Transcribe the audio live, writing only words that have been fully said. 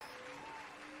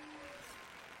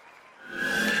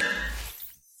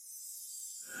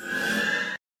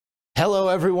Hello,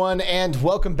 everyone, and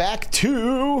welcome back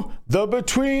to the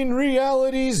Between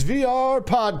Realities VR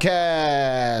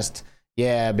podcast.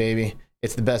 Yeah, baby.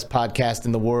 It's the best podcast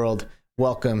in the world.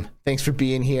 Welcome. Thanks for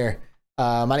being here.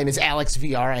 My name is Alex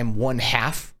VR. I'm one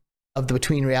half of the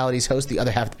Between Realities host, the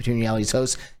other half of the Between Realities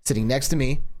host. Sitting next to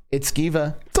me, it's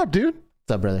Skiva. What's up, dude?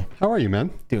 What's up, brother? How are you, man?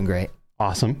 Doing great.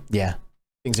 Awesome. Yeah.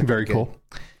 Things are very cool.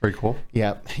 Very cool.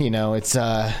 Yep. You know, it's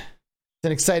an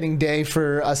exciting day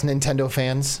for us Nintendo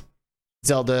fans.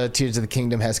 Zelda Tears of the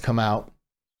Kingdom has come out.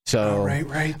 So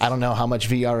right. I don't know how much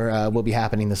VR will be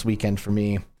happening this weekend for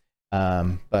me.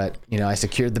 But, you know, I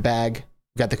secured the bag,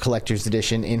 got the collector's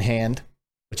edition in hand,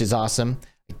 which is awesome.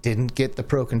 I didn't get the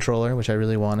Pro Controller, which I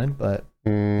really wanted, but,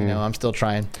 you know, I'm still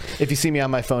trying. If you see me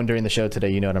on my phone during the show today,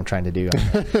 you know what I'm trying to do.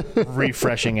 I'm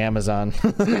refreshing Amazon,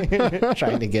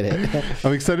 trying to get it.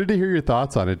 I'm excited to hear your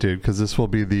thoughts on it, dude, because this will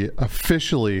be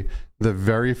officially the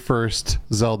very first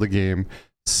Zelda game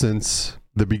since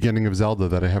the beginning of Zelda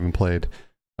that I haven't played.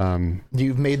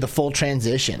 You've made the full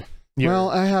transition.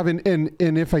 Well, I haven't, and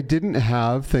if I didn't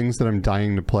have things that I'm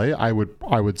dying to play, I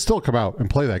would still come out and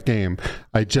play that game.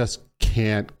 I just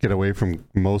can't get away from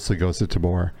mostly Ghost of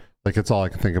Tabor. Like, it's all I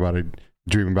can think about. I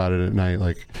dream about it at night.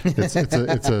 Like, it's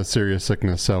a serious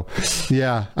sickness. So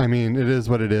yeah, I mean, it is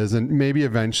what it is, and maybe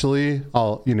eventually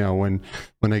I'll, you know, when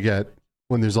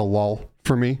there's a lull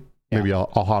for me, maybe I'll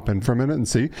hop in for a minute and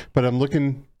see. But I'm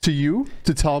looking to you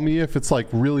to tell me if it's like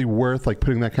really worth like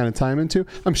putting that kind of time into.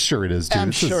 I'm sure it is, dude.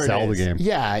 It's a Zelda game.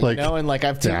 Yeah, like, you know, and like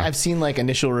I've seen like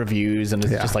initial reviews, and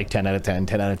it's just like 10 out of 10,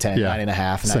 10 out of 10, 9.5,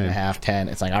 9.5, 10.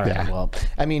 It's like, all right, well,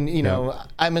 I mean, you know,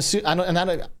 I'm assuming,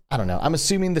 I don't know. I'm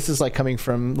assuming this is like coming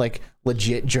from like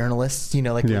legit journalists, you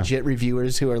know, like legit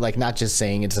reviewers who are like not just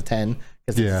saying it's a 10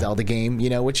 because it's a Zelda game,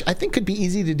 you know, which I think could be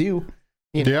easy to do.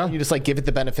 You know, you just like give it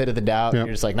the benefit of the doubt. You're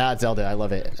just like, nah, it's Zelda. I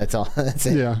love it. That's all. That's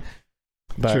it. Yeah.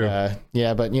 But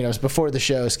but you know, before the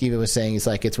show, Skiva was saying it's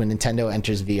like it's when Nintendo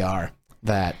enters VR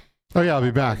that. Oh yeah, I'll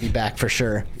be back for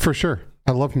sure. For sure.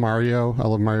 I love Mario. I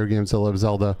love Mario games. I love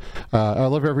Zelda. I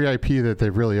love every IP that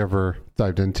they've really ever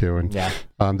dived into,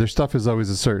 and their stuff is always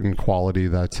a certain quality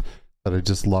that I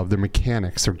just love. Their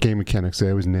mechanics, their game mechanics,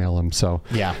 they always nail them. So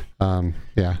I'm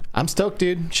stoked,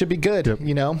 dude. Should be good,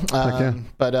 you know.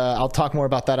 But I'll talk more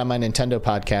about that on my Nintendo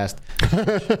podcast.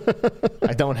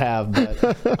 I don't have,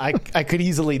 but I could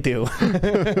easily do.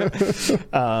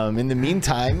 In the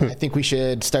meantime, I think we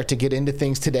should start to get into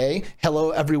things today. Hello,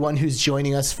 everyone who's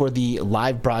joining us for the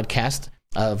live broadcast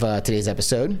of today's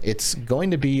episode. It's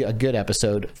going to be a good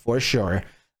episode for sure.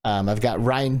 I've got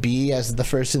Ryan B as the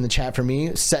first in the chat for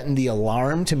me, setting the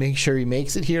alarm to make sure he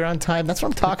makes it here on time. That's what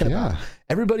I'm talking about.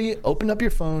 Everybody, open up your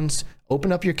phones,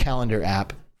 open up your calendar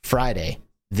app. Friday,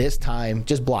 this time,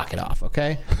 just block it off,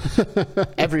 okay?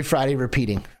 Every Friday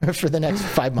repeating for the next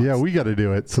 5 months. Yeah, we got to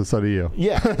do it, so do you.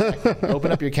 Yeah, exactly.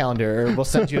 Open up your calendar, or we'll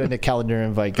send you a calendar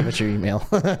invite. Give us your email.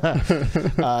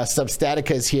 Substatica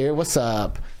is here. What's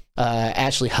up?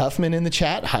 Ashley Huffman in the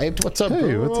chat. Hyped. What's up,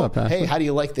 hey, bro? What's up, Ashley? Hey, how do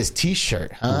you like this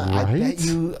t-shirt? Huh? Right? I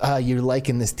bet you're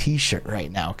liking this t-shirt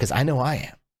right now, because I know I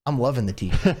am. I'm loving the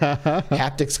t-shirt.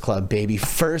 Haptics Club, baby.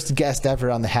 First guest ever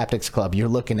on the Haptics Club. You're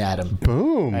looking at him.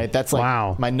 Boom. Right? That's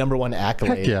like my number one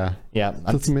accolade. Heck yeah.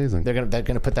 That's amazing. They're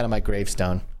gonna put that on my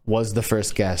gravestone. Was the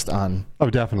first guest on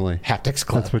definitely Haptics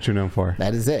Club. That's what you're known for.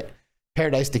 That is it.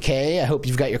 Paradise Decay. I hope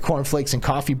you've got your cornflakes and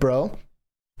coffee, bro.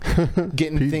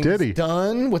 Getting things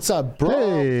done. What's up, bro?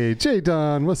 Hey, Jay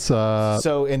Dunn. What's up?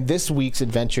 So in this week's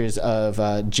adventures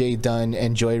of Jay Dunn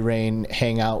and Joy Rain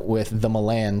hang out with the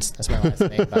Milans. That's my last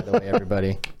name, by the way,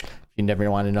 everybody. If you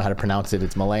never want to know how to pronounce it,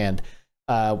 it's Milan.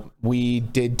 We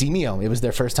did Demio. It was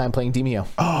their first time playing Demio.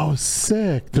 Oh,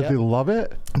 sick. Did they love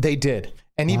it? They did.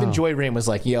 And even Joy Rain was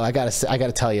like, yo, I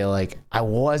gotta tell you, like,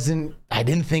 I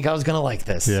didn't think I was gonna like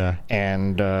this. Yeah.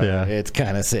 And it's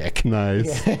kind of sick.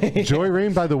 Nice. Joy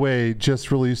Rain, by the way,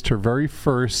 just released her very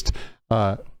first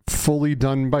fully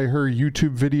done by her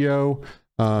YouTube video.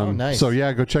 Nice. So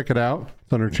yeah, go check it out.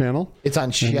 It's on her channel.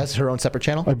 She has her own separate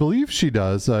channel? I believe she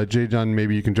does. Jay Dunn,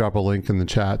 maybe you can drop a link in the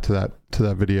chat to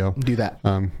that video. Do that.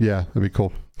 Yeah, that'd be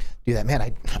cool. Do that. Man,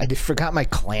 I forgot my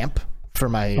clamp for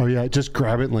my just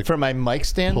grab it and like for my mic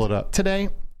stand, pull it up today,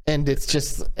 and it's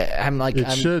just I've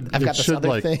got this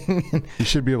other thing. You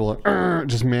should be able to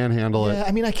just manhandle it. Yeah,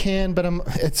 I mean I can, but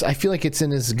I feel like it's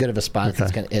in as good of a spot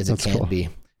as it can be.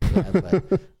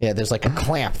 There's like a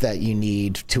clamp that you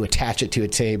need to attach it to a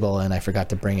table, and I forgot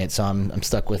to bring it, so I'm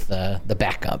stuck with the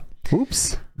backup.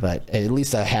 Oops. But at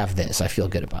least I have this. I feel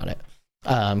good about it.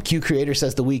 Q Creator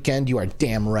says The Weeknd. You are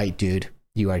damn right, dude.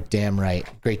 You are damn right.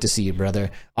 Great to see you,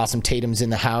 brother. Awesome Tatum's in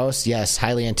the house. Yes,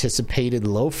 highly anticipated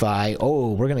lo-fi.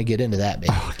 Oh, we're going to get into that,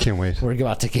 baby. Oh, can't wait. We're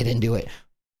about to get into it.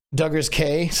 Duggars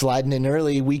K sliding in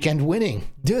early, weekend winning.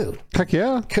 Dude. Heck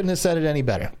yeah. Couldn't have said it any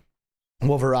better.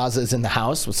 Wolveraza is in the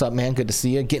house. What's up, man? Good to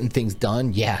see you. Getting things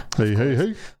done. Yeah.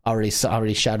 Hey.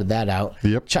 Already shouted that out.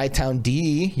 Yep. Chi-Town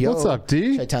D. Yo. What's up,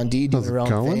 D? Chi-Town D doing her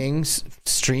own things.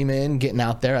 Streaming, getting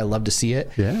out there. I love to see it.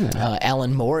 Yeah.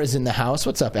 Alan Moore is in the house.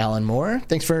 What's up, Alan Moore?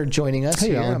 Thanks for joining us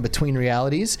here on Between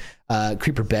Realities.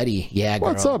 Creeper Betty. Yeah, girl.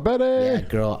 What's up, Betty? Yeah,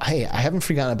 girl. Hey, I haven't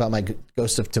forgotten about my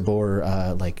Ghost of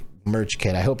Tabor merch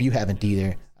kit. I hope you haven't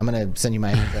either. I'm going to send you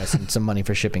my address and some money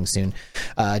for shipping soon.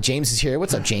 James is here.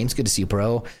 What's up, James? Good to see you,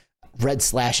 bro.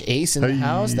 Red/Ace in the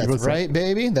house. That's right,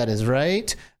 baby. That is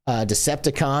right.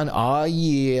 Decepticon. Oh,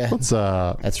 yeah. What's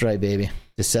up? That's right, baby.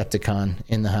 Decepticon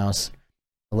in the house.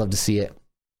 I love to see it.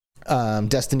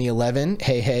 Destiny 11.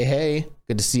 Hey.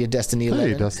 Good to see you, Destiny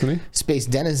 11. Hey, Destiny. Space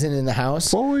Denizen in the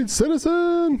house. Void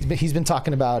Citizen. He's been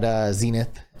talking about Zenith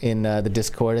in the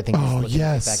Discord. I think he's looking to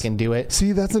get back into it.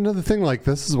 See, that's another thing. Like,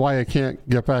 this is why I can't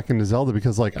get back into Zelda,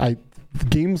 because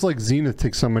games like Zenith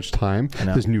take so much time.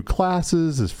 There's new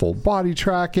classes, there's full body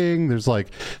tracking, there's like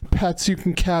pets you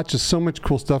can catch. There's so much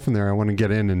cool stuff in there. I want to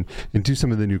get in and do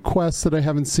some of the new quests that I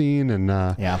haven't seen. And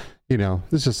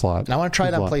there's just a lot. And I want to try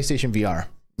it on PlayStation VR.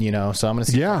 So I'm going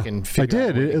to see if I can figure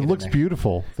out. It looks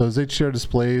beautiful. Those HDR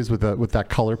displays with that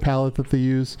color palette that they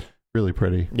use, really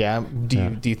pretty. Yeah.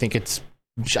 Do you think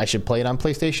I should play it on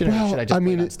PlayStation, or should I just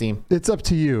play it on Steam? It's up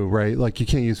to you, right? Like, you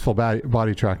can't use full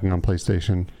body tracking on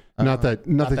PlayStation. Not that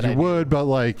you would, but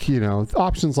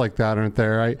options like that aren't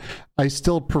there. I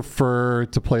still prefer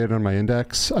to play it on my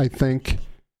Index, I think,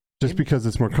 just because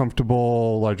it's more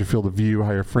comfortable, larger field of view,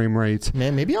 higher frame rate.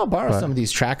 Man, maybe I'll borrow some of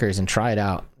these trackers and try it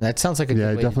out. That sounds like a good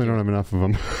way. I definitely don't have enough of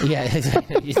them. Yeah,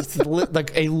 it's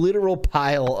like a literal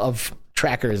pile of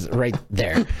trackers right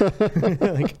there.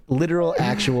 Like literal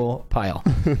actual pile.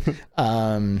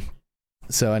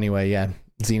 So anyway, yeah,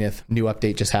 Zenith new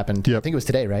update just happened. Yep. I think it was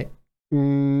today, right?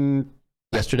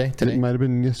 Yesterday? Today? It might have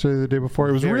been yesterday, the day before.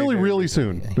 It was really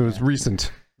soon. It was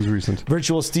recent.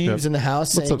 Virtual Steve's in the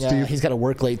house. What's up, Steve? He's got to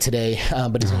work late today,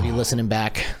 but he's going to be listening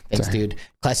back. Thanks, dude.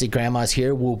 Classy Grandma's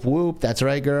here. Whoop, whoop. That's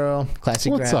right, girl.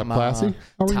 Classy Grandma. What's up, Classy?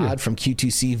 How are Todd from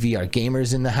Q2C VR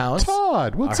Gamers in the house.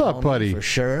 Todd, what's up, buddy? For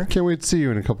sure. Can't wait to see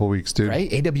you in a couple of weeks, dude.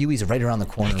 Right? AWE's right around the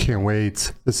corner. I can't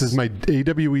wait.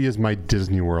 AWE is my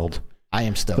Disney World. I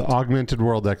am stoked. The Augmented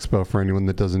World Expo, for anyone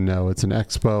that doesn't know. It's an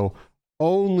expo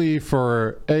only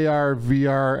for AR,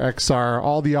 VR, XR,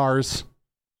 all the R's.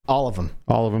 All of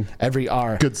them. Every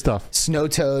R. Good stuff. Snow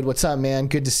Toad, what's up, man?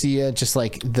 Good to see you. Just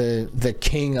like the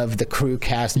king of the crew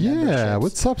cast memberships. Yeah,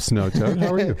 what's up, Snow Toad?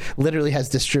 How are you? Literally has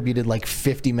distributed like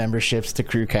 50 memberships to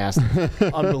crew cast.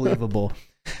 Unbelievable.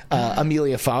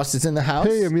 Amelia Faust is in the house.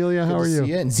 Hey, Amelia, how are you?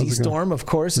 And Z-Storm, of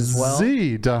course, as well.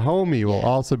 Z, Dahomey, will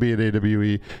also be at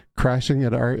AWE, crashing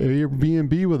at our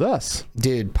Airbnb with us.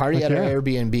 Dude, party at our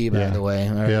Airbnb, by the way.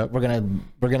 Yep.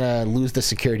 We're gonna lose the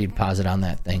security deposit on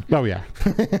that thing. Oh yeah,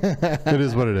 it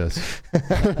is what it is.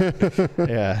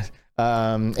 Yeah.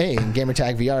 Hey,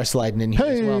 Gamertag VR sliding in here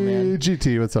as well, man. Hey,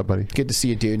 GT, what's up, buddy? Good to see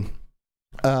you, dude.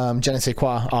 Je ne sais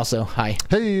quoi, also, hi.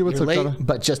 Hey, what's You're up, late, Donna?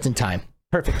 but just in time.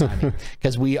 Perfect timing,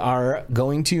 because we are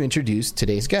going to introduce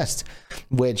today's guest,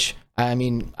 which, I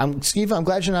mean, Steve, I'm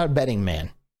glad you're not a betting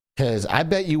man, because I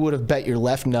bet you would have bet your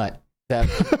left nut that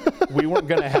we weren't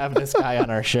going to have this guy on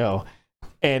our show.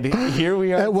 And here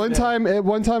we are. At one time I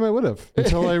would have,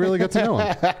 until I really got to know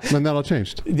him. And that all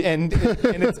changed. And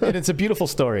it's a beautiful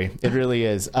story. It really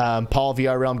is. Paul,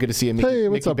 VR Realm, good to see you. Hey,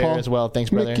 what's Mickey up, Bear Paul? As well. Thanks,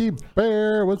 brother. Mickey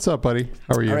Bear, what's up, buddy?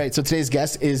 How are you? All right, so today's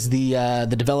guest is the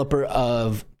developer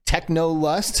of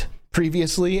Technolust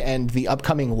previously, and the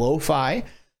upcoming Lo-Fi,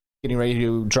 getting ready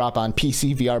to drop on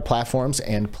PC VR platforms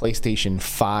and PlayStation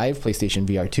 5, PlayStation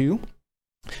VR 2.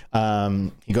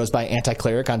 He goes by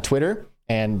Anticleric on Twitter,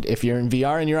 and if you're in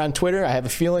VR and you're on Twitter, I have a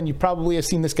feeling you probably have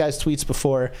seen this guy's tweets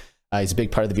before. He's a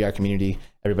big part of the VR community.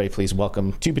 Everybody, please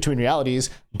welcome to Between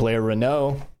Realities, Blair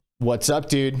Renaud. What's up,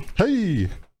 dude? Hey.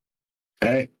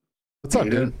 What's up,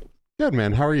 dude? Good,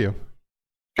 man. How are you?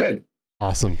 Good.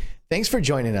 Awesome. Thanks for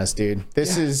joining us, dude.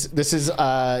 This is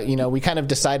we kind of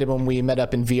decided when we met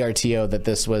up in VRTO that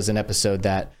this was an episode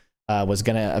that was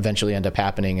going to eventually end up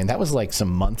happening. And that was like some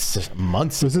months. It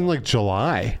was in like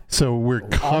July. So we're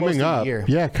coming up.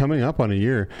 Yeah, coming up on a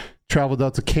year. Traveled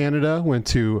out to Canada, went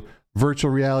to Virtual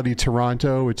Reality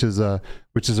Toronto, which is a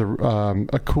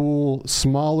cool,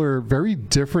 smaller, very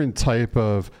different type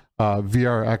of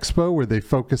VR expo where they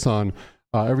focus on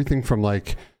everything from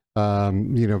like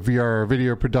VR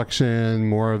video production,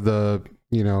 more of the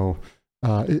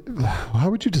how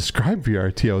would you describe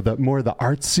VRTO? That more the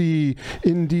artsy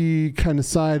indie kind of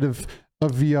side of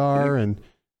VR, and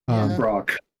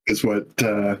rock is what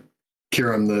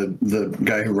Kiram, the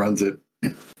guy who runs it, I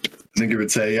think he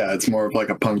would say. Yeah, it's more of like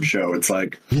a punk show. It's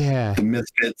like the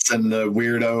misfits and the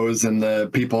weirdos and the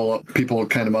people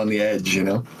kind of on the edge, you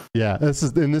know. Yeah, this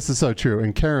is so true.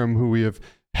 And Kiram, who we have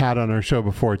had on our show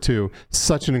before too,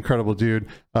 such an incredible dude,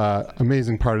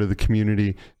 amazing part of the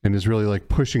community, and is really like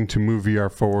pushing to move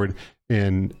VR forward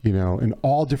in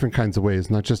all different kinds of ways,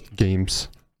 not just games.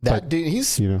 Dude, he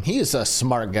is a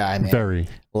smart guy, man. Very.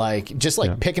 Like, just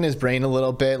like picking his brain a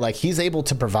little bit, like he's able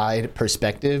to provide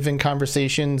perspective in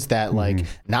conversations that like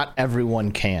not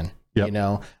everyone can. Yep. You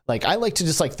know, like I like to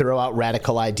just like throw out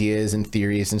radical ideas and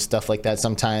theories and stuff like that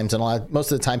sometimes, and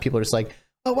most of the time people are just like,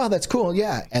 oh wow, that's cool,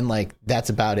 yeah, and like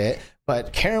that's about it.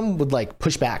 But Kiram would like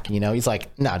push back, you know. He's like,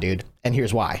 nah, dude, and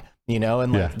here's why, you know.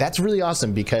 And like that's really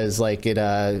awesome, because like it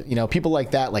people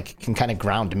like that like can kind of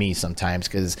ground me sometimes,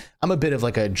 because I'm a bit of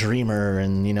like a dreamer,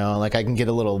 and you know, like I can get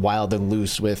a little wild and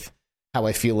loose with how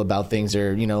I feel about things,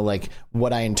 or you know, like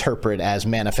what I interpret as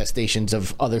manifestations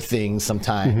of other things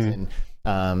sometimes. And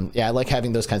I like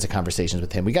having those kinds of conversations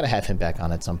with him. We got to have him back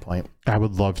on at some point. I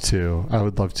would love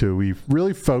to. We've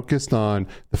really focused on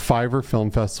the Fiverr Film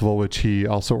Festival, which he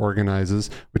also organizes,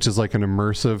 which is like an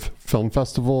immersive film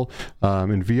festival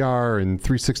in VR and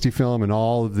 360 film and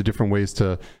all of the different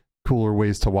cooler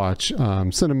ways to watch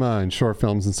cinema and short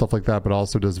films and stuff like that, but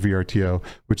also does VRTO,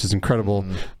 which is incredible,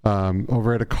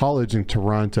 over at a college in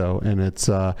Toronto. And it's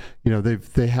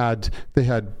they had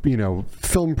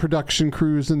film production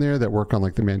crews in there that work on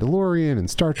like The Mandalorian and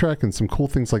Star Trek and some cool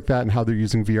things like that, and how they're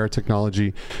using VR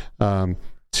technology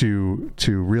to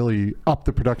really up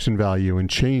the production value and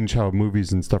change how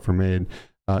movies and stuff are made.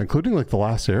 Including like the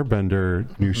Last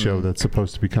Airbender new show that's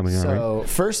supposed to be coming out. So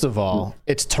first of all,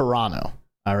 it's Toronto.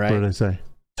 All right. What did I say?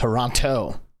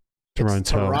 Toronto. It's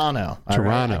Toronto.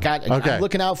 Toronto. Right? I'm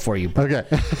looking out for you, bro. Okay.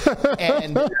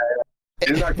 And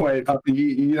it's not quite up.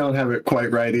 You don't have it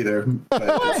quite right either.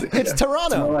 But it's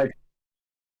Toronto. It's more like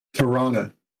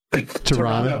Toronto.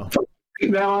 Toronto.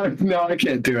 No, I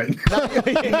can't do it.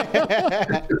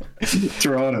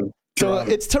 Toronto. So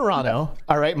it's Toronto.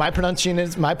 All right. My pronunciation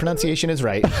is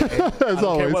right. Okay? I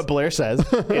don't care what Blair says.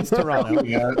 It's Toronto.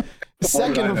 Yeah.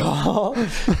 Second of all,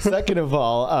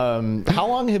 how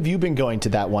long have you been going to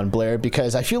that one, Blair?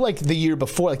 Because I feel like the year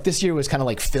before, like this year was kind of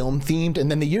like film themed,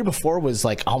 and then the year before was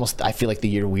like almost, I feel like the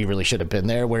year we really should have been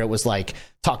there, where it was like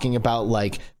talking about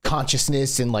like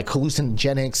consciousness and like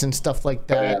hallucinogenics and stuff like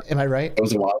that. Am I right? It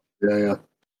was a while. Yeah.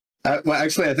 Well,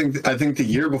 actually, I think the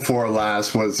year before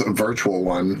last was a virtual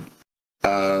one.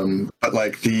 But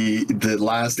like the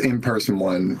last in-person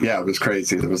one, it was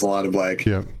crazy. There was a lot of like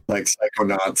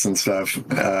psychonauts and stuff.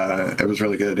 It was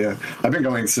really good. Yeah, I've been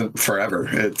going since forever.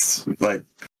 It's like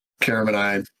Kiram and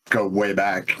I go way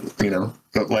back, you know,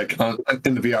 like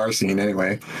in the VR scene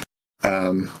anyway.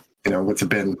 What's it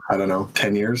been? I don't know,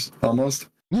 10 years almost.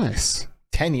 Nice.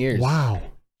 10 years. Wow.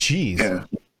 Jeez. Yeah.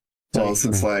 Well,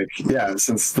 since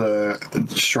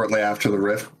shortly after the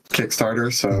Rift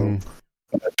Kickstarter, so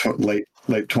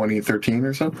late 2013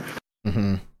 or so.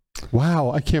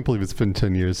 Wow, I can't believe it's been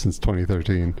 10 years since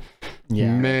 2013.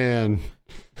 Yeah, man.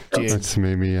 Dude, that's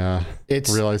made me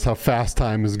realize how fast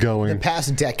time is going. The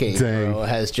past decade, bro,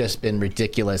 has just been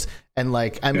ridiculous. And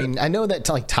like, I mean, I know that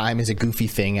like time is a goofy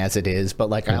thing as it is, but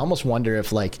like, I almost wonder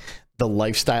if like the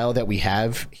lifestyle that we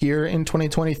have here in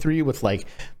 2023 with like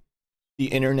the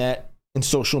internet and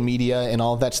social media and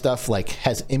all of that stuff like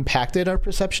has impacted our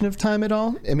perception of time at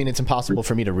all. I mean, it's impossible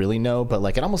for me to really know, but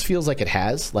like it almost feels like it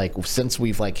has, like since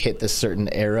we've like hit this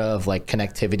certain era of like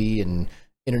connectivity and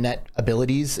internet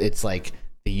abilities, it's like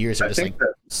the years are just like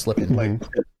slipping. Like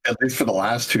at least for the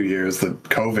last 2 years, the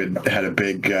COVID had a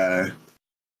big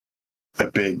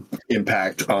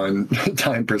impact on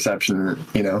time perception.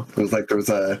 You know, it was like there was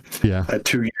a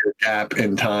 2-year gap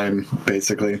in time,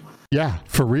 basically. Yeah,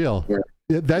 for real.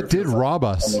 That did rob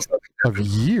us of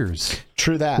years.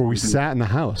 True that. Where we sat in the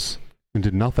house and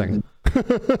did nothing.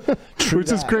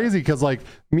 Which is crazy, because like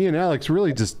me and Alex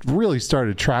really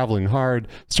started traveling hard,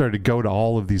 started to go to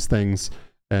all of these things,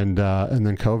 and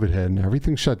then COVID hit and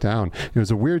everything shut down. It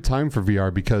was a weird time for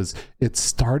VR because it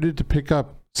started to pick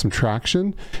up some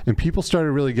traction and people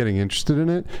started really getting interested in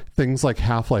it. Things like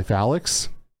Half-Life Alyx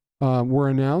were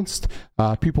announced.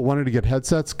 People wanted to get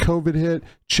headsets. COVID hit.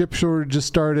 Chip shortages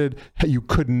started. You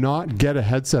could not get a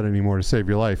headset anymore to save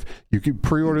your life. You could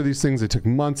pre-order these things. It took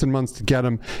months and months to get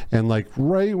them. And like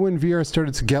right when VR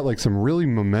started to get like some really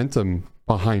momentum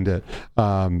behind it,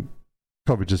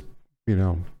 COVID just,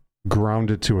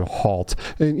 grounded to a halt.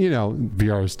 And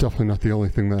VR is definitely not the only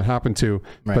thing that happened to,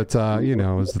 right. But it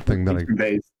was the thing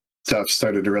that stuff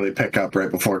started to really pick up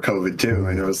right before COVID too.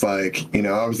 And it was like,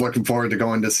 I was looking forward to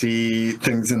going to see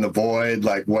things in the void,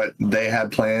 like what they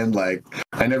had planned. Like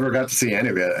I never got to see any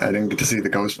of it. I didn't get to see the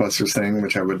Ghostbusters thing,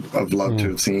 which I would have loved to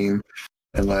have seen.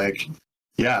 And like,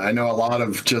 yeah, I know a lot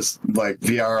of just like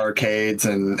VR arcades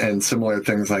and similar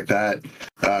things like that.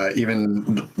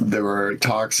 Even there were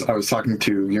talks, I was talking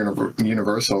to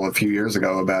Universal a few years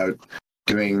ago about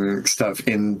doing stuff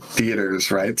in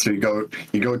theaters, right? So you go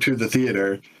to the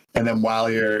theater, and then while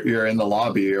you're in the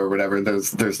lobby or whatever,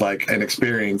 there's like an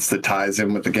experience that ties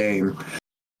in with the game.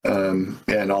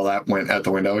 And all that went out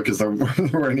the window because there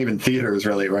weren't even theaters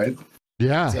really, right?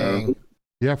 Yeah.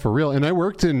 Yeah, for real. And I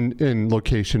worked in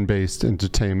location-based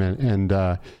entertainment, and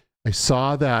I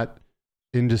saw that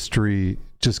industry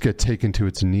just get taken to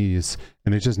its knees,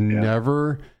 and it just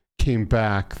never came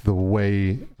back the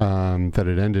way that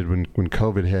it ended when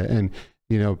COVID hit. And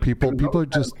people are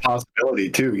just possibility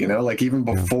too, like even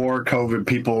before COVID,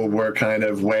 people were kind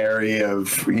of wary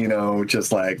of,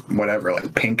 just like whatever,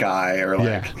 like pink eye or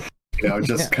like,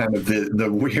 just kind of the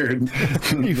weird,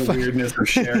 the weirdness of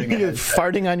sharing it.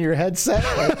 Farting on your headset.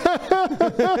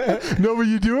 No, but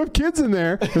you do have kids in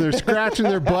there, and they're scratching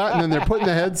their butt, and then they're putting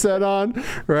the headset on,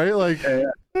 right? Like,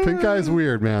 pink eye is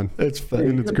weird, man. It's funny.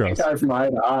 And it's gross. Pink eye from eye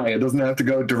to eye. It doesn't have to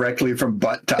go directly from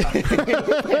butt to eye.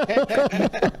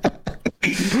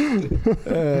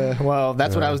 Well,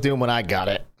 that's what I was doing when I got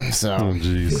it. So, oh,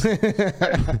 jeez.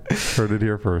 Heard it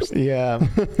here first. Yeah.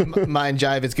 Mind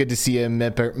Jive, it's good to see you.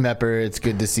 Mepper, it's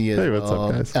good to see you. Hey, what's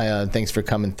up, guys? Thanks for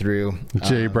coming through.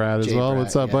 Jay Brad as well.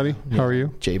 What's up, buddy? How are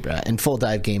you? Jay Brad. And Full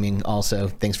Dive Gaming also.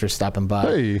 Thanks for stopping by.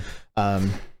 Hey.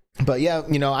 But yeah,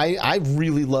 I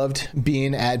really loved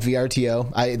being at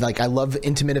VRTO. I love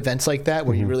intimate events like that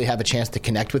where you really have a chance to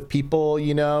connect with people,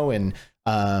 and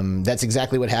that's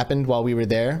exactly what happened while we were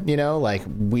there. Like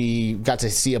we got to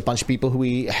see a bunch of people who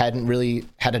we hadn't really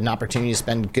had an opportunity to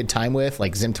spend good time with,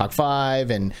 like Zim Talk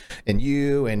 5 and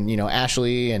you and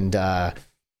Ashley and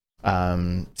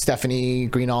Stephanie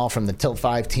Greenall from the Tilt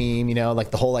 5 team, like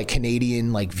the whole like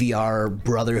Canadian like VR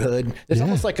brotherhood. There's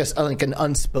almost like an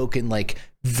unspoken like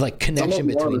connection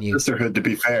between you. Sisterhood, to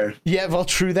be fair. Yeah, well,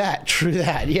 true that.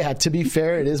 Yeah, to be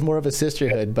fair, it is more of a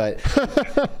sisterhood. But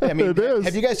I mean,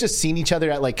 have you guys just seen each other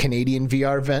at like Canadian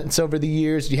VR events over the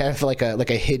years? Do you have like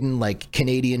a hidden like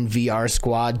Canadian VR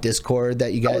squad Discord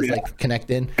that you guys like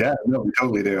connect in? Yeah, no, we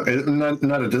totally do.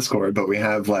 Not a Discord, but we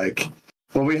have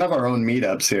we have our own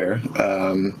meetups here.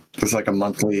 There's like a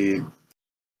monthly,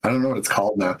 I don't know what it's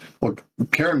called now. Well,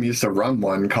 Karam used to run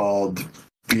one called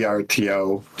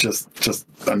VRTO, just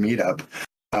a meetup.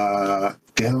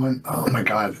 The other one, oh my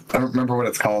God, I don't remember what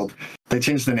it's called. They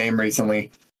changed the name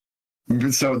recently.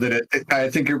 So that I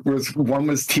think it was, one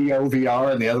was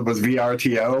TOVR and the other was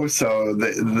VRTO. So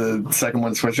the second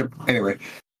one switched up. Anyway,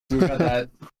 we've got that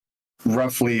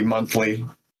roughly monthly.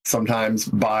 Sometimes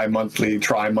bi-monthly,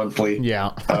 tri-monthly.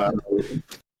 Yeah.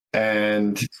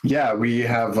 And yeah, we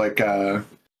have like a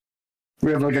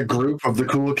group of the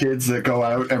cool kids that go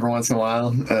out every once in a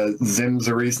while. Zim's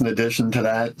a recent addition to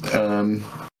that.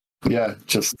 Yeah,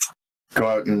 just go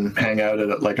out and hang out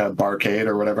at like a barcade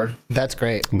or whatever. That's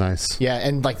great. Nice. Yeah,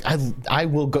 and like I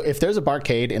will go if there's a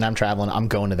barcade and I'm traveling, I'm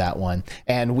going to that one.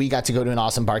 And we got to go to an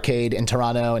awesome barcade in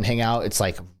Toronto and hang out. It's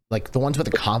like the ones with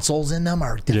the consoles in them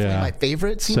are definitely my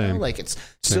favorites. Like it's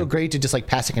so great to just like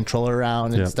pass a controller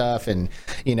around and stuff, and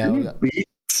Didn't we beat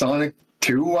Sonic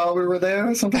 2 while we were there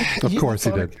or something? Of course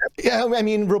he did. Yeah, I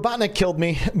mean Robotnik killed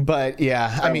me, but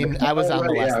yeah, I mean I was on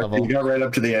the last level. You got right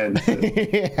up to the end.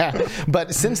 Yeah,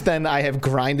 but since then I have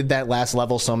grinded that last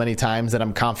level so many times that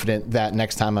I'm confident that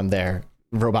next time I'm there,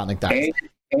 Robotnik dies.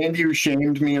 And you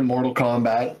shamed me in Mortal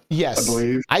Kombat. Yes, I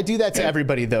believe. I do that to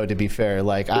everybody, though. To be fair,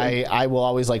 like I will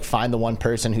always like find the one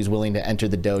person who's willing to enter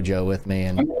the dojo with me.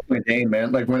 And I'm my day,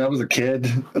 man. Like when I was a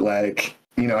kid, like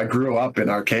I grew up in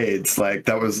arcades. Like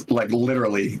that was like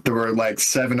literally there were like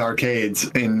 7 arcades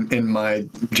in my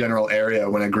general area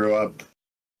when I grew up,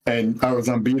 and I was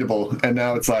unbeatable. And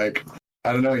now it's like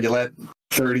I don't know. You let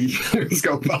 30 years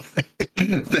go by.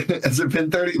 Has it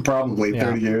been 30? Probably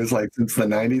 30 years, like since the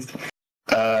 90s.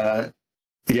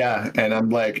 Yeah, and I'm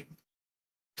like,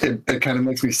 it kind of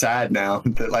makes me sad now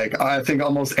that like I think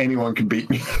almost anyone can beat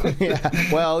me. Yeah.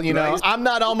 Well, you know, I'm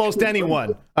not almost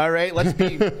anyone. All right, let's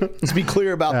be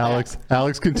clear about Alex, that.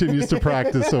 Alex continues to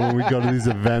practice, so when we go to these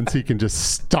events, he can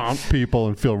just stomp people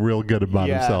and feel real good about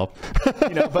himself.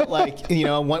 You know, but like, you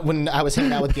know, when I was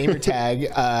hanging out with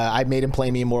Gamertag, I made him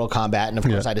play me in Mortal Kombat, and of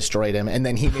course I destroyed him. And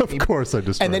then he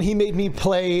made me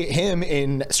play him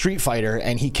in Street Fighter,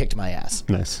 and he kicked my ass.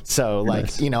 Nice. So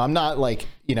like, you know, I'm not like,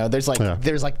 you know, there's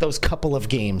like those couple of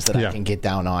games that I can get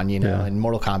down on, you know, and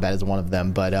Mortal Kombat is one of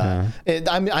them. But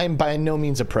I'm by no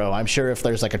means a pro. I'm sure if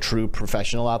there's like a true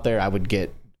professional out there, I would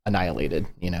get annihilated,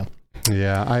 you know.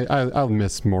 Yeah, I'll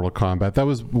miss Mortal Kombat. That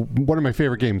was one of my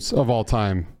favorite games of all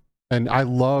time. And I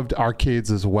loved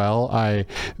arcades as well.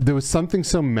 There was something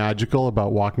so magical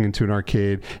about walking into an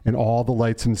arcade and all the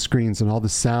lights and screens and all the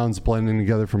sounds blending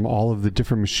together from all of the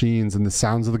different machines and the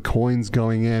sounds of the coins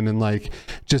going in, and like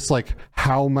just like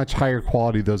how much higher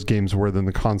quality those games were than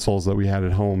the consoles that we had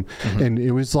at home. Mm-hmm. And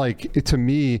it was like, to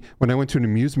me, when I went to an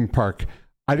amusement park,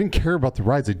 I didn't care about the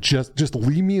rides. I just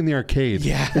leave me in the arcade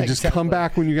and just come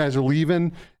back when you guys are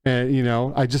leaving. And, you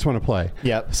know, I just want to play.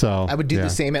 Yep. So I would do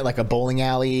the same at like a bowling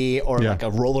alley or like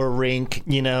a roller rink,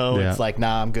 you know. It's like,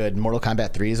 nah, I'm good. Mortal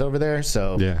Kombat 3 is over there,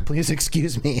 so please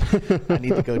excuse me. I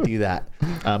need to go do that.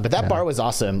 But that bar was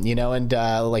awesome, you know, and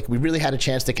like we really had a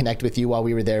chance to connect with you while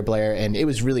we were there, Blair, and it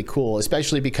was really cool,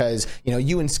 especially because, you know,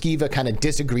 you and Skiva kind of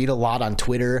disagreed a lot on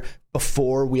Twitter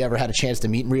before we ever had a chance to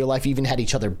meet in real life. Even had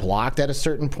each other blocked at a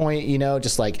certain point, you know,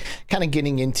 just like kind of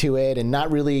getting into it and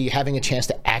not really having a chance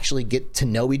to actually get to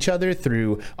know each other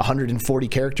through 140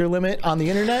 character limit on the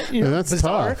internet. You know, and that's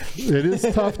tough. It is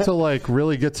tough to like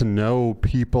really get to know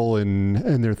people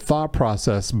and their thought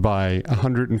process by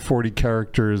 140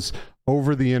 characters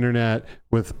over the internet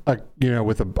with a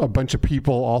bunch of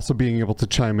people also being able to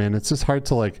chime in. It's just hard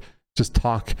to like just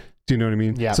talk. Do you know what I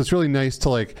mean? Yeah. So it's really nice to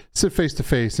like sit face to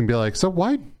face and be like, so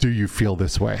why do you feel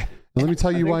this way? And let me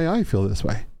tell you why I feel this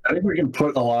way. I think we can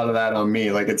put a lot of that on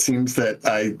me. Like, it seems that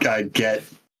I get,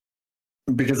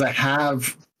 because I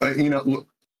have, you know,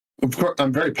 of course,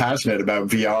 I'm very passionate about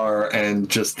VR and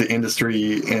just the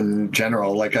industry in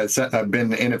general. Like I said, I've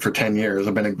been in it for 10 years.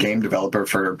 I've been a game developer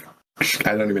for,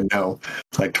 I don't even know,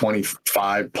 like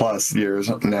 25 plus years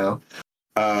now.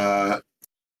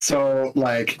 So,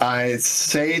 like, I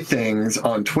say things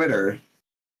on Twitter,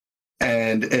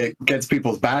 and it gets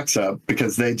people's backs up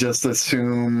because they just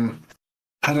assume,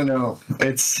 I don't know,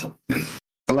 it's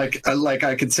like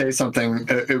I could say something.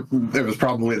 It was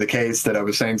probably the case that I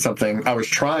was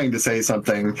trying to say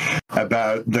something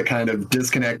about the kind of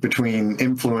disconnect between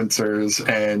influencers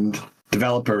and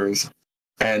developers,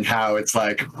 and how it's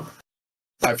like,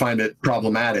 I find it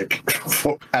problematic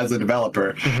as a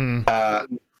developer.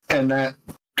 Mm-hmm. And that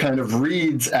kind of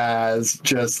reads as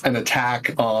just an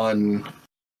attack on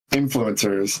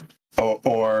influencers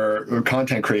or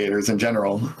content creators in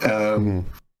general.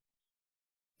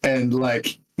 And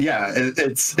like, yeah,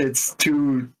 it's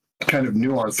too kind of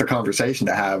nuanced a conversation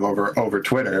to have over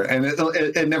Twitter, and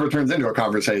it never turns into a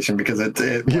conversation because it's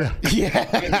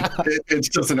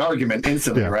just an argument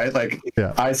instantly, right? Like,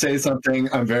 I say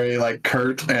something, I'm very like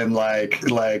curt and like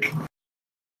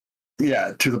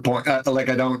to the point. Like,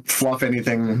 I don't fluff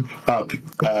anything up.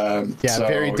 So,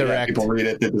 very direct. People read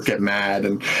it, they just get mad,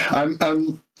 and I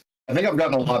think I've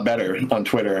gotten a lot better on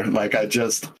Twitter. Like,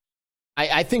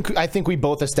 I think we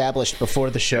both established before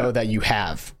the show that you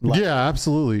have. Yeah,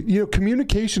 absolutely. You know,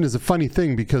 communication is a funny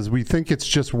thing because we think it's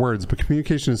just words, but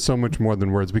communication is so much more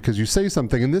than words, because you say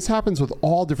something, and this happens with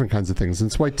all different kinds of things. And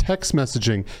it's why text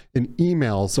messaging and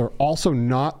emails are also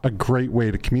not a great way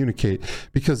to communicate,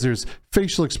 because there's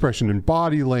facial expression and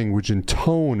body language and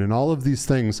tone and all of these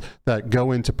things that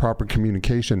go into proper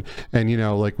communication. And, you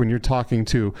know, like when you're talking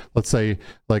to, let's say,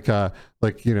 like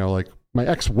my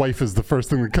ex-wife is the first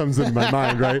thing that comes into my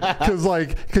mind, right?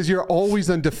 Because you're always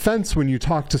on defense when you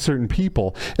talk to certain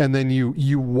people, and then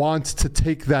you want to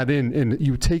take that in, and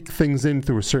you take things in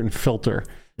through a certain filter,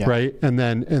 right? And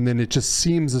then it just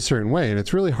seems a certain way, and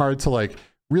it's really hard to like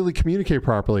really communicate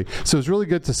properly. So it's really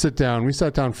good to sit down. We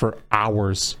sat down for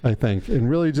hours, I think, and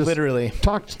really just literally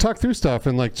talk through stuff,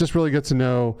 and like just really get to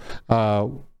know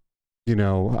you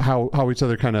know, how each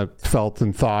other kind of felt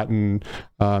and thought, and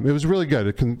it was really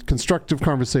good. Constructive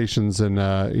conversations, and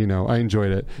you know, I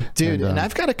enjoyed it, dude. And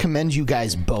I've got to commend you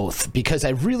guys both, because I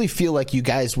really feel like you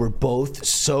guys were both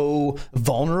so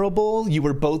vulnerable. You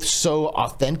were both so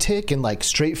authentic and like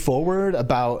straightforward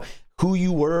about who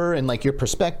you were and like your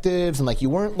perspectives, and like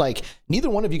you weren't like, neither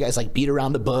one of you guys like beat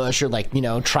around the bush or like, you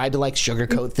know, tried to like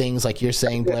sugarcoat things like you're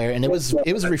saying, Blair. And it was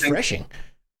refreshing.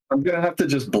 I'm gonna have to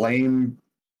just blame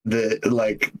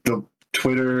the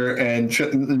Twitter and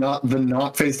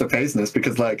not face-to-faceness,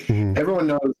 because like everyone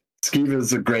knows Skeev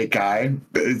is a great guy.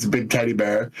 It's a big teddy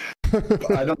bear.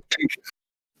 But I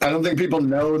don't think people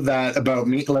know that about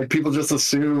me. Like, people just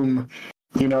assume,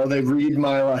 you know, they read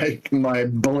my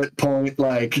bullet point,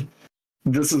 like,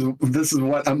 this is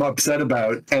what I'm upset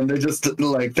about, and they just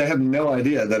like, they have no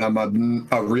idea that I'm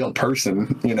a real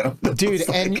person, you know. Dude,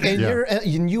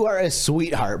 and you are a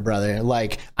sweetheart, brother.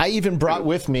 Like, I even brought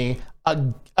with me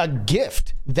a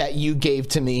gift that you gave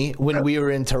to me when we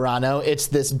were in Toronto. It's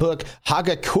this book,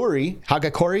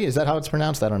 Hagakure, is that how it's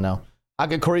pronounced? I don't know.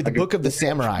 Hagakure, the Book of the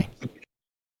Samurai.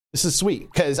 This is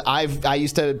sweet because I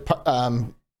used to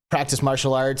practice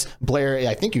martial arts. Blair,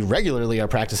 I think you regularly are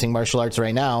practicing martial arts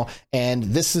right now, and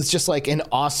this is just like an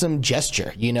awesome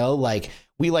gesture, you know. Like,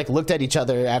 we like looked at each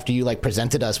other after you like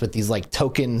presented us with these like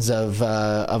tokens of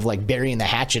like burying the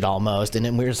hatchet almost, and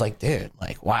then we were just like, dude,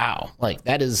 like, wow, like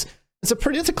it's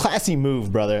a classy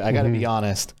move, brother. I gotta be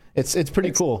honest. It's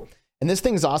pretty cool. And this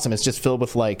thing's awesome. It's just filled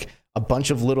with like a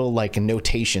bunch of little like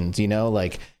notations, you know,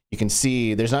 like you can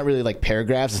see there's not really like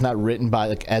paragraphs. It's not written by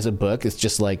like as a book. It's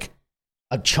just like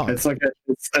a chunk. It's like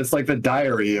the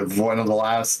diary of one of the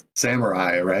last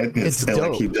samurai, right? It's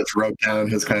dope. Like, he just wrote down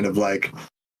his kind of like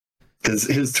his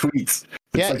tweets.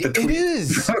 It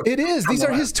is. These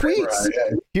are his tweets.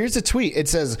 Yeah. Here's a tweet. It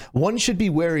says, "One should be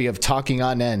wary of talking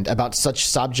on end about such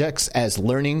subjects as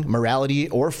learning, morality,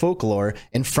 or folklore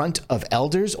in front of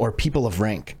elders or people of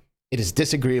rank. It is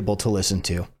disagreeable to listen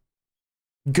to."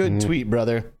 Good tweet,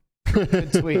 brother.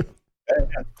 Good tweet.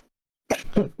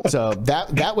 So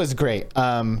that was great.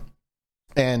 I'm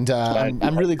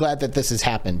really glad that this has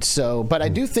happened. So, but I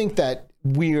do think that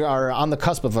we are on the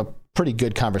cusp of a pretty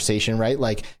good conversation, right?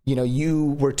 Like, you know,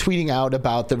 you were tweeting out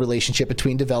about the relationship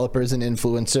between developers and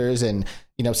influencers, and,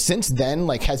 you know, since then,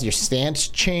 like, has your stance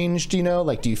changed? You know,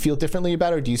 like, do you feel differently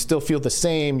about it, or do you still feel the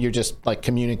same? You're just like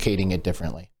communicating it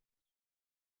differently.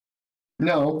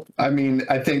 No, I mean,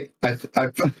 I think I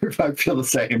feel the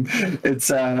same.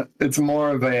 It's more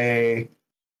of a,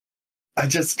 I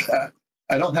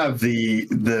don't have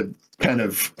the kind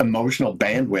of emotional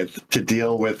bandwidth to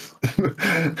deal with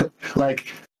like,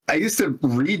 I used to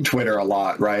read Twitter a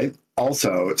lot, right?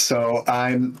 Also, so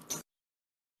I'm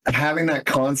having that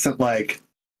constant like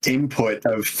input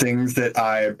of things that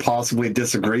I possibly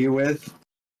disagree with,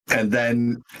 and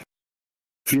then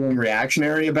feeling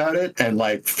reactionary about it, and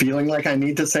like feeling like I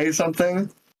need to say something,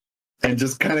 and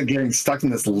just kind of getting stuck in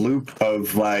this loop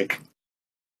of like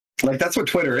that's what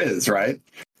Twitter is, right?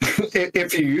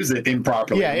 If you use it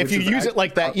improperly. Yeah, if you use it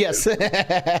like that, yes.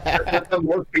 That's how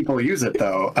most people use it,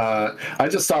 though. I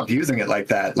just stopped using it like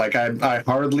that. Like, I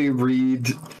hardly read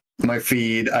my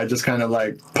feed. I just kind of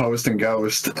like post and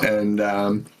ghost, and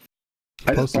I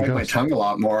just bite my tongue a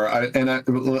lot more.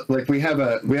 We have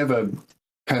a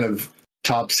kind of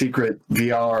top secret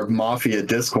VR mafia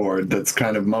Discord that's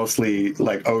kind of mostly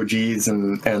like OGs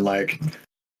and like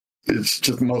it's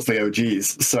just mostly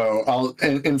OGs. So I'll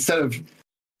instead of,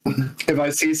 if I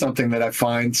see something that I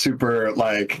find super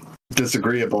like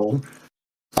disagreeable,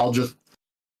 I'll just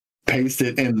paste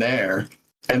it in there,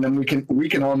 and then we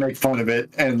can all make fun of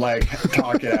it and like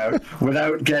talk it out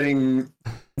without getting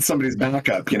somebody's back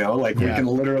up, you know, like we can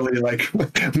literally like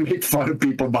make fun of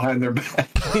people behind their back.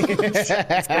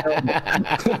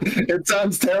 It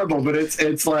sounds terrible, but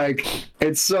it's like,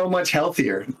 it's so much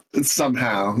healthier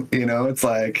somehow, you know. It's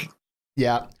like,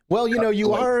 yeah. Well, you know,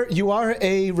 you are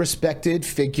a respected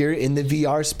figure in the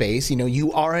VR space. You know,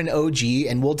 you are an OG,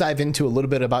 and we'll dive into a little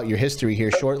bit about your history here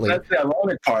shortly. That's the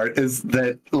ironic part, is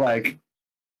that like,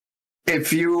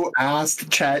 if you asked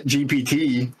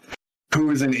ChatGPT who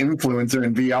is an influencer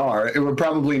in VR, it would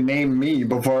probably name me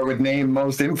before it would name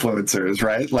most influencers,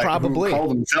 right? Like, probably. Who call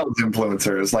themselves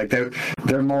influencers. Like,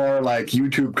 they're more like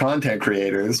YouTube content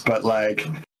creators, but like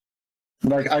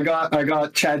I got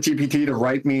ChatGPT to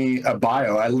write me a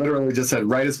bio. I literally just said,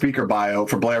 write a speaker bio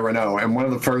for Blair Renaud, and one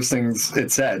of the first things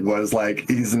it said was like,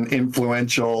 he's an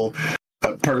influential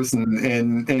person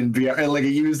in VR, and like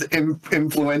it used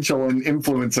influential and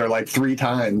influencer like 3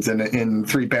 times in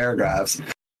 3 paragraphs.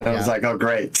 And I was like, oh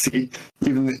great, see,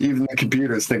 even the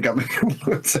computers think I'm an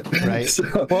influencer. Right.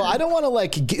 So, well, I don't want to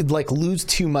like lose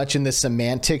too much in the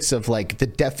semantics of like the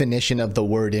definition of the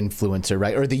word influencer,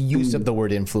 right, or the use of the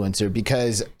word influencer,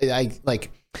 because I like,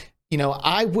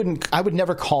 I would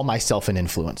never call myself an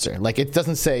influencer. Like, it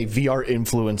doesn't say VR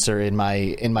influencer in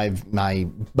my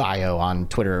bio on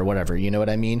Twitter or whatever, you know what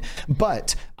I mean?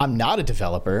 But I'm not a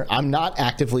developer. I'm not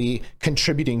actively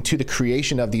contributing to the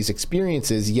creation of these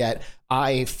experiences, yet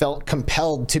I felt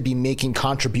compelled to be making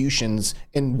contributions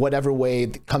in whatever way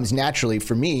that comes naturally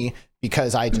for me,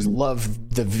 because I just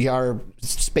love the VR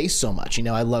space so much.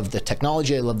 I love the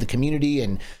technology, I love the community,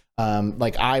 and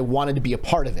I wanted to be a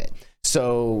part of it.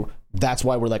 So that's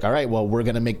why we're like, all right, well, we're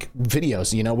going to make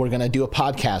videos, we're going to do a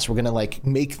podcast. We're going to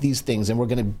make these things, and we're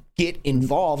going to get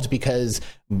involved because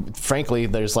frankly,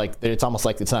 there's it's almost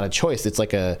like it's not a choice. It's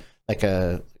like a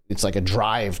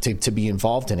drive to be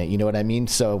involved in it. You know what I mean?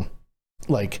 So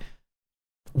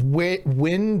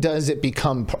when does it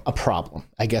become a problem,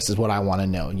 I guess, is what I want to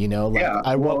know.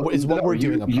 What we're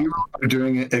doing a problem? You are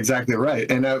doing it exactly right.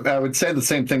 And I would say the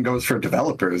same thing goes for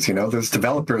developers. There's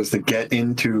developers that get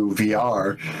into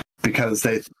VR because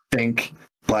they think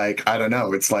I don't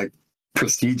know, it's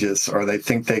prestigious, or they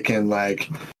think they can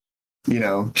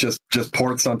just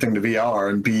port something to VR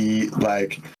and be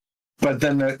but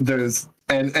then there's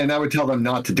and I would tell them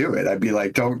not to do it. I'd be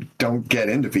like, don't get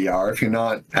into VR if you're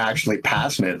not actually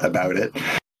passionate about it.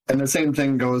 And the same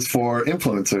thing goes for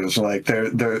influencers,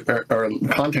 or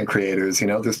content creators.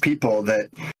 There's people that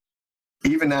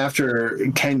even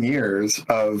after 10 years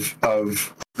of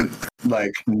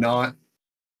not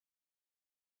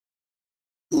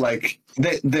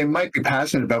they might be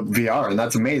passionate about VR, and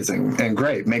that's amazing and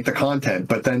great, make the content,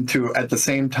 but then to at the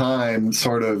same time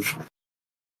sort of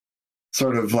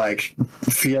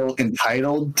feel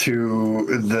entitled to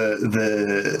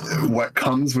the what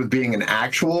comes with being an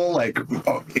actual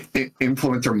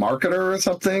influencer marketer or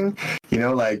something.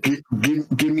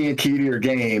 Give me a key to your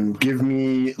game, give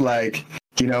me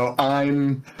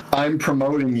I'm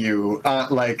promoting you.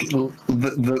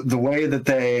 The way that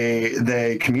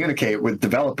they communicate with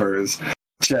developers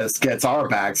just gets our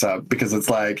backs up, because it's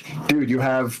dude, you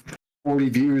have 40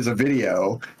 views a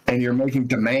video and you're making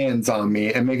demands on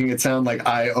me and making it sound like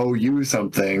I owe you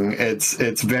something.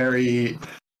 It's very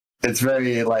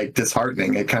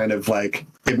disheartening. It kind of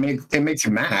it makes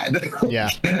you mad. Yeah.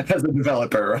 As a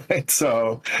developer, right?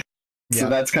 So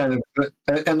that's kind of,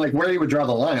 and where you would draw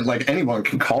the line, anyone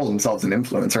can call themselves an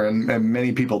influencer, and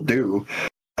many people do.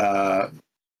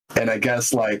 And I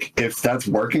guess if that's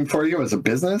working for you as a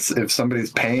business, if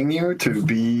somebody's paying you to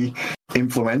be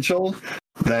influential,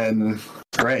 then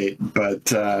great.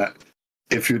 But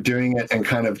if you're doing it and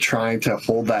kind of trying to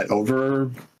hold that over,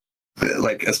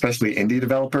 especially indie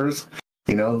developers,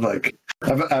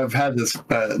 I've had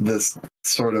this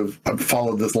sort of, I've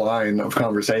followed this line of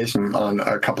conversation on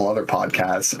a couple other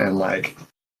podcasts, and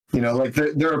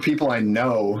there are people I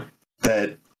know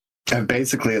that have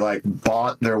basically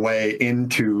bought their way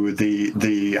into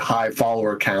the high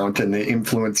follower count and the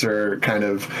influencer kind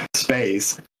of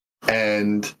space,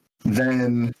 and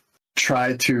then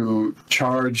try to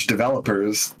charge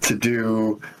developers to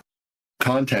do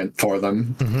content for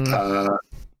them. Mm-hmm.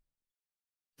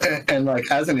 And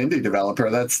as an indie developer,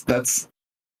 that's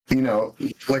a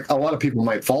lot of people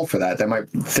might fall for that. They might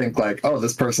think oh,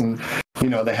 this person,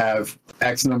 they have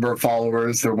X number of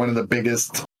followers, they're one of the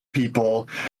biggest people,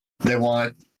 they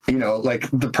want,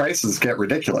 the prices get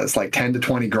ridiculous, 10 to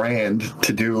 20 grand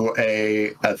to do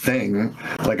a thing,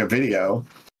 a video,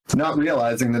 not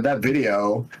realizing that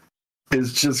video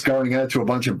is just going out to a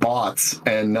bunch of bots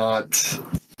and not,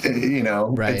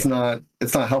 right. It's not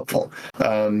helpful.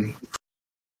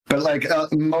 But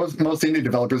most indie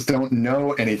developers don't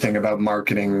know anything about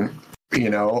marketing,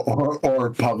 or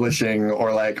publishing,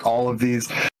 or all of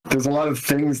these. There's a lot of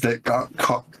things that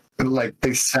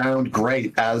they sound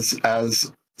great as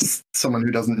someone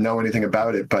who doesn't know anything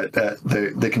about it, but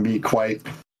they can be quite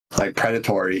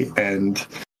predatory and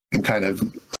kind of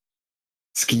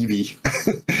skeevy.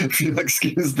 If you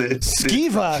excuse the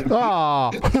skeeva.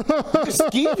 Oh,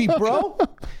 skeevy, bro.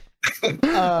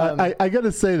 I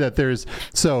gotta say that there's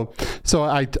so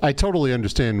I totally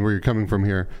understand where you're coming from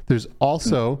here. There's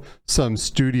also some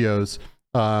studios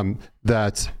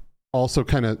that also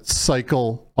kind of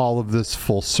cycle all of this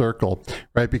full circle,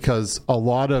 right? Because a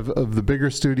lot of the bigger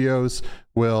studios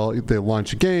they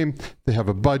launch a game, they have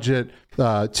a budget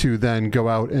to then go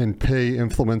out and pay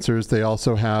influencers. They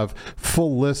also have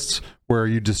full lists where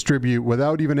you distribute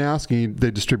without even asking.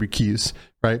 They distribute keys,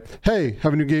 right? Hey,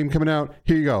 have a new game coming out,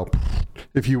 here you go.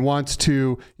 If you want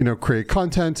to create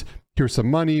content, here's some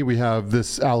money, we have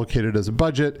this allocated as a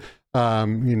budget.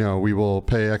 We will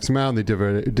pay X amount. They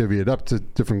divvy it up to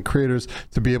different creators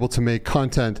to be able to make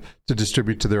content to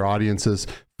distribute to their audiences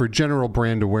for general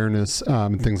brand awareness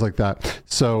and things like that.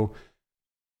 So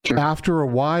After a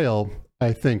while,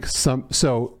 I think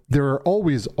so there are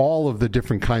always all of the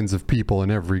different kinds of people in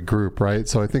every group, right?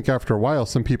 So I think after a while,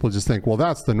 some people just think, well,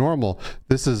 that's the normal.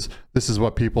 This is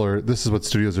what this is what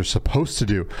studios are supposed to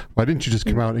do. Why didn't you just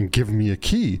come out and give me a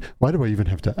key? Why do I even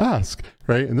have to ask,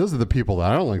 right? And those are the people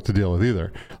that I don't like to deal with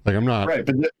either. Like, I'm not... Right,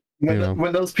 but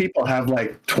when those people have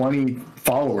like 20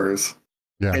 followers,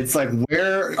 it's like,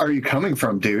 where are you coming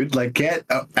from, dude? Like, get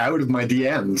out of my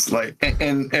DMs. Like,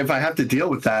 and if I have to deal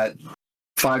with that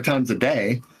 5 times a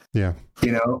day, you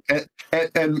know,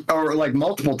 and or like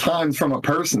multiple times from a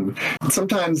person,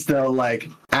 sometimes they'll like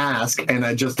ask and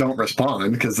I just don't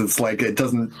respond because it's like, it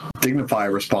doesn't dignify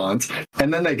a response.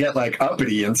 And then they get like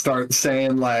uppity and start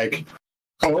saying like,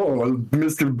 oh,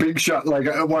 Mr. Big Shot, like,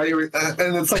 why are you,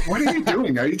 and it's like, what are you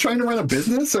doing? Are you trying to run a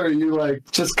business or are you like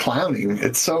just clowning?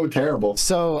 It's so terrible.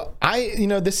 So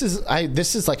this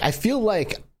is like, I feel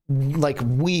like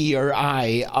we or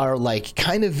I are like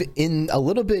kind of in a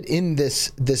little bit in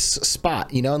this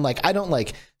spot, you know, and like, I don't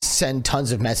like send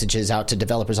tons of messages out to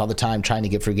developers all the time trying to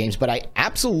get free games, but I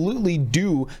absolutely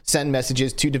do send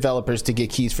messages to developers to get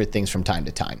keys for things from time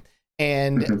to time.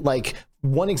 And like,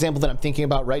 one example that I'm thinking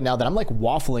about right now that I'm like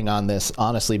waffling on this,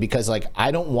 honestly, because like, I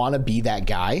don't want to be that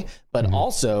guy, but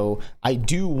also I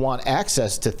do want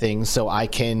access to things so I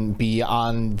can be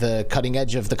on the cutting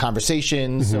edge of the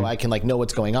conversation, so I can like know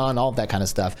what's going on, all of that kind of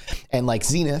stuff. And like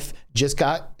Zenith just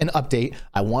got an update.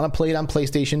 I want to play it on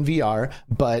PlayStation VR,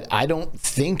 but I don't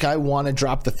think I want to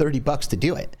drop the $30 to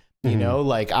do it. You know,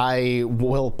 like I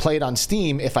will play it on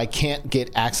Steam if I can't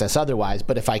get access otherwise.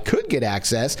 But if I could get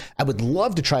access, I would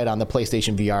love to try it on the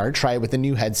PlayStation VR, try it with a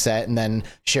new headset, and then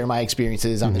share my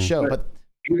experiences on the show. But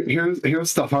here's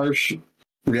the harsh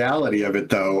reality of it,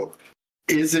 though.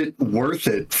 Is it worth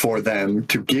it for them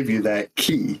to give you that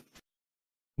key?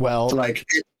 Well, like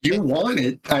you want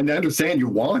it. I understand you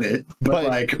want it, but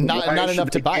like not enough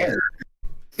to buy it.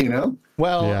 You know?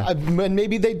 Well, and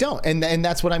maybe they don't, and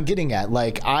that's what I'm getting at.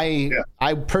 Like, I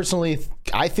personally,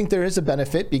 I think there is a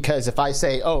benefit because if I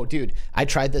say, oh, dude, I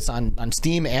tried this on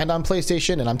Steam and on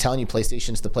PlayStation, and I'm telling you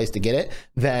PlayStation's the place to get it,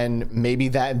 then maybe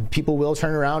that people will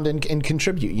turn around and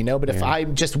contribute, you know? But if I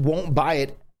just won't buy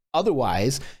it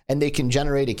otherwise, and they can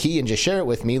generate a key and just share it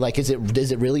with me, like, is it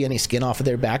really any skin off of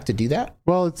their back to do that?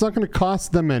 Well, it's not going to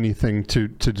cost them anything to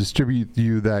distribute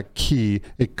you that key.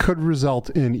 It could result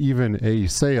in even a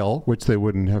sale, which they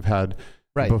wouldn't have had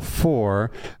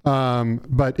before.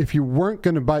 But if you weren't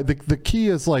going to buy, the key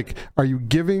is like, are you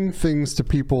giving things to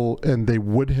people and they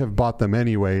would have bought them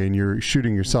anyway, and you're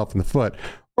shooting yourself in the foot?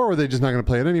 Or are they just not going to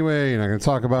play it anyway? You're not going to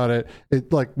talk about it.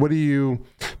 Like, what do you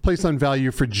place on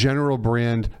value for general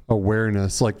brand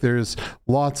awareness? Like, there's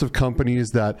lots of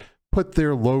companies that put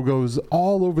their logos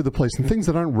all over the place and things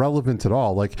that aren't relevant at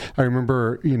all. Like, I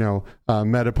remember, you know,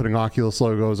 Meta putting Oculus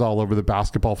logos all over the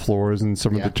basketball floors and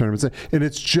some of the tournaments. And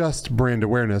it's just brand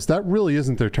awareness. That really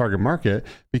isn't their target market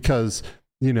because,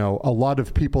 you know, a lot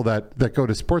of people that go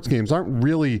to sports games aren't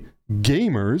really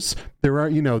gamers. There are,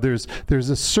 you know, there's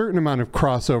a certain amount of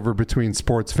crossover between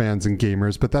sports fans and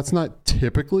gamers, but that's not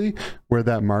typically where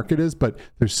that market is. But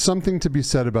there's something to be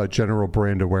said about general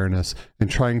brand awareness and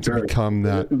trying to become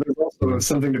that. There's also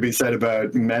something to be said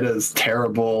about Meta's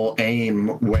terrible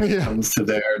aim when it comes to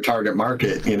their target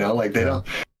market. You know, like they don't.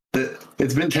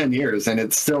 It's been 10 years and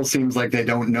it still seems like they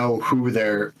don't know who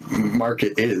their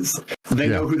market is. They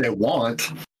know who they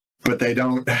want, but they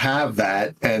don't have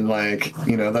that. And like,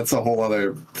 you know, that's a whole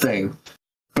other thing.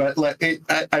 But like,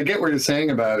 I get what you're saying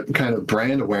about kind of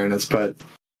brand awareness, but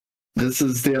this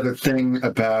is the other thing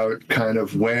about kind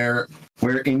of where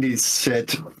indies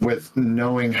sit with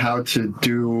knowing how to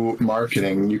do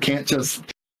marketing. You can't just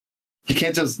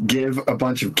give a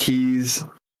bunch of keys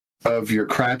of your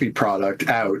crappy product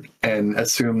out and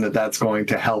assume that that's going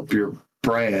to help your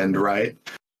brand, right?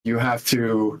 You have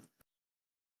to,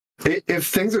 if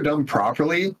things are done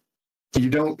properly, you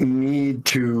don't need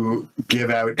to give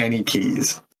out any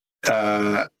keys.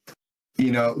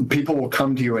 You know, people will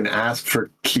come to you and ask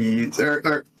for keys,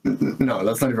 or no,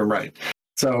 that's not even right.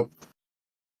 So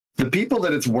the people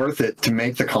that it's worth it to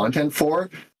make the content for,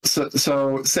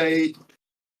 so say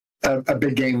a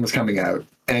big game was coming out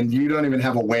and you don't even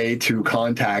have a way to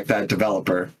contact that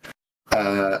developer.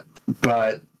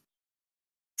 But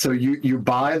so you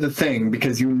buy the thing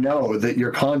because you know that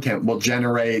your content will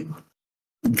generate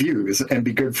views and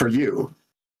be good for you.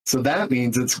 So that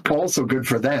means it's also good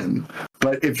for them.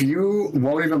 But if you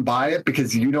won't even buy it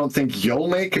because you don't think you'll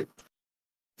make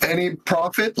any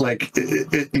profit, like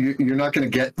you're not going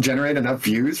to generate enough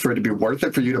views for it to be worth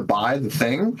it for you to buy the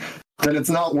thing, then it's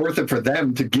not worth it for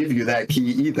them to give you that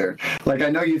key either. Like, I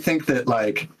know you think that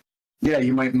like yeah,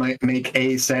 you might make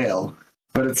a sale,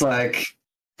 but it's like,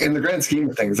 in the grand scheme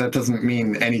of things, that doesn't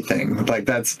mean anything. Like,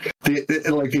 that's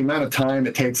the amount of time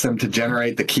it takes them to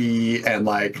generate the key and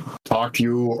like talk to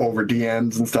you over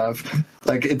DMs and stuff.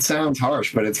 Like, it sounds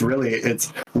harsh, but it's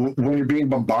when you're being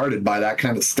bombarded by that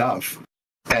kind of stuff,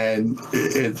 and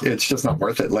it's just not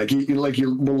worth it. Like, you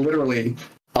will literally,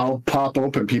 I'll pop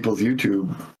open people's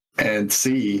YouTube and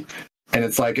see, and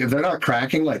it's like, if they're not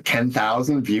cracking like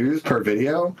 10,000 views per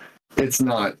video, it's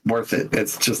not worth it.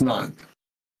 It's just not.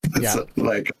 It's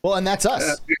like, well, and that's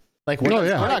us. Like, we're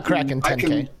not cracking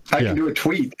 10K. I can do a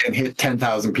tweet and hit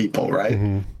 10,000 people, right?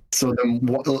 Mm-hmm. So then,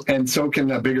 and so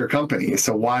can a bigger company.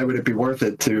 So why would it be worth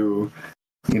it to,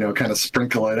 kind of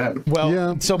sprinkle it out?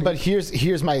 Well, so, but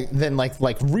here's my, then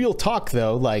like real talk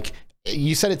though, like,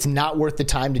 you said it's not worth the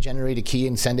time to generate a key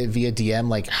and send it via DM.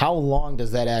 Like, how long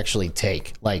does that actually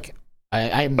take? Like,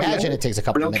 I imagine it takes a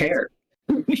couple of minutes. I don't care.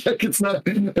 Like,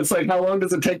 it's like, how long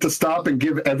does it take to stop and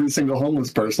give every single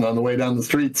homeless person on the way down the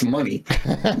street some money?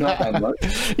 Not that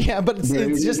much. Yeah, but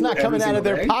it's just not coming out of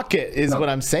their pocket is what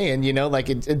I'm saying, like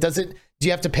it doesn't, do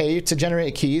you have to pay to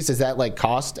generate keys? Does that like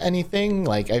cost anything?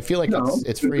 Like, I feel like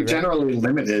it's free. It's generally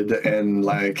limited, and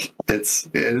like it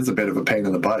is a bit of a pain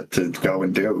in the butt to go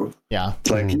and do. Yeah.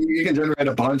 Like, you can generate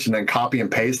a bunch and then copy and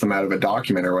paste them out of a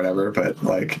document or whatever, but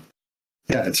like,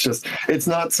 yeah, it's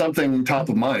not something top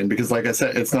of mind, because like I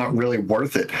said, it's not really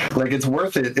worth it. Like, it's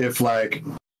worth it if like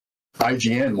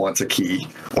IGN wants a key,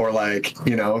 or like,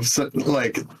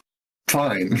 like,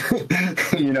 fine,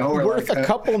 or worth like a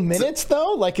couple minutes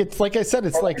though. Like, it's like I said,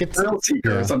 it's like it's Thrill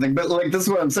Seeker or something. But like, this is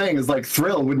what I'm saying is, like,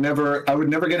 I would never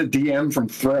get a DM from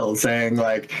Thrill saying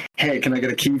like, hey, can I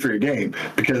get a key for your game?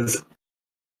 Because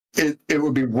it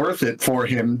would be worth it for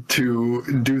him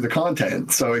to do the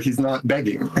content, so he's not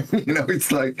begging.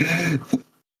 It's like,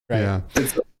 yeah,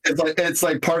 it's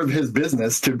like part of his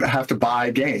business to have to buy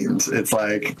games. It's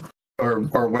like, or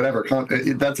whatever.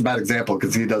 That's a bad example,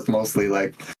 because he does mostly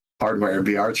like hardware and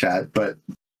VR chat. But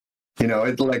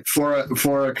it's like,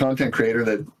 for a content creator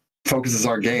that focuses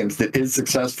on games, that is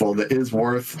successful, that is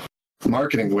worth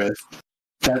marketing with,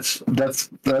 that's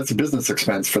a business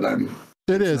expense for them.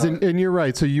 It is, and you're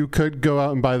right. So you could go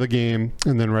out and buy the game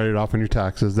and then write it off on your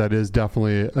taxes. That is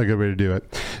definitely a good way to do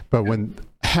it. But when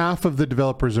half of the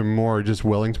developers or more just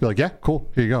willing to be like, yeah, cool,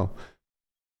 here you go.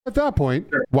 At that point,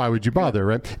 why would you bother,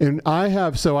 right? And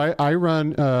I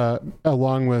run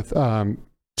along with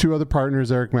two other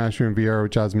partners, Eric Masher and VR,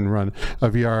 with Jasmine, run a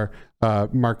VR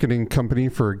marketing company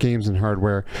for games and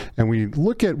hardware, and we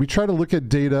try to look at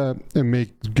data and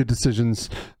make good decisions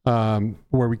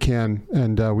where we can,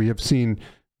 and we have seen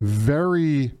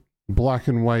very black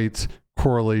and white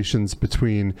correlations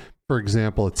between, for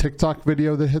example, a TikTok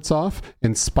video that hits off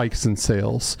and spikes in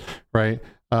sales, right?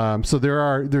 So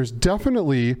there's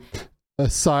definitely a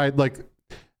side, like,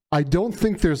 I don't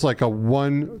think there's like a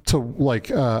one to like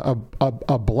a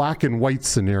black and white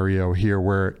scenario here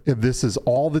where this is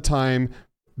all the time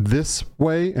this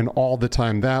way and all the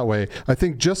time that way. I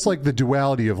think just like the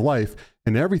duality of life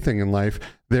and everything in life,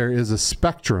 there is a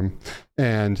spectrum,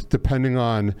 and depending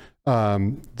on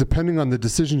the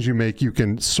decisions you make, you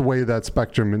can sway that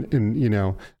spectrum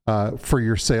in for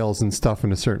your sales and stuff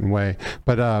in a certain way.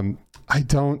 But I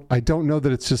don't know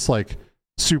that it's just like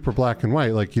super black and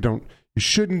white. Like, you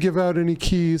shouldn't give out any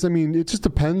keys. I mean, it just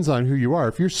depends on who you are.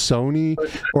 If you're Sony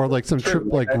or like some trip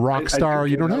like Rockstar,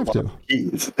 you don't have to.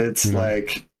 Keys. It's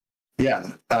like, yeah.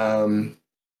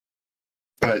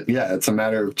 But yeah, it's a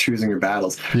matter of choosing your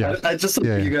battles. Yeah. I just hope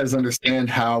you guys understand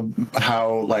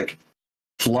how like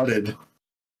flooded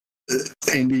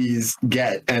indies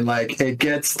get, and like, it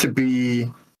gets to be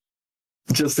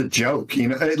just a joke.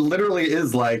 It literally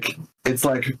is like, it's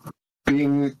like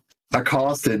being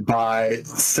accosted by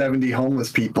 70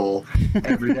 homeless people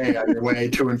every day on your way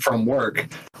to and from work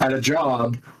at a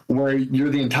job where you're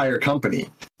the entire company.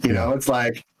 It's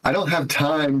like, I don't have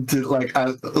time to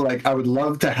I would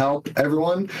love to help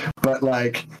everyone, but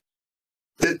like,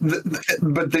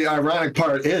 but the ironic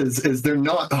part is they're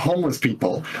not homeless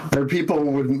people. They're people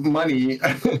with money.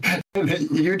 And the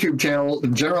YouTube channel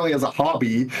generally as a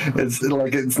hobby. It's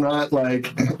like, it's not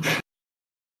like,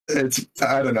 it's,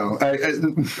 I don't know. So,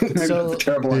 it's a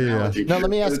terrible analogy. No, let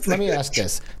me ask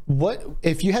this. What,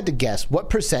 if you had to guess, what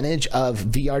percentage of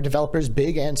VR developers,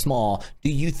 big and small,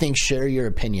 do you think share your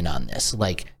opinion on this?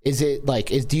 Like, is it like,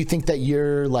 do you think that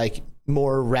you're like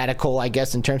more radical, I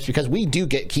guess, in terms, because we do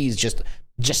get keys just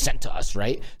sent to us,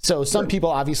 right? So some people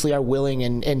obviously are willing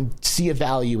and see a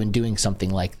value in doing something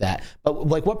like that. But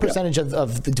like, what percentage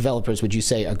of the developers would you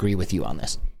say agree with you on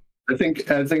this? I think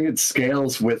it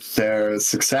scales with their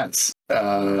success,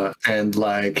 and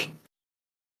like,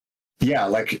 yeah,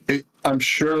 like I'm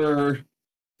sure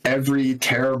every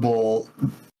terrible,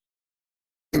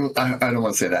 I don't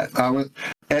want to say that.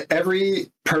 Every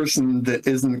person that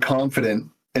isn't confident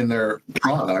in their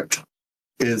product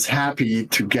is happy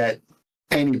to get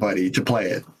anybody to play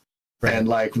it. Right. And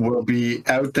like will be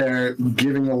out there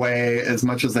giving away as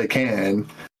much as they can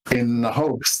in the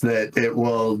hopes that it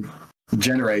will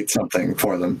generate something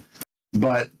for them.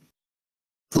 But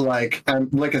like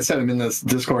I said, I'm in this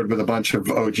Discord with a bunch of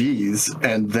OGs,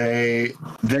 and they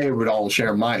would all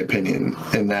share my opinion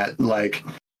in that, like,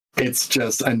 it's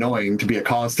just annoying to be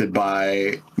accosted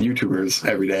by YouTubers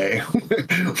every day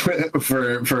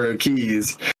for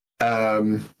keys.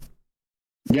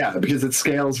 Yeah, because it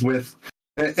scales with,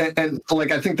 and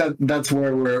like I think that's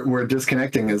where we're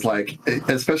disconnecting, is like,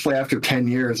 especially after 10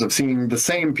 years of seeing the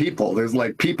same people. There's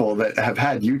like people that have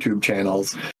had YouTube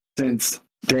channels since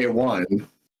day one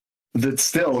that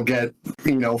still get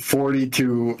 40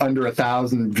 to under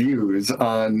 1,000 views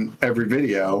on every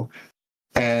video.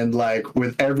 And like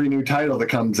with every new title that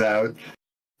comes out,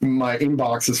 my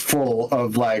inbox is full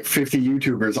of like 50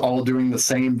 YouTubers all doing the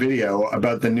same video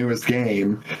about the newest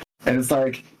game. And it's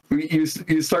like, you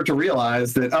start to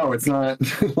realize that, oh, it's not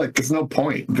like, there's no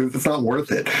point. It's not worth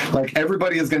it. Like,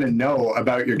 everybody is going to know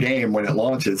about your game when it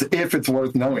launches, if it's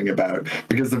worth knowing about,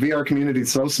 because the VR community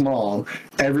is so small.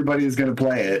 Everybody is going to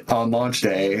play it on launch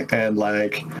day. And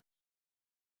like,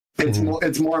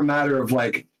 it's more a matter of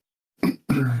like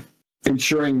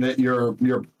ensuring that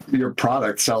your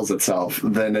product sells itself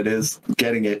than it is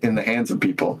getting it in the hands of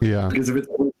people. Yeah. Because if it's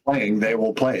worth playing, they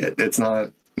will play it. It's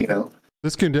not,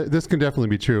 This can definitely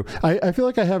be true. I feel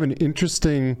like I have an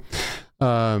interesting.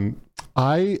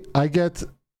 I get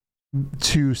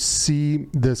to see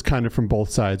this kind of from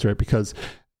both sides, right? Because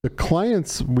the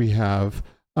clients we have,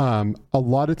 a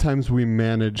lot of times we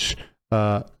manage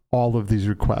all of these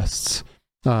requests.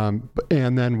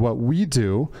 And then what we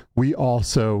do, we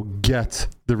also get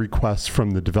the requests from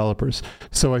the developers.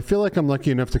 So I feel like I'm lucky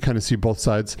enough to kind of see both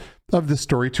sides of the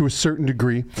story to a certain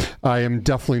degree. I am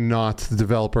definitely not the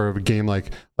developer of a game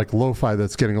like Lo-Fi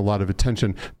that's getting a lot of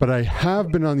attention, but I have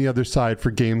been on the other side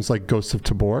for games like Ghosts of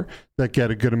Tabor that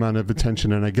get a good amount of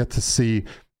attention, and I get to see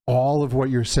all of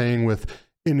what you're saying with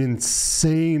an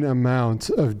insane amount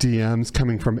of DMs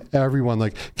coming from everyone,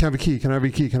 like, can I have a key? Can I have a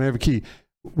key? Can I have a key?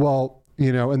 Well,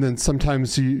 and then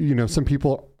sometimes some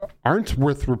people aren't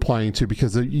worth replying to,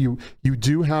 because you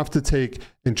do have to take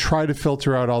and try to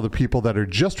filter out all the people that are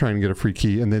just trying to get a free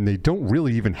key, and then they don't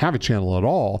really even have a channel at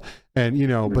all, and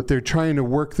but they're trying to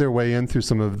work their way in through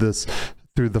some of this,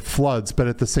 through the floods. But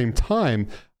at the same time,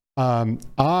 I'm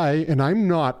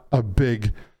not a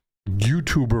big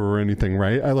YouTuber or anything,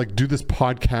 right? I like do this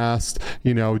podcast,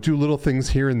 do little things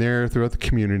here and there throughout the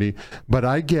community, but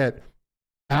I get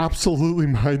absolutely,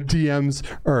 my DMs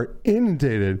are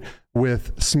inundated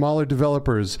with smaller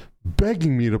developers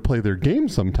begging me to play their game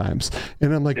sometimes.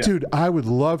 And I'm like, dude, I would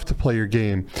love to play your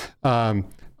game. I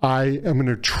am going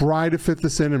to try to fit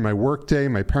this in my work day,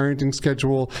 my parenting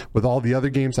schedule, with all the other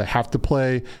games I have to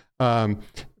play.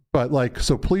 But like,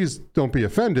 so please don't be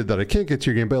offended that I can't get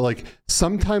to your game. But like,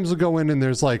 sometimes I'll go in and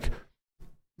there's like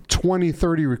 20,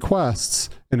 30 requests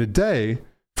in a day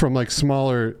from like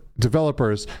smaller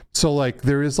developers. So like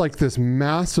there is like this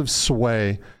massive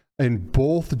sway in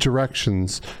both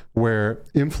directions, where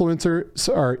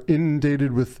influencers are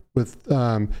inundated with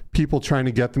people trying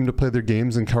to get them to play their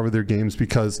games and cover their games,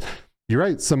 because you're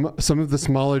right, some of the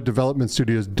smaller development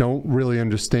studios don't really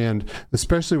understand,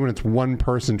 especially when it's one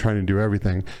person trying to do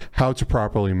everything, how to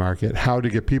properly market, how to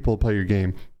get people to play your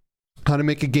game, how to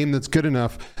make a game that's good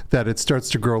enough that it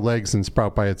starts to grow legs and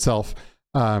sprout by itself,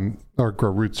 or grow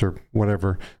roots or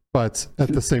whatever. But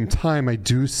at the same time, I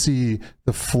do see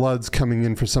the floods coming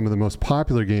in for some of the most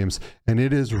popular games, and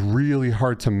it is really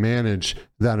hard to manage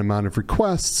that amount of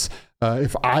requests.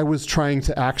 If I was trying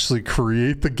to actually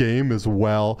create the game as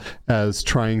well as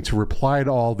trying to reply to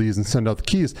all these and send out the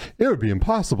keys, it would be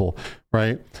impossible,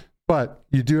 right? But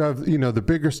you do have, the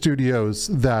bigger studios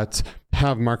that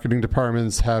have marketing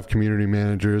departments, have community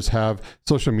managers, have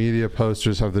social media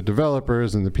posters, have the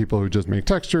developers and the people who just make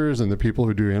textures and the people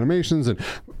who do animations, and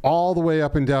all the way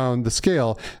up and down the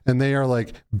scale. And they are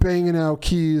like banging out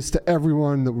keys to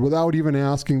everyone without even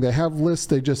asking. They have lists.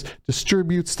 They just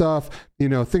distribute stuff.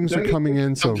 Things are coming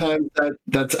in. So sometimes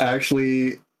that's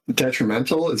actually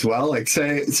detrimental as well. Like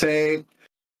say, I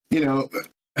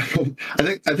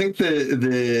think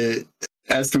the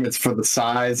estimates for the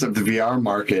size of the VR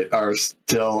market are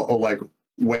still like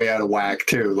way out of whack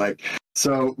too. Like,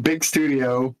 so big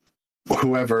studio,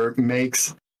 whoever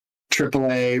makes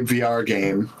AAA VR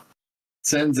game,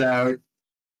 sends out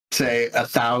say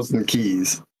 1,000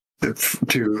 keys,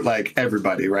 to like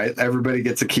everybody, right? Everybody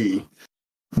gets a key.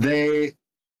 The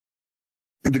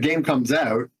game comes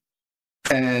out,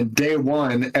 and day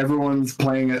one, everyone's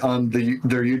playing it on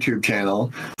their YouTube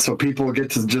channel. So people get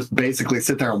to just basically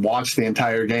sit there and watch the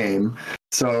entire game.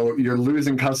 So you're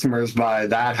losing customers by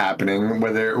that happening,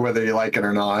 whether you like it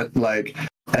or not. Like,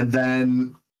 and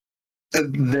then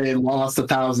they lost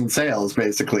 1,000 sales,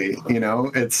 basically. You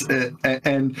know,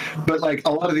 but like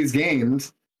a lot of these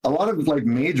games, a lot of like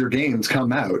major games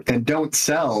come out and don't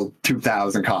sell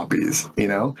 2,000 copies. You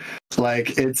know,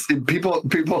 like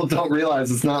people don't realize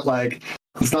it's not like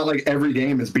every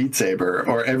game is Beat Saber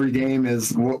or every game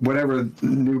is whatever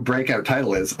new breakout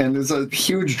title is. And there's a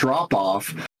huge drop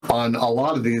off on a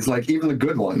lot of these, like even the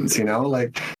good ones. You know,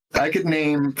 like I could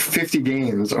name 50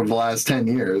 games over the last 10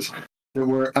 years that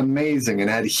were amazing and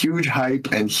had huge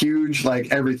hype and huge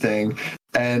like everything.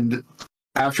 And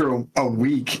after a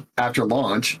week after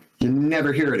launch, you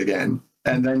never hear it again.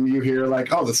 And then you hear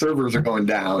like, oh, the servers are going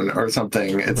down or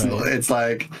something. It's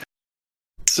like,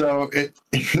 so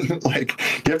like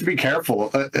you have to be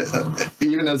careful,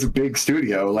 even as a big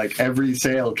studio. Like every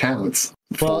sale counts.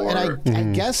 Well, and I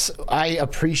guess I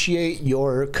appreciate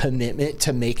your commitment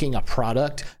to making a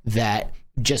product that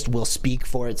just will speak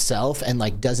for itself and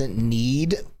like doesn't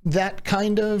need that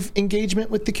kind of engagement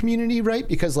with the community, right?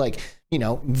 Because like, you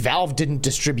know, Valve didn't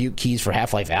distribute keys for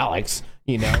Half-Life Alyx,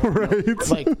 you know, right?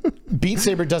 Like Beat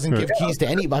Saber doesn't give keys to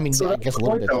anybody. I mean, so I guess a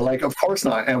little bit. Like, of course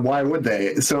not. And why would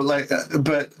they? So like,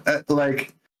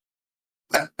 like,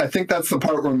 I think that's the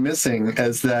part we're missing,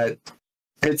 is that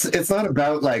it's not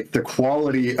about like the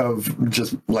quality of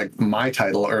just like my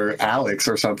title or Alex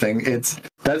or something.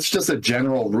 That's just a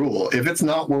general rule. If it's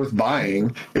not worth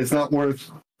buying, it's not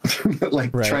worth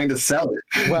like trying to sell it.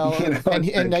 Well, you know?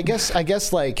 and I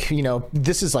guess like, you know,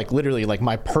 this is like literally like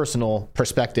my personal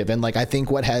perspective, and like I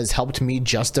think what has helped me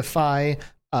justify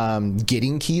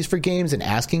getting keys for games and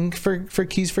asking for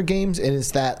keys for games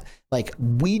is that like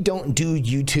we don't do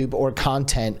YouTube or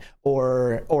content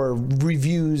or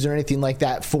reviews or anything like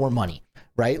that for money.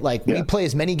 Right? Like we play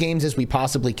as many games as we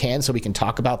possibly can so we can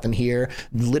talk about them here,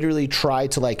 literally try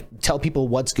to like tell people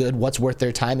what's good, what's worth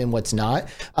their time and what's not.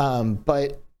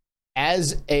 But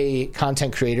as a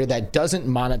content creator that doesn't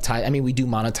monetize, I mean, we do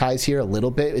monetize here a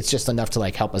little bit. It's just enough to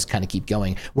like help us kind of keep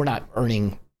going. We're not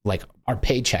earning like our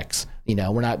paychecks, you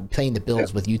know, we're not paying the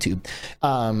bills with YouTube.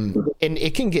 And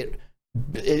it can get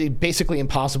basically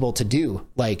impossible to do.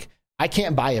 Like I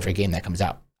can't buy every game that comes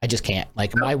out. I just can't.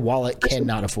 Like my wallet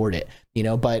cannot afford it, you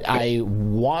know, but I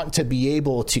want to be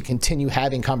able to continue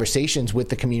having conversations with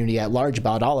the community at large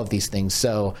about all of these things.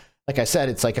 So like I said,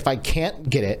 it's like, if I can't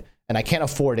get it and I can't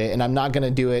afford it and I'm not going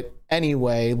to do it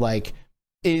anyway, like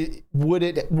would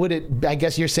it, I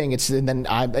guess you're saying it's, and then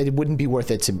it wouldn't be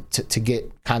worth it to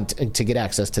get to get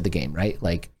access to the game, right?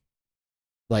 Like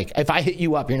if I hit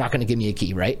you up, you're not going to give me a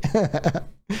key, right?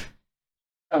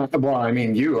 Well, I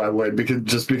mean, I would,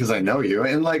 because I know you,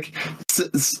 and like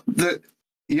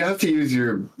you have to use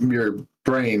your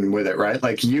brain with it, right?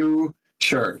 Like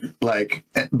sure, like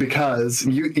because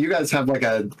you guys have like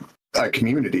a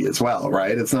community as well,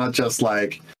 right? It's not just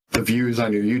like the views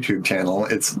on your YouTube channel.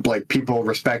 It's like people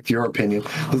respect your opinion.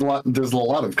 There's a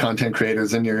lot of content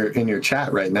creators in your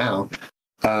chat right now.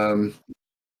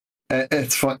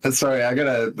 It's fun. Sorry, I got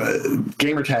a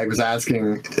gamertag was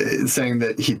asking, saying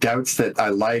that he doubts that I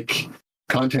like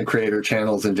content creator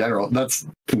channels in general. That's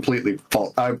completely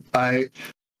false. I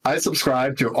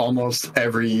subscribe to almost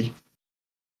every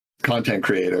content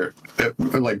creator,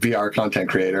 like VR content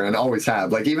creator, and always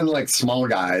have. Like even like small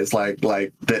guys, like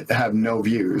that have no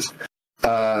views.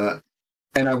 And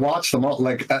I watch them all.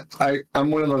 Like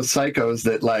I'm one of those psychos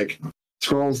that like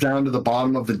scrolls down to the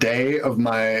bottom of the day of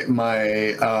my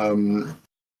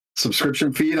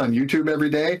subscription feed on YouTube every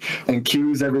day and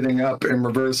queues everything up in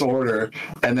reverse order,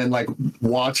 and then like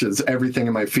watches everything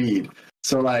in my feed.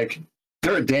 So like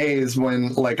there are days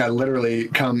when like I literally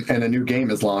come and a new game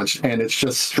is launched and it's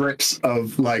just strips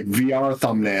of like VR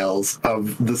thumbnails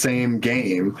of the same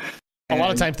game. A lot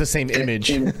of times the same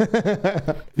image.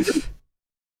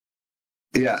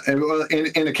 Yeah,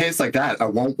 in a case like that, I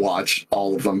won't watch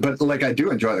all of them, but like I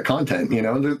do enjoy the content. You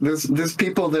know, there's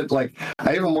people that like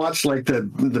I even watch like the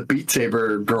Beat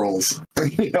Saber girls.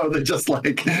 You know, they're just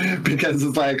like, because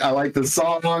it's like I like the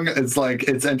song. It's like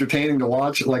it's entertaining to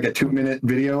watch, like a 2-minute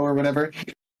video or whatever.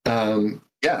 Yeah,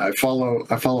 I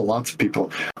follow lots of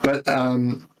people, but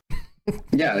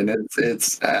yeah, and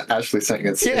it's Ashley saying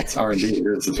it's R&D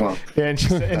years as well. Yeah,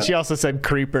 and she also said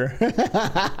creeper.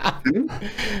 I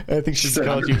think she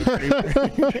called you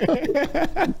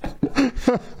a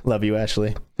creeper. Love you,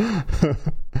 Ashley.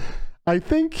 I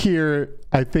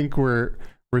think we're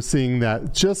seeing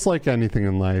that just like anything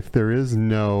in life, there is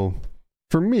no,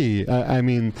 for me, I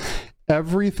mean,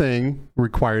 everything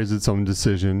requires its own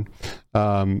decision.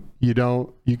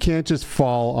 You can't just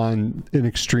fall on an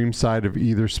extreme side of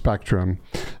either spectrum.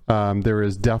 There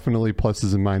is definitely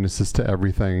pluses and minuses to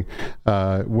everything,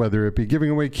 whether it be giving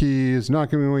away keys,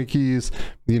 not giving away keys.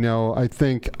 I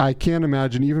think I can't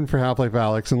imagine, even for Half-Life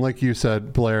Alyx, and like you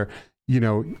said, Blair,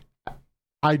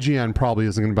 IGN probably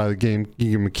isn't going to buy the game,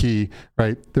 give them a key,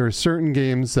 right? There are certain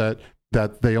games that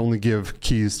they only give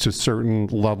keys to certain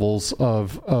levels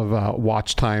of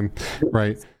watch time,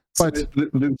 right? But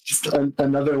just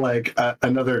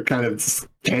another kind of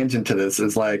tangent to this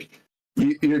is like,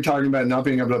 you're talking about not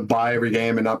being able to buy every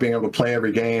game and not being able to play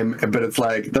every game, but it's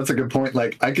like, that's a good point.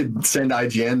 Like, I could send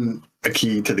IGN a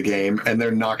key to the game and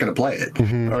they're not going to play it.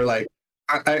 Mm-hmm. Or like,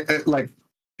 I like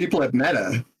people at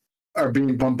Meta are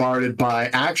being bombarded by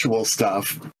actual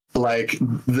stuff like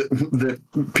the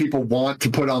people want to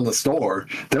put on the store.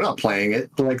 They're not playing it.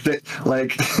 So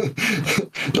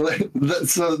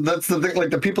that's the thing.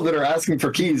 Like, the people that are asking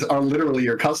for keys are literally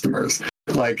your customers.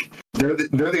 Like, they're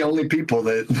the only people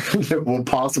that will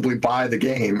possibly buy the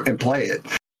game and play it,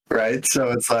 right?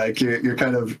 So it's like you're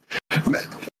kind of,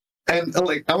 and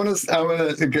like I want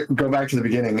to go back to the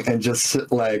beginning and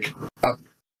just like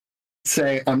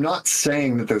say, I'm not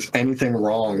saying that there's anything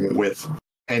wrong with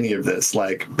any of this.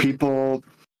 Like, people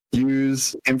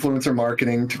use influencer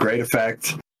marketing to great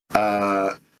effect.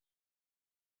 I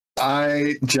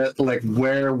just, like,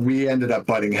 where we ended up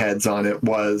butting heads on it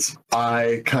was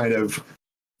I kind of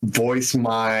voice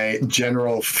my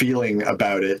general feeling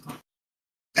about it,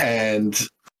 and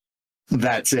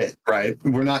that's it, right?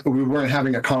 We weren't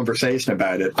having a conversation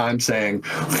about it. I'm saying,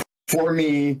 for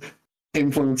me,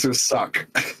 influencers suck.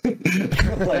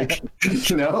 Like,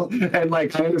 and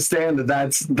like, I understand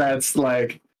that's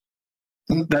like,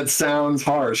 that sounds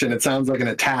harsh and it sounds like an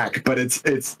attack, but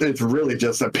it's really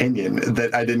just opinion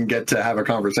that I didn't get to have a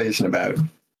conversation about.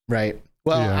 Right.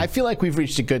 Well, yeah. I feel like we've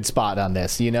reached a good spot on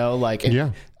this, like,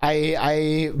 yeah.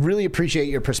 I really appreciate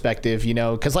your perspective,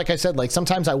 because like I said, like,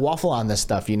 sometimes I waffle on this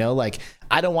stuff, like,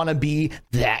 I don't want to be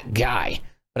that guy,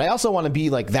 but I also want to be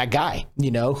like that guy,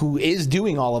 who is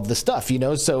doing all of the stuff,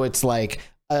 so it's like,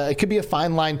 it could be a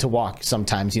fine line to walk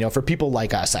sometimes, for people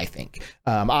like us, I think.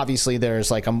 Obviously,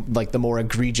 there's like the more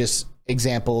egregious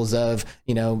examples of,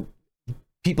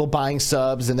 people buying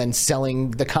subs and then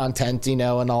selling the content, and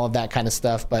all of that kind of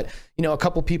stuff. But, a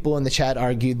couple people in the chat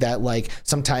argued that, like,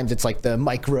 sometimes it's like the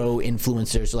micro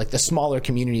influencers, or like the smaller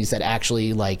communities that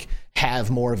actually like have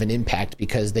more of an impact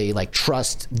because they like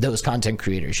trust those content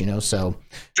creators, so.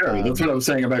 Sure. That's what I was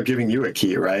saying about giving you a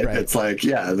key, right? It's like,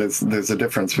 yeah, there's a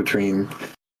difference between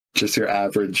just your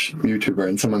average YouTuber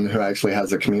and someone who actually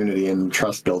has a community and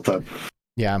trust built up.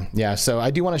 Yeah. So I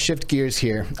do want to shift gears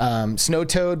here. Snow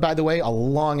Toad, by the way, a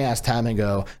long ass time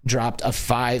ago, dropped a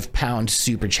 £5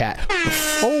 super chat.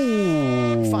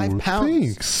 Oh, £5.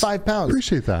 Thanks. £5.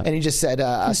 Appreciate that. And he just said,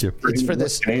 it's for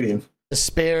this Canadian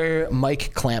spare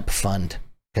mic clamp fund.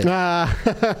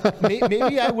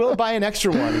 Maybe I will buy an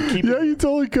extra one and keep it. You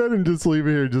totally could and just leave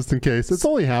it here just in case. It's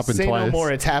only happened Say twice. No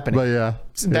more, it's happening. But yeah.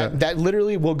 That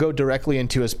literally will go directly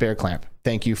into a spare clamp.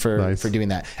 Thank you for doing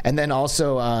that. And then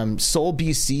also, Soul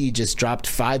BC just dropped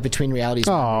 5 Between Realities.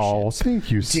 Oh,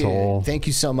 thank you, Soul. Dude, thank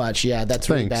you so much. Yeah, that's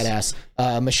really badass.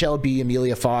 Michelle B,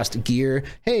 Amelia Faust, Gear.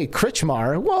 Hey,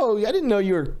 Krichmar. Whoa, I didn't know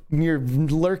you're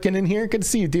lurking in here. Good to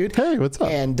see you, dude. Hey, what's up?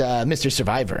 And Mr.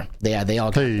 Survivor. Yeah, they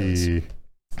all got those.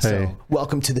 So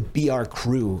welcome to the BR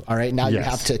crew. All right, now you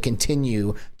have to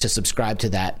continue to subscribe to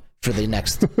that for the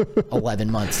next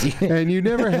 11 months. And you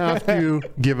never have to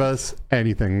give us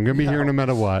anything. I'm gonna be here no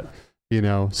matter what,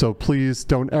 so please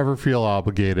don't ever feel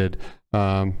obligated.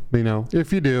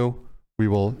 If you do, we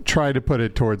will try to put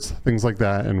it towards things like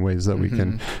that in ways that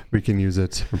we can use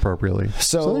it appropriately.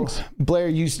 So Blair,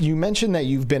 you mentioned that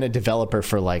you've been a developer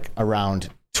for like around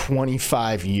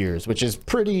 25 years, which is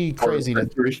pretty crazy.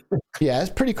 It's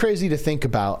pretty crazy to think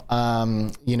about.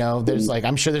 There's like,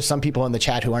 I'm sure there's some people in the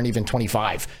chat who aren't even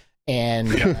 25 and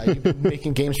you've been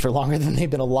making games for longer than they've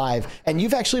been alive. And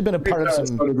you've actually been a part of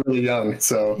some really young.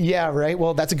 So yeah, right.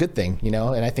 Well, that's a good thing, and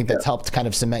I think that's helped kind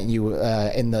of cement you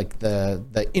in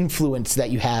the influence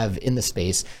that you have in the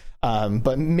space.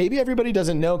 But maybe everybody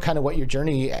doesn't know kind of what your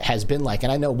journey has been like.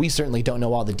 And I know we certainly don't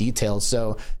know all the details.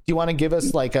 So do you want to give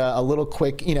us like a little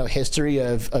quick, history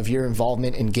of your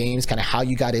involvement in games, kind of how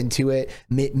you got into it,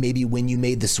 maybe when you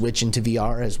made the switch into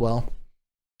VR as well?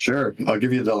 Sure. I'll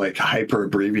give you the like hyper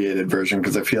abbreviated version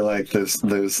because I feel like there's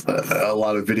a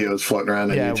lot of videos floating around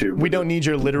on YouTube. We don't need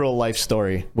your literal life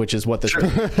story, which is what this is.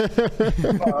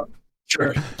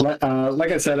 Sure.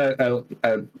 Like I said, I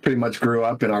pretty much grew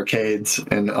up in arcades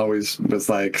and always was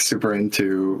like super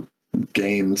into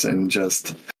games and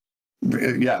just,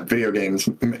 yeah, video games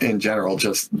in general,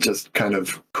 just kind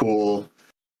of cool.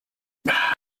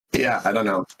 Yeah, I don't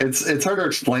know. It's hard to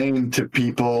explain to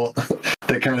people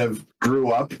that kind of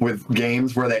grew up with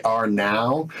games where they are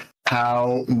now,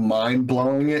 how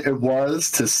mind-blowing it was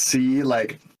to see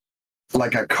like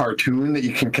a cartoon that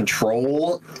you can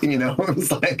control, you know. It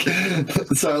was like,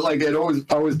 so like it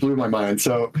always blew my mind.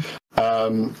 So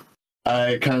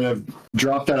I kind of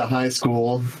dropped out of high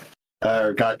school,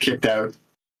 got kicked out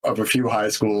of a few high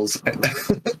schools,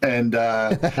 and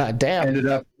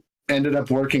damn, ended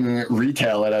up working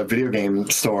retail at a video game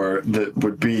store that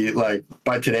would be like,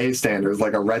 by today's standards,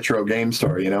 like a retro game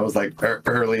store. You know, it was like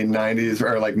early 90s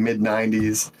or like mid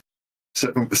 90s,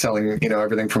 selling, you know,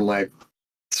 everything from like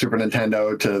Super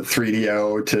Nintendo to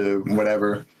 3DO to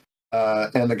whatever.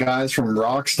 And the guys from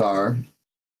Rockstar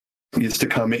used to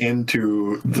come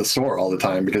into the store all the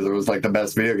time because it was like the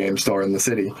best video game store in the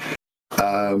city.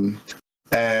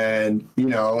 And, you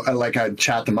know, I'd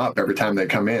chat them up every time they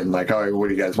come in, like, oh,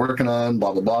 what are you guys working on?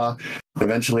 Blah, blah, blah.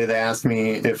 Eventually they asked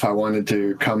me if I wanted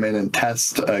to come in and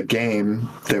test a game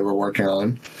they were working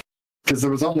on. Because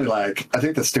there was only like, I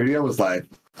think the studio was like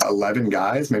 11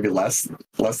 guys, maybe less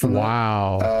than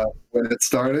wow. that. When it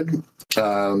started.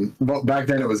 But back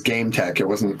then it was Game Tech. It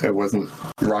wasn't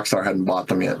Rockstar hadn't bought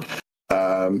them yet.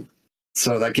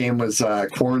 So that game was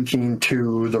Quarantine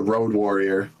 2: The Road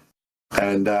Warrior.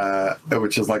 And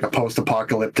which is like a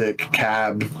post-apocalyptic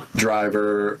cab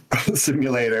driver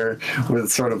simulator with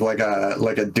sort of like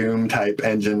a Doom type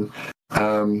engine.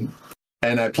 And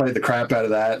I played the crap out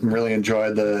of that and really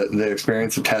enjoyed the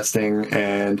experience of testing.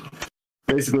 And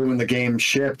basically when the game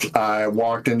shipped, I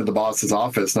walked into the boss's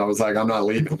office and I was like, I'm not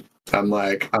leaving. I'm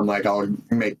like, I'll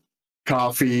make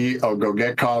coffee, I'll go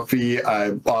get coffee,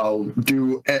 I'll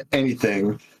do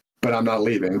anything, but I'm not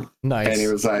leaving. Nice. And he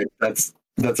was like,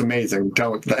 that's amazing.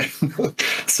 Don't.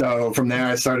 So from there,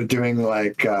 I started doing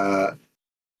like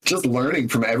just learning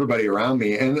from everybody around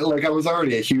me, and like I was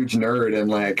already a huge nerd and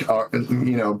like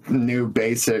you know, knew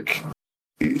basic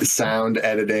sound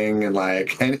editing and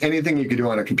like anything you could do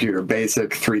on a computer,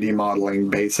 basic 3D modeling,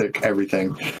 basic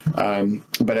everything.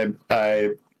 But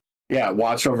I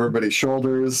watched over everybody's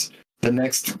shoulders. The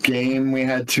next game we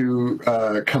had to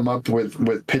come up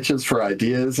with pitches for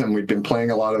ideas, and we'd been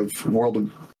playing a lot of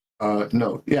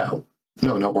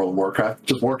not World of Warcraft,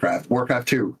 just Warcraft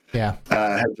 2. Yeah.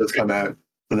 Had just come out,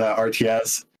 the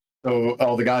RTS. So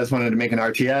all the guys wanted to make an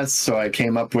RTS, so I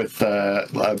came up with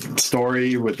a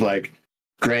story with like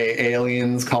gray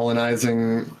aliens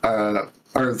colonizing,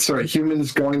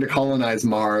 humans going to colonize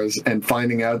Mars and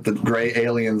finding out that gray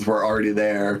aliens were already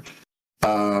there.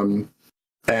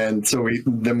 And so we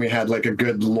had like a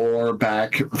good lore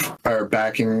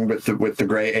backing with the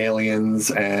gray aliens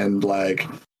and like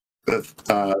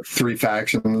three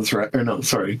factions, right? Or no,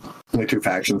 sorry, only two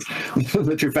factions.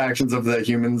 The two factions of the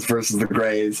humans versus the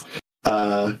Greys.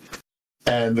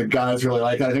 And the guys really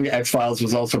liked it. I think X-Files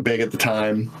was also big at the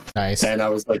time. Nice. And I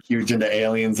was like huge into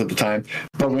aliens at the time.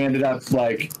 But we ended up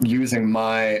like using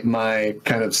my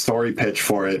kind of story pitch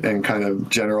for it and kind of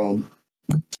general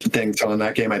thing. So in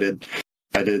that game I did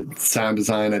sound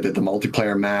design, I did the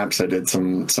multiplayer maps, I did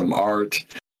some art.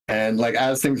 And like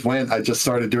as things went, I just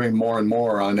started doing more and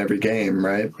more on every game,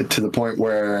 right? To the point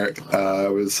where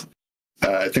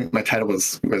I think my title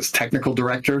was technical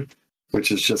director,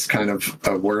 which is just kind of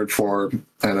a word for,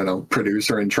 I don't know,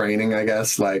 producer in training, I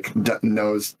guess. Like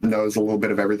knows a little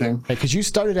bit of everything. Because you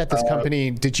started at this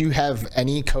company, did you have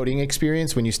any coding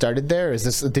experience when you started there?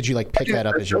 Did you like pick that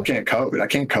up? I can't code. I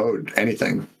can't code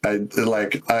anything. I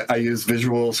use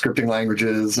visual scripting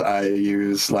languages. I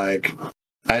use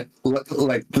that's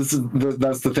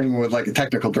the thing with like a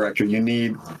technical director.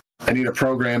 I need a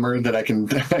programmer that I can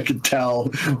tell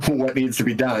what needs to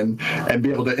be done and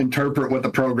be able to interpret what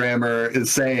the programmer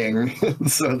is saying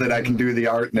so that I can do the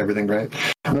art and everything, right?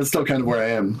 And that's still kind of where I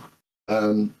am.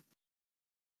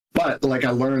 But like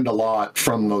I learned a lot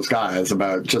from those guys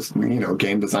about just, you know,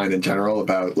 game design in general,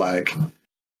 about like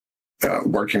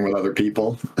working with other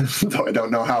people, though I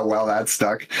don't know how well that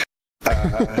stuck.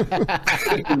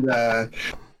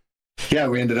 Yeah,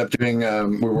 we ended up doing.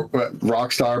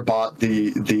 Rockstar bought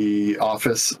the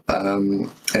office,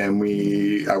 and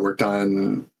I worked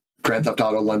on Grand Theft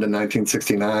Auto London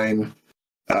 1969,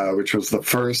 which was the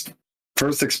first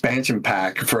expansion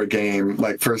pack for a game.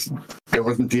 Like first, it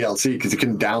wasn't DLC because you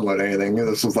couldn't download anything.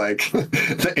 This was like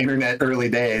the internet early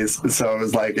days, so it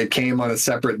was like it came on a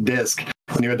separate disc,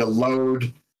 and you had to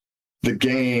load the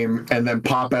game and then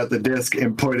pop out the disc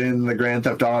and put in the Grand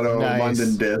Theft Auto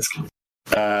London disc.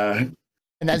 And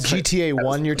that's GTA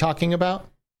 1 you're talking about?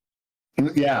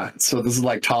 Yeah. So this is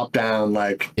like top down,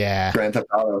 like Grand Theft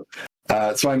Auto.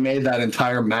 So I made that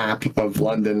entire map of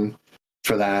London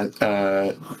for that.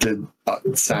 Did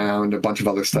sound, a bunch of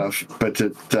other stuff, but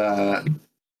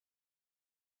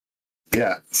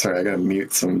yeah, sorry, I gotta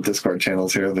mute some Discord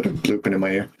channels here that are looping in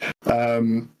my ear.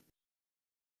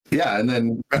 Yeah, and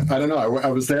then I don't know. I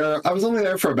was there. I was only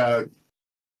there for about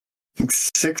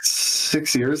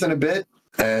six years and a bit,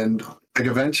 and like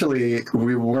eventually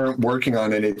we weren't working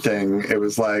on anything. It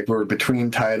was like we were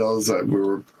between titles. We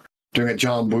were doing a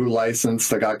John Woo license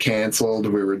that got canceled.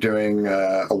 We were doing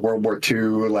a World War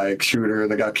II like shooter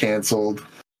that got canceled,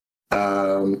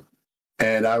 and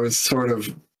I was sort of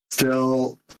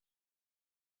still.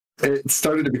 It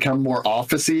started to become more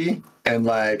office-y and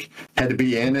like had to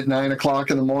be in at 9 o'clock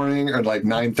in the morning or like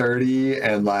 9:30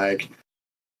 and like,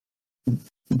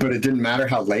 but it didn't matter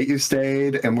how late you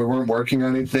stayed and we weren't working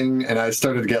on anything. And I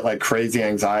started to get like crazy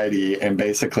anxiety and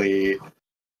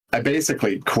I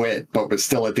basically quit, but was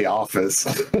still at the office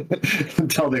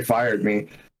until they fired me.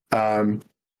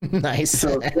 Nice.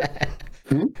 So,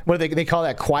 What do they call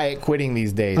that? Quiet quitting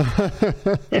these days.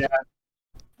 Yeah.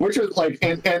 Which is like,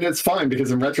 and it's fine because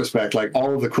in retrospect, like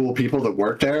all of the cool people that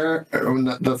worked there,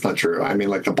 that's not true. I mean,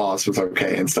 like the boss was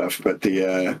okay and stuff, but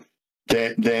they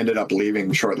ended up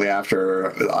leaving shortly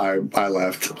after I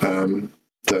left the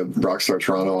Rockstar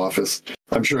Toronto office.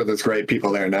 I'm sure there's great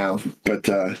people there now, but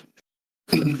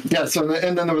yeah. So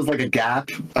and then there was like a gap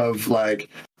of like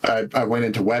I went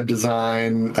into web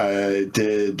design. I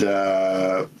did.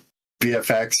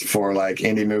 VFX for like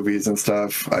indie movies and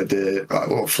stuff. I did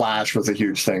Flash was a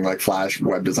huge thing, like Flash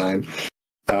web design.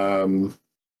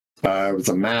 I was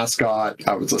a mascot.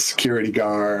 I was a security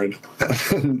guard.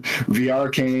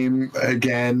 VR came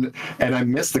again, and I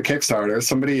missed the Kickstarter.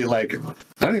 Somebody like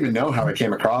I don't even know how I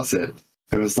came across it.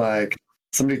 It was like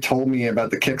somebody told me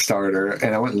about the Kickstarter,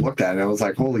 and I went and looked at it. And I was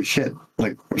like, "Holy shit!"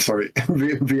 Like, sorry,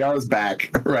 VR's back,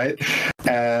 right?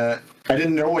 I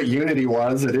didn't know what Unity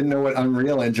was. I didn't know what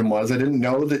Unreal Engine was. I didn't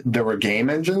know that there were game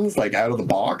engines like out of the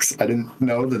box. I didn't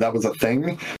know that that was a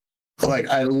thing. Like,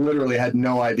 I literally had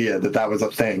no idea that that was a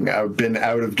thing. I've been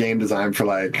out of game design for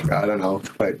like, I don't know,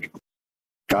 like,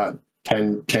 God,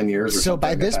 10 years or something. So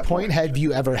by this point, have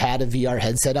you ever had a VR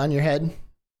headset on your head?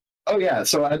 Oh, yeah.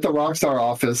 So at the Rockstar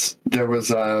office, there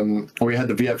was, we had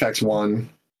the VFX one.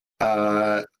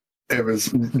 It was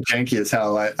janky as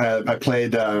hell. I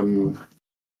played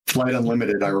Flight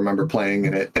Unlimited, I remember playing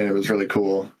in it, and it was really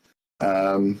cool.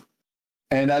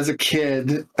 And as a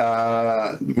kid,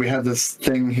 we had this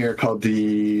thing here called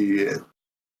the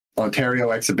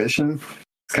Ontario Exhibition.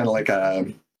 It's kind of like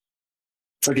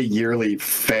it's like a yearly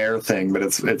fair thing, but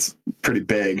it's pretty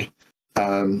big.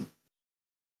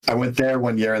 I went there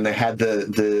one year and they had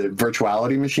the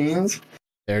virtuality machines.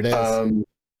 There it is.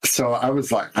 So I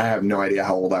was like, I have no idea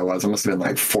how old I was. I must have been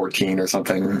like 14 or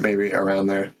something, maybe around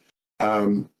there.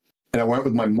 And I went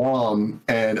with my mom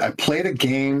and I played a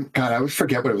game. God, I always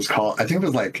forget what it was called. I think it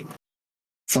was like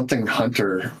something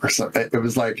Hunter or something. It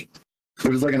was like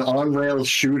an on-rails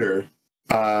shooter.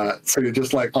 So you're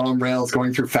just like on rails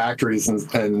going through factories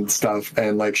and stuff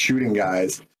and like shooting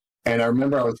guys. And I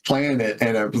remember I was playing it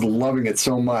and I was loving it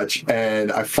so much. And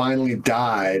I finally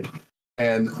died.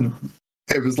 And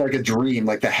it was like a dream.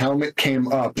 Like the helmet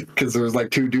came up because there was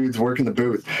like two dudes working the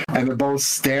booth and they're both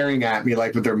staring at me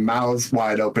like with their mouths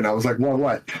wide open. I was like, whoa,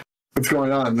 what's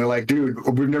going on? And they're like, dude,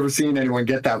 we've never seen anyone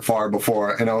get that far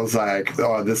before. And I was like,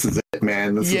 oh, this is it,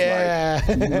 man. This is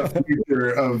like the future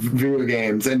of video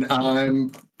games and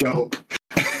I'm dope.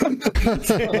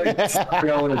 So, like, that's what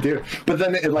I want to do. But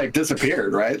then it like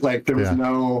disappeared, right? Like there was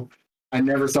I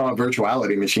never saw a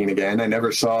virtuality machine again. I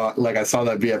saw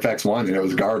that VFX one and it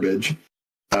was garbage.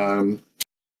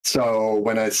 So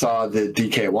when I saw the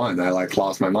DK1, I like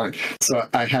lost my mind. So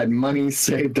I had money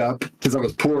saved up because I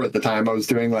was poor at the time. I was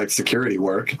doing like security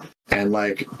work and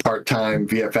like part-time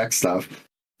VFX stuff.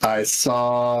 I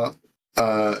saw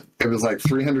it was like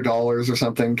 $300 or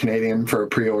something Canadian for a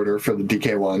pre-order for the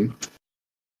DK1.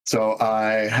 So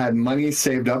I had money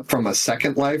saved up from a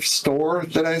Second Life store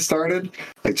that I started,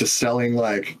 like just selling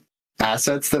like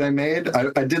assets that I made.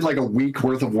 I did like a week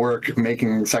worth of work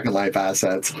making Second Life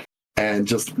assets and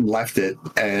just left it,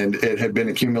 and it had been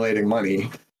accumulating money.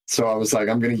 So I was like,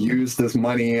 I'm going to use this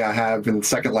money I have in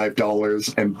Second Life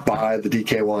dollars and buy the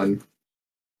DK1.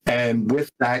 And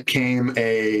with that came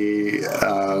a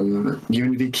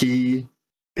Unity key,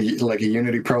 like a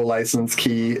Unity Pro license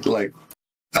key, like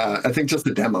I think just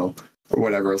a demo or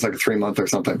whatever. It was like a 3-month or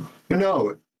something.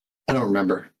 No, I don't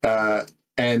remember.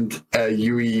 And a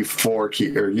UE4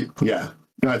 key, or yeah.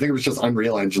 No, I think it was just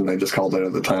Unreal Engine, they just called it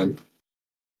at the time.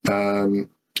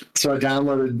 So I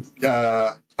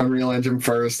downloaded Unreal Engine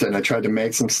first, and I tried to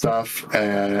make some stuff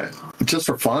just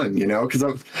for fun, because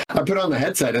I put on the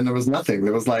headset and there was nothing.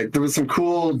 There was some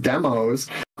cool demos,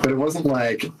 but it wasn't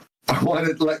like I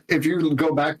wanted, like, if you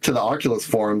go back to the Oculus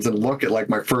forums and look at like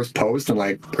my first post in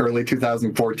like early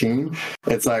 2014,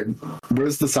 it's like,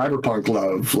 where's the cyberpunk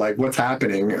love? Like, what's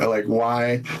happening? Like,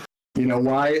 why am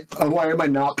I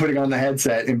not putting on the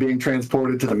headset and being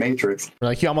transported to the Matrix?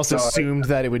 Like, you almost assumed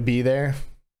that it would be there.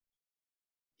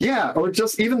 Yeah, or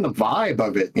just even the vibe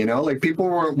of it, like people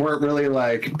weren't really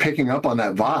like picking up on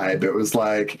that vibe. It was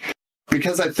like,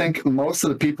 because I think most of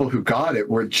the people who got it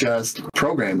were just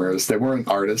programmers. They weren't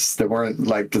artists. They weren't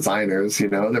like designers, they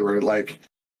were like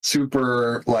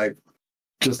super like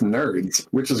just nerds,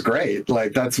 which is great.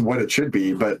 Like, that's what it should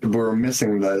be, but we're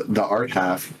missing the art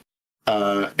half.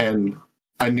 And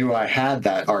I knew I had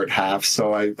that art half,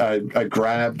 so I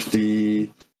grabbed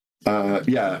the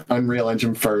Unreal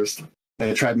Engine first. And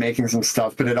I tried making some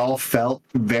stuff, but it all felt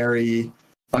very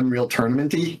Unreal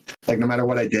Tournament-y. Like, no matter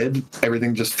what I did,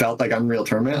 everything just felt like Unreal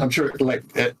Tournament. I'm sure, like,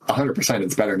 100%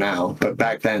 it's better now, but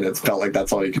back then it felt like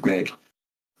that's all you could make.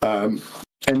 And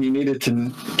you needed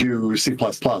to do C++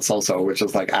 also, which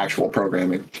is like actual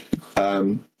programming.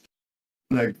 So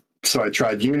I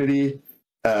tried Unity,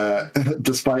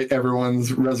 despite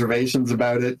everyone's reservations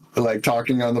about it, like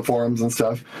talking on the forums and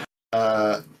stuff.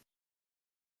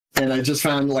 And I just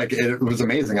found like it was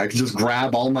amazing. I could just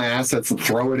grab all my assets and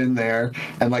throw it in there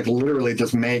and like literally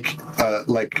just make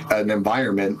like an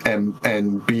environment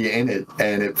and be in it.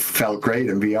 And it felt great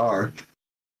in VR.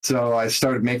 So I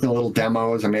started making little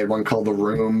demos. I made one called The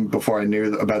Room before I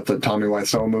knew about the Tommy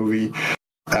Wiseau movie.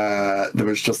 There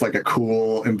was just like a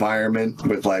cool environment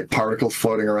with like particles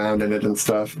floating around in it and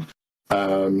stuff.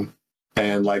 And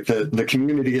like the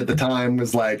community at the time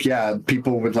was like, yeah,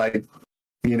 people would like,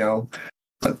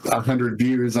 100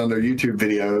 views on their YouTube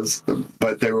videos,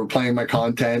 but they were playing my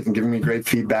content and giving me great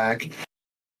feedback.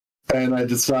 And I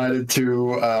decided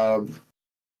to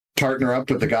partner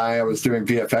up with the guy I was doing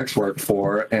VFX work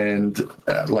for, and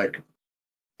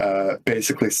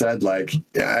basically said like,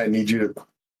 yeah, I need you to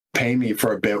pay me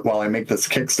for a bit while I make this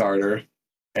Kickstarter,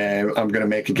 and I'm going to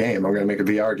make a game. I'm going to make a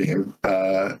VR game.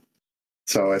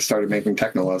 So I started making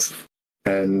Technolust,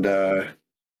 and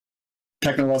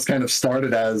Technolust kind of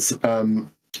started as, I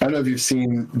don't know if you've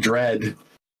seen Dread,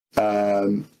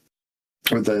 or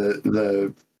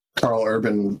the Carl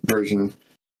Urban version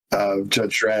of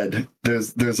Judge Dredd.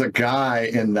 There's a guy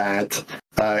in that,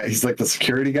 he's like the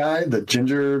security guy, the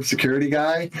ginger security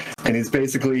guy, and he's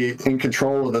basically in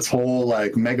control of this whole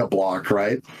like mega block,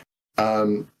 right?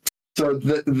 So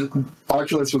the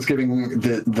Oculus was giving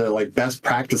the like best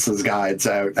practices guides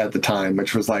out at the time,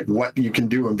 which was like what you can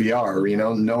do in VR,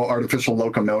 no artificial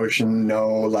locomotion, no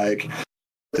like.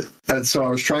 And so I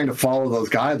was trying to follow those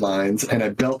guidelines, and I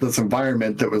built this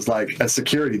environment that was like a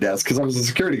security desk, because I was a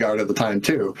security guard at the time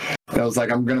too. And I was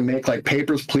like, I'm going to make like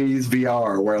Papers, Please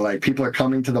VR, where like people are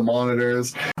coming to the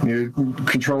monitors, you're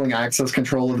controlling access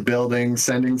control of the building,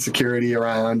 sending security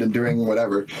around and doing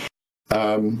whatever.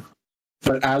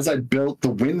 But as I built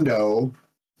the window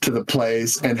to the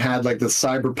place and had like the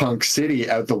cyberpunk city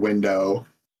out the window,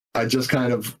 I just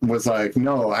kind of was like,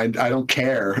 no, I don't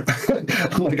care.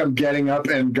 Like, I'm getting up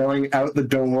and going out the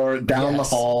door, down the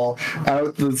hall,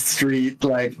 out the street,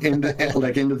 like into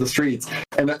the streets.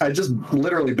 And I just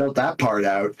literally built that part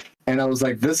out. And I was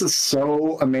like, this is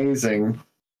so amazing.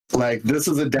 Like, this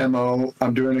is a demo.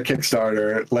 I'm doing a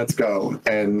Kickstarter. Let's go.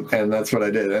 And that's what I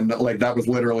did. And like, that was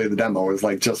literally the demo. It was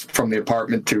like just from the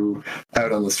apartment to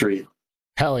out on the street.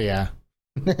 Hell yeah.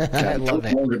 I love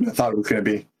it. Longer than I thought it was going to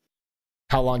be.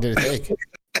 How long did it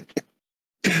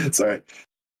take? Sorry.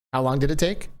 How long did it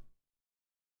take?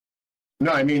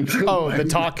 No, I mean... the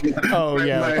talk. Oh,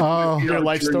 yeah. Your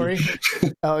life story?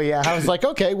 Oh, yeah. I was like,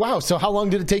 okay, wow. So how long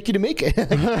did it take you to make it?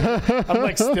 I'm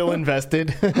like still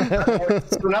invested.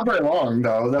 So not very long,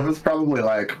 though. That was probably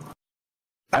like,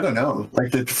 I don't know,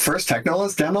 like the first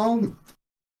Technolust demo, a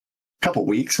couple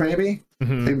weeks maybe.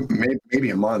 Mm-hmm.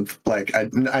 Maybe a month. Like I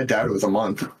doubt it was a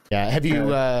month. Yeah. Have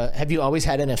you always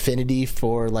had an affinity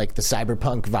for like the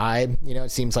cyberpunk vibe? It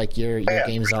seems like your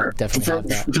games all definitely have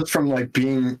that. Just from like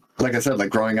being, like I said, like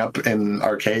growing up in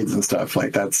arcades and stuff.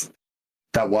 Like that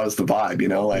was the vibe.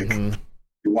 Like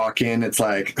you walk in, it's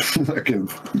like fucking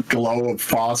glow of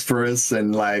phosphorus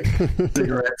and like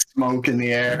cigarette smoke in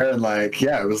the air, and like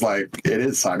it was like it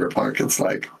is cyberpunk. It's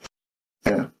like.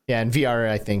 Yeah, and VR,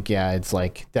 I think, it's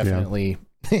like definitely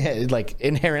like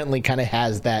inherently kind of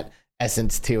has that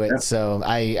essence to it. So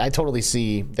I totally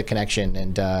see the connection,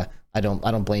 and I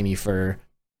don't blame you for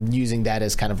using that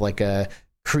as kind of like a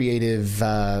creative,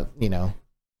 I don't know.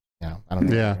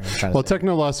 Yeah. Well,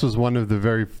 Technolust was one of the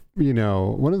very,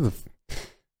 one of the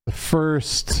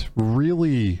first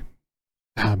really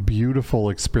beautiful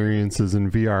experiences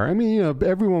in VR. I mean,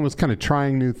 everyone was kind of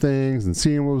trying new things and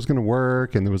seeing what was going to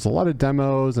work, and there was a lot of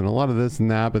demos and a lot of this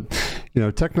and that, but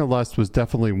Technolust was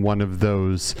definitely one of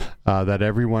those that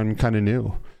everyone kind of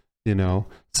knew,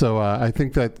 so I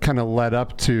think that kind of led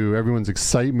up to everyone's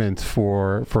excitement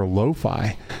for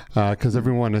lo-fi, because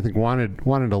everyone, I think,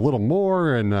 wanted a little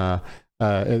more, and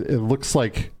it looks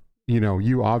like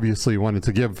you obviously wanted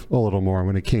to give a little more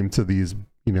when it came to these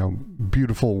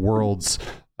beautiful worlds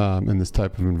in this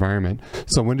type of environment.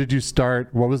 So when did you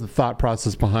start? What was the thought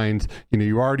process behind,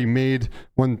 you already made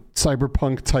one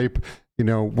cyberpunk type,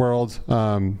 world.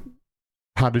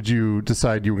 How did you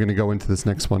decide you were going to go into this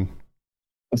next one?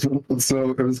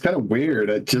 So it was kind of weird.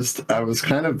 I was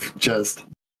kind of just,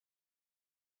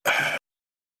 I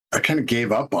kind of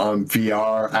gave up on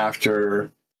VR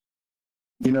after,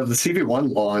 the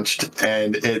CV1 launched,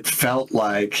 and it felt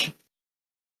like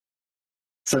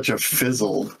such a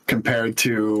fizzle compared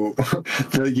to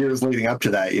the years leading up to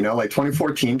that, like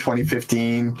 2014,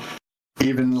 2015,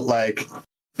 even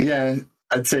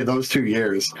I'd say those 2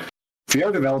 years.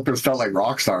 VR developers felt like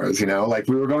rock stars, like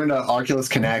we were going to Oculus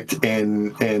Connect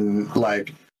in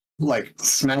like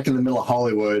smack in the middle of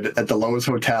Hollywood at the Lowe's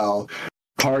Hotel,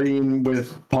 partying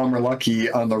with Palmer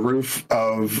Luckey on the roof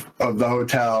of the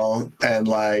hotel, and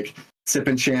like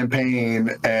sipping champagne.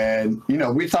 And,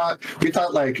 we thought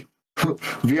like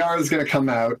VR is going to come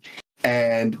out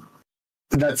and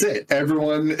that's it. We're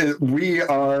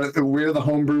the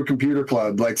homebrew computer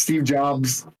club. Like Steve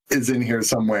Jobs is in here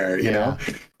somewhere, you know?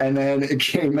 And then it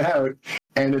came out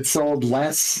and it sold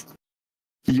less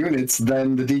units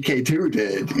than the DK2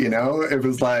 did, It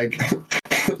was like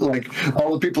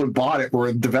all the people who bought it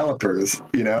were developers,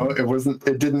 it was like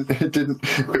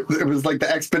the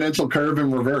exponential curve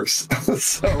in reverse.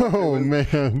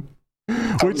 Man.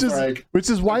 Which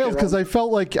is wild, because I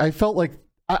felt like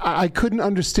I couldn't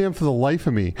understand for the life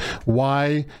of me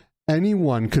why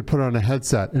anyone could put on a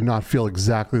headset and not feel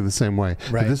exactly the same way.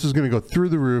 Right. This was going to go through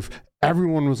the roof.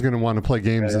 Everyone was going to want to play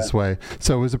games this way.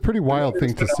 So it was a pretty wild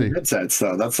thing to see. Headsets,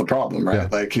 though, that's the problem, right?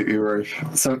 Yeah. Like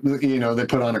they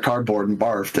put on a cardboard and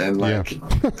barfed, and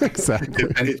exactly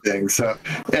anything. So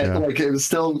it was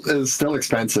still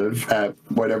expensive at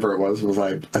whatever it was. It was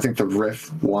like, I think the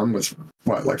Rift one was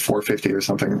like $450 or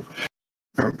something.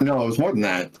 No, it was more than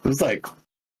that. It was like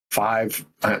 $5.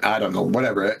 I don't know.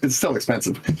 Whatever. It's still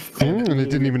expensive. And it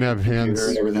didn't even have hand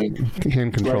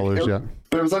controllers yet.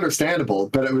 But it was understandable.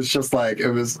 But it was just like,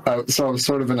 so I was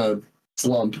sort of in a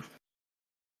slump.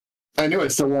 I knew I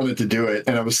still wanted to do it,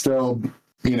 and I was still,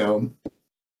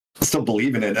 still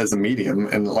believe in it as a medium.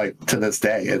 And like to this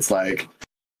day, it's like,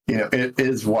 it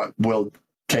is what will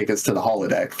take us to the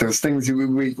holodeck. There's things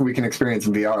we can experience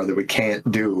in VR that we can't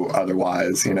do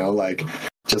otherwise, like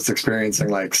just experiencing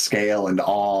like scale and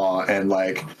awe and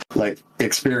like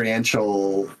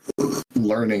experiential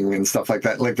learning and stuff like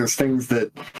that. Like there's things that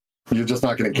you're just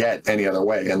not going to get any other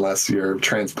way unless you're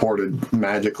transported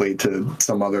magically to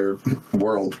some other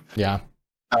world. Yeah.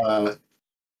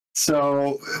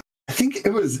 So I think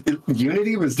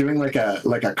Unity was doing like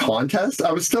a contest.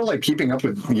 I was still like keeping up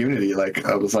with Unity. Like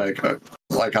I was like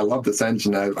I love this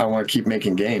engine. I want to keep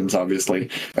making games, obviously,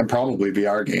 and probably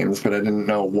VR games, but I didn't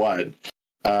know what.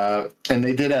 And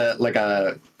they did it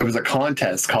was a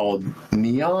contest called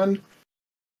Neon,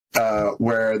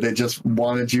 where they just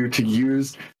wanted you to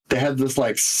use. They had this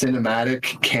like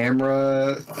cinematic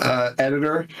camera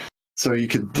editor, so you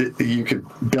could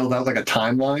build out like a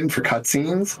timeline for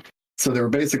cutscenes. So they were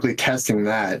basically testing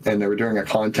that, and they were doing a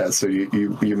contest. So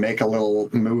you make a little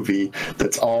movie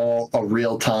that's all a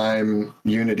real-time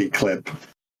Unity clip.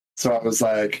 So I was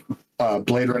like,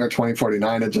 Blade Runner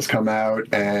 2049 had just come out,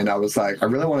 and I was like, I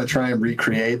really want to try and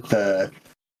recreate that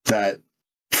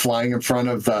flying in front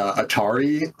of the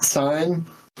Atari sign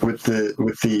with the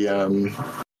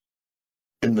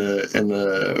in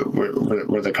the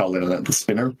what do they call it, the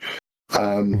spinner.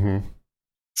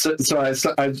 So I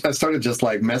started just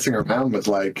like messing around with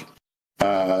like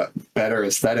better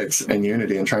aesthetics in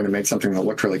Unity and trying to make something that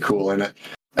looked really cool. And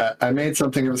I made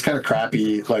something that was kind of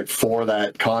crappy like for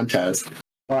that contest,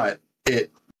 but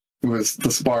it was the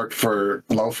spark for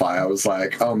lo-fi. I was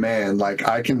like, oh man, like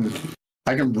I can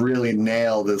really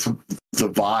nail the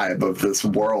vibe of this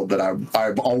world that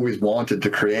I've always wanted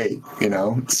to create,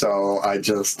 So I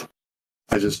just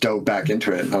dove back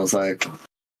into it, and I was like,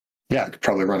 yeah, I could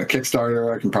probably run a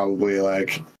Kickstarter. I can probably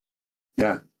like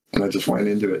yeah, and I just went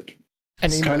into it.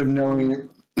 And it's kind of knowing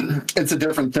it's a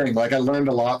different thing. Like I learned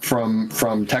a lot from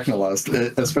Technolust,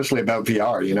 especially about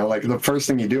VR. You know, like the first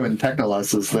thing you do in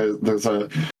Technolust is there's a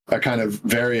kind of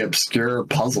very obscure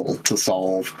puzzle to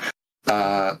solve,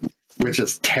 which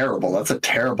is terrible. That's a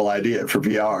terrible idea for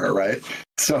VR, right?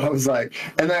 So I was like,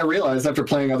 and then I realized after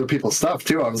playing other people's stuff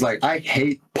too, I was like, I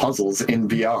hate puzzles in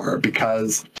VR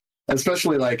because,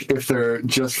 especially like if they're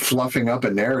just fluffing up a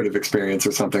narrative experience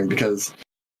or something, because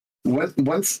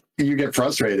once you get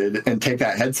frustrated and take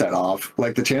that headset off,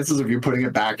 like the chances of you putting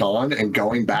it back on and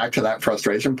going back to that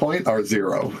frustration point are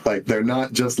zero. Like they're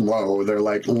not just low, they're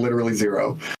like literally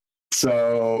zero.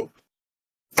 So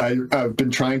I've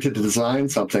been trying to design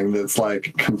something that's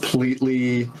like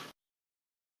completely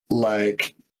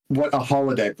like what a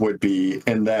holodeck would be,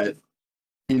 and that,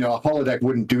 you know, a holodeck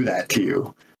wouldn't do that to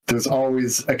you. There's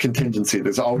always a contingency.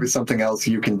 There's always something else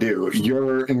you can do.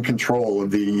 You're in control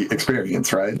of the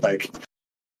experience, right? Like,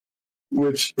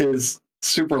 which is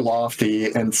super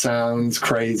lofty and sounds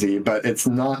crazy, but it's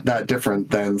not that different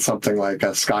than something like a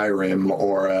Skyrim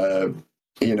or a,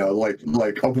 you know,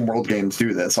 like open world games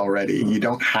do this already. You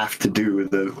don't have to do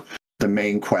the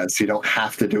main quest. You don't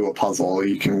have to do a puzzle.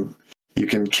 You can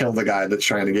kill the guy that's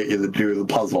trying to get you to do the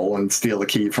puzzle and steal the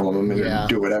key from him and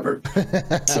do whatever.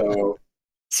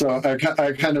 So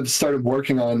I kind of started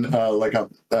working on like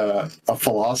a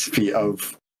philosophy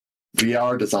of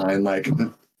VR design, like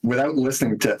without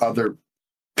listening to other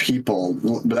people,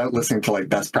 without listening to like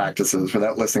best practices,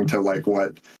 without listening to like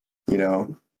what, you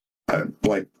know,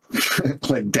 like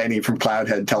like Denny from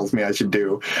Cloudhead tells me I should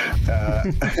do,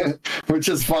 which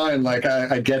is fine. Like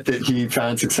I get that he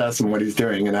found success in what he's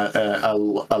doing, and I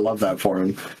love that for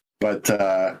him. But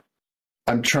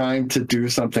I'm trying to do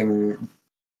something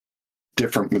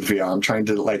different with VR. I'm trying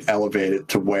to like elevate it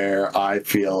to where I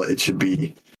feel it should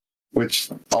be, which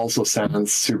also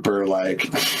sounds super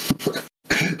like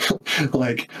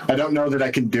like I don't know that I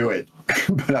can do it,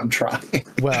 but I'm trying.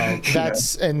 Well,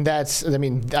 that's I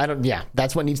mean,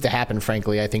 that's what needs to happen,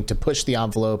 frankly, I think, to push the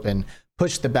envelope and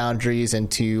push the boundaries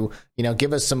and to, you know,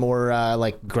 give us some more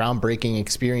like groundbreaking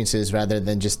experiences rather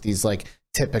than just these like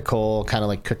typical kind of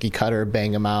like cookie cutter,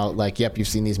 bang them out, like, yep, you've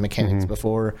seen these mechanics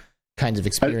before kinds of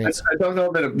experience. I don't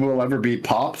know that it will ever be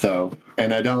pop though,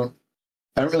 and I don't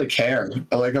really care.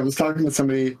 Like I was talking to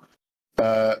somebody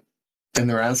and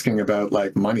they're asking about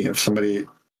like money. If somebody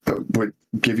would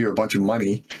give you a bunch of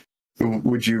money,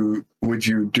 would you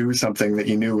do something that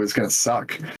you knew was going to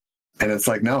suck? And it's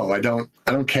like, no, I don't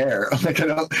care. Like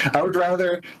I would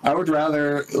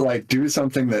rather like do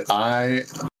something that I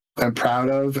am proud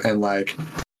of and like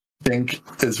think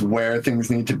is where things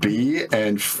need to be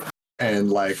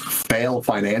and like fail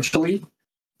financially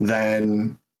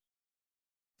than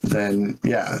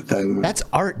that's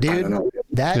art, dude.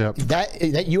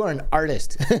 That you are an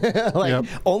artist. Like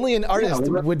only an artist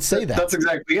would say that. That's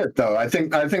exactly it, though. I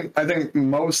think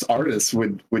most artists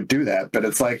would do that, but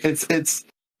it's like it's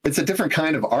a different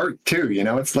kind of art too. You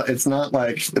know, it's not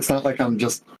like I'm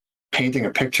just painting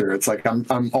a picture. It's like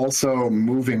I'm also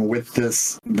moving with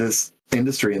this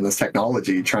industry and this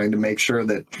technology, trying to make sure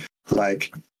that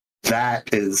like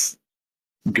that is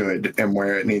good and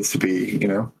where it needs to be, you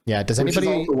know? Yeah. Does anybody?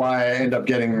 Which is also why I end up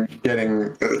getting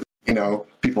you know,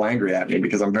 people angry at me,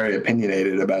 because I'm very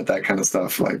opinionated about that kind of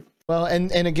stuff. Like, well,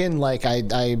 and again, like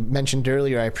I mentioned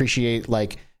earlier, I appreciate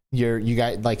like you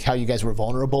guys, like how you guys were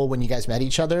vulnerable when you guys met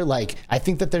each other. Like, I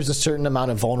think that there's a certain amount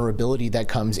of vulnerability that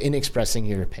comes in expressing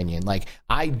your opinion. Like,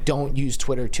 I don't use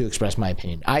Twitter to express my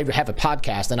opinion. I have a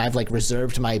podcast and I've like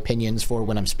reserved my opinions for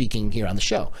when I'm speaking here on the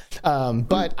show.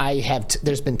 But I have,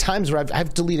 there's been times where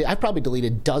I've probably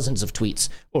deleted dozens of tweets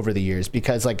over the years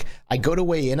because like I go to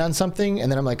weigh in on something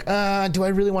and then I'm like, do I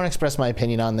really want to express my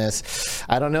opinion on this?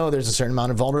 I don't know. There's a certain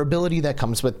amount of vulnerability that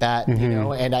comes with that, you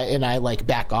know, and I like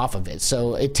back off of it.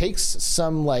 So it takes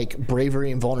some like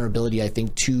bravery and vulnerability, I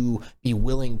think, to be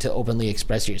willing to openly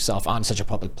express yourself on such a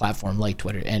public platform like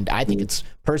Twitter. And I think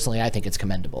it's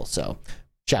commendable. So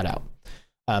shout out.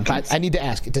 But I need to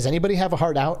ask, does anybody have a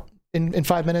hard out in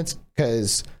 5 minutes?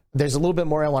 Because there's a little bit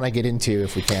more I want to get into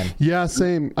if we can. Yeah,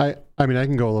 same. I mean, I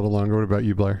can go a little longer. What about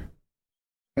you, Blair?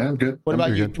 Yeah, I'm good. What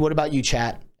about you? What about you,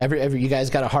 chat? Every you guys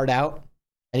got a hard out?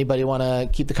 Anybody want to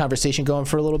keep the conversation going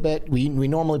for a little bit? We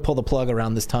normally pull the plug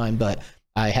around this time, but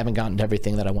I haven't gotten to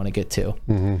everything that I want to get to,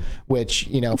 which,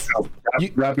 you know,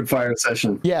 rapid fire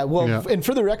session. Yeah. Well, and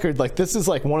for the record, like this is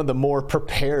like one of the more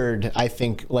prepared, I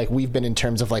think, like we've been in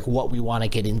terms of like what we want to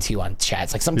get into on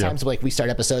chats. Like sometimes like we start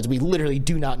episodes, we literally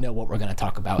do not know what we're going to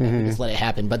talk about and we just let it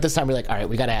happen. But this time we're like, all right,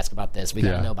 we got to ask about this. We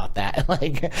got to know about that.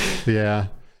 Like, yeah,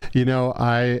 you know,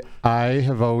 I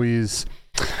have always,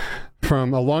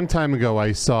 from a long time ago,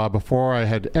 I saw, before I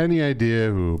had any idea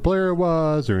who Blair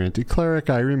was or Anticleric,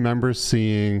 I remember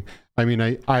seeing, I mean,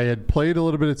 I had played a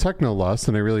little bit of Technolust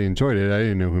and I really enjoyed it. I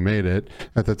didn't know who made it.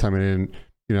 At that time, I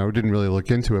didn't really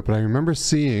look into it, but I remember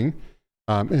seeing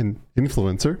an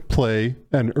influencer play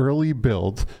an early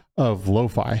build of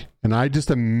lo-fi, and I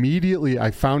just immediately,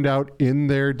 I found out in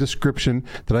their description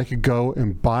that I could go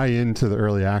and buy into the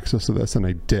early access of this, and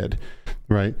I did,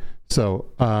 right? So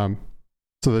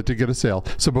that to get a sale.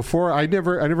 So before, I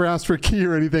never asked for a key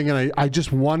or anything, and I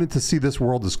just wanted to see this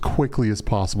world as quickly as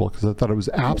possible because I thought it was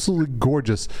absolutely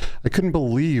gorgeous. I couldn't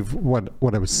believe what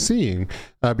I was seeing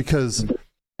because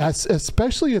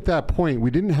especially at that point, we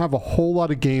didn't have a whole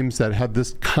lot of games that had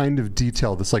this kind of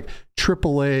detail, this like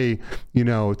AAA,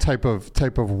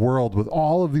 type of world with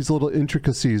all of these little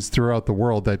intricacies throughout the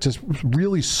world that just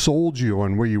really sold you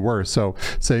on where you were. So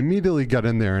I immediately got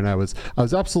in there and I was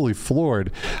absolutely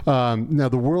floored. Now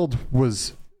the world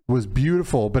was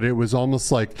beautiful, but it was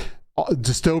almost like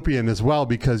dystopian as well,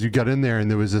 because you got in there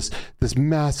and there was this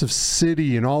massive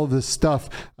city and all of this stuff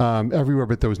everywhere,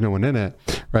 but there was no one in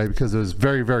it, right? Because it was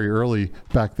very, very early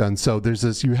back then. So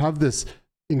you have this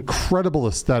incredible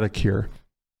aesthetic here.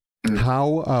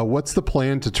 How what's the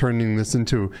plan to turning this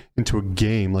into a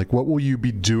game? Like, what will you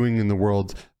be doing in the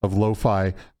world of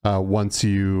lo-fi once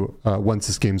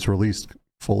this game's released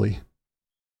fully?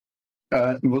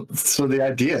 So the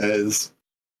idea is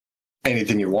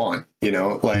anything you want,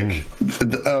 of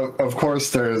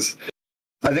course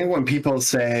I think when people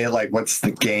say like, what's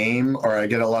the game? Or I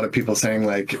get a lot of people saying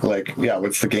like, yeah,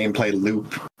 what's the gameplay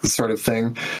loop sort of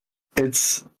thing.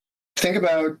 Think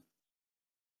about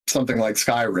something like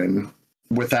Skyrim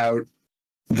without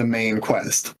the main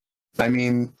quest. I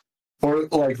mean, or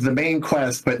like the main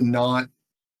quest, but not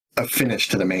a finish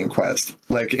to the main quest.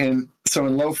 In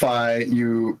lo-fi,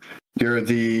 you're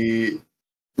the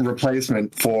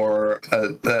replacement for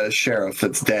a sheriff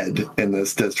that's dead in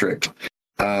this district.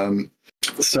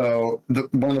 So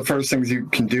one of the first things you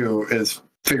can do is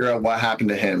figure out what happened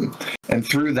to him. And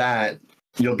through that,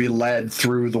 you'll be led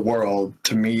through the world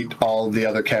to meet all the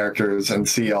other characters and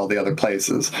see all the other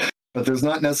places. But there's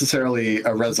not necessarily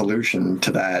a resolution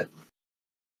to that.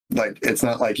 Like, it's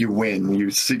not like you win.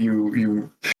 You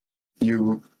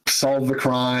solve the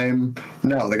crime.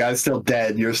 No, the guy's still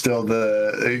dead. You're still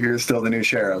the new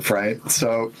sheriff, right?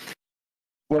 So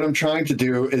what I'm trying to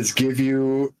do is give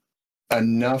you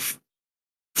enough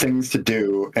things to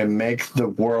do and make the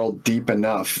world deep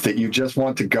enough that you just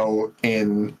want to go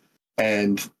in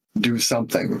and do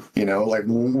something, like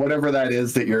whatever that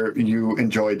is that you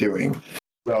enjoy doing.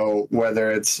 So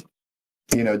whether it's,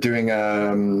 doing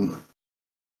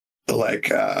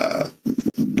what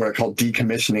are called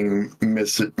decommissioning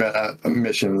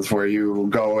missions, where you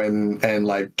go and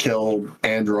like kill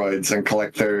androids and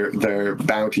collect their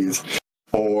bounties,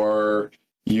 or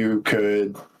you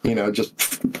could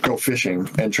just go fishing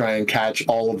and try and catch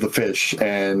all of the fish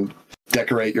and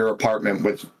decorate your apartment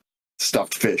with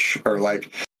stuffed fish, or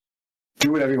like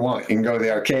do whatever you want. You can go to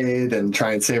the arcade and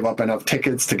try and save up enough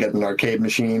tickets to get an arcade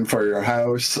machine for your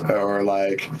house, or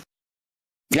like,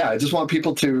 yeah, I just want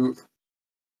people to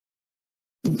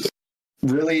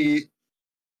really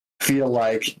feel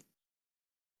like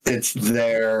it's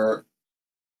their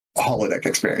holodeck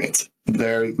experience.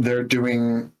 They're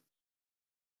doing,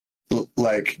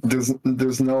 like,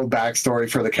 there's no backstory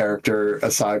for the character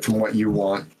aside from what you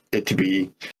want it to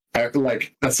be.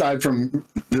 Like, aside from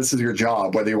this is your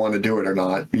job, whether you want to do it or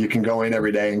not. You can go in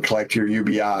every day and collect your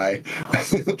UBI.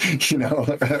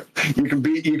 You can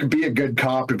be a good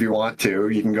cop if you want to.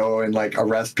 You can go and like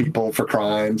arrest people for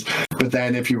crimes. But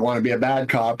then if you want to be a bad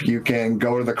cop, you can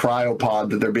go to the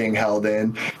cryopod that they're being held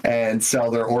in and sell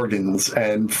their organs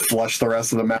and flush the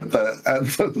rest of them out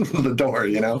the door,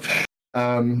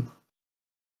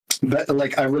 But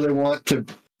like, I really want to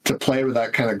play with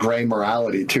that kind of gray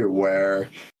morality too, where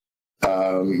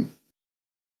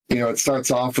it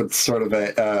starts off with sort of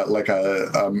a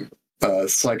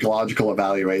psychological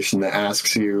evaluation that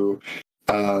asks you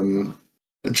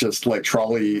just like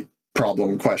trolley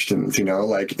problem questions,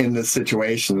 like, in this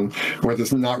situation where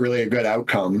there's not really a good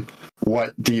outcome,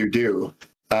 what do you do?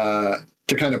 To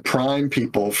kind of prime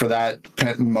people for that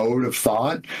kind of mode of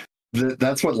thought.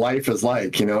 That's what life is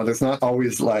like, there's not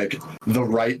always like the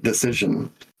right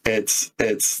decision. It's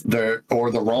the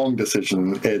wrong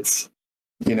decision. It's,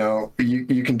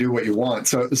 you can do what you want.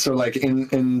 So like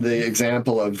in the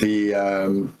example of the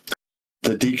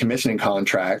decommissioning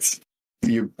contracts,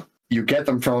 you get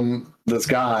them from this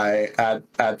guy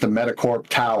at the Metacorp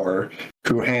Tower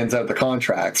who hands out the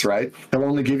contracts, right? He'll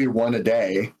only give you one a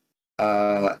day.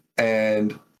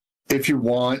 And if you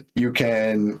want, you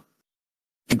can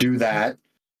do that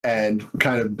and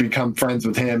kind of become friends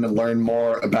with him and learn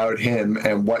more about him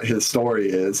and what his story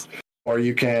is. Or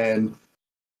you can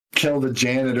kill the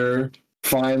janitor,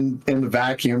 find in the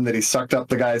vacuum that he sucked up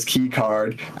the guy's key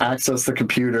card, access the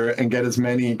computer, and get as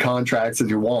many contracts as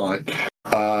you want.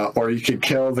 Or you could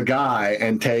kill the guy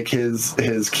and take his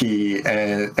key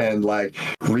and like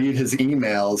read his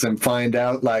emails and find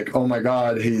out like, oh my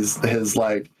God, his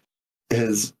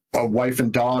wife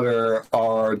and daughter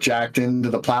are jacked into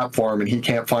the platform and he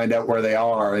can't find out where they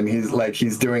are, and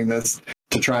he's doing this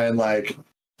to try and like,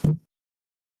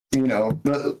 you know,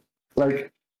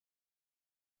 like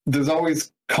there's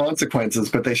always consequences,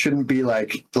 but they shouldn't be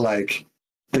like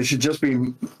they should just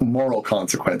be moral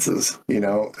consequences. You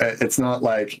know, it's not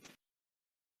like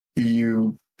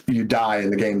you die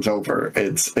and the game's over.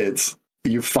 It's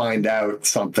you find out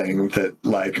something that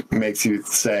like makes you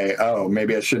say, oh,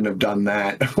 maybe I shouldn't have done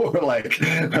that, or like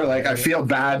I feel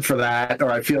bad for that,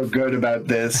 or I feel good about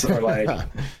this, or like.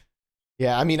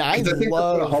 Yeah, I mean, I think that's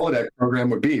what a holodeck program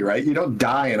would be, right? You don't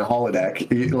die in a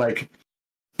holodeck. Like,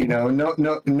 you know, no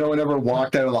one ever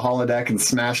walked out of the holodeck and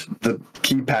smashed the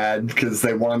keypad because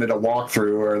they wanted a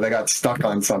walkthrough or they got stuck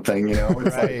on something. You know,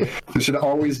 it's right. Like there should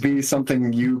always be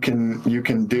something you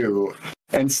can do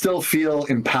and still feel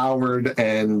empowered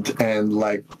and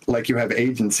like you have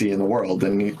agency in the world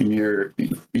and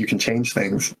you can change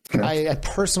things. You know? I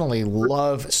personally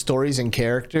love stories and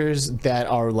characters that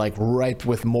are like ripe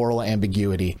with moral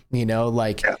ambiguity. You know,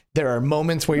 like there are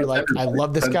moments where you're like, I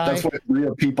love this guy. That's what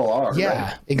real people are. Yeah,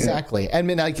 right? exactly. Yeah. I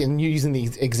mean, like, and you're using the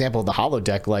example of the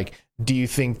holodeck, like, do you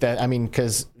think that, I mean,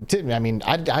 because, I mean,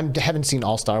 I haven't seen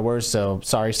all Star Wars, so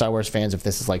sorry, Star Wars fans, if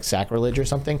this is like sacrilege or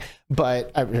something,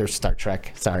 but, or Star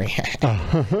Trek, sorry,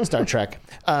 Star Trek.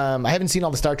 I haven't seen all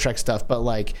the Star Trek stuff, but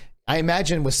like, I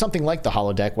imagine with something like the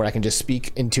holodeck where I can just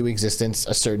speak into existence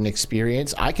a certain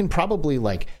experience, I can probably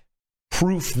like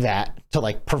proof that to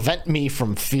like prevent me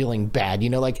from feeling bad.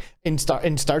 You know, like in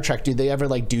Star Trek, do they ever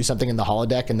like do something in the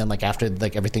holodeck and then like after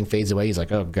like everything fades away, he's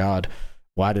like, oh God,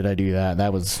 why did I do that?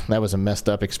 That was a messed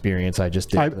up experience I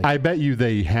just did. I bet you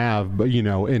they have, but you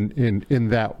know, in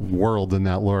that world, in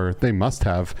that lore, they must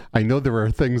have. I know there are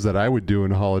things that I would do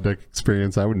in a holodeck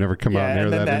experience. I would never come out near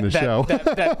that in the show.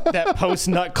 That post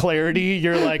nut clarity,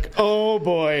 you're like, oh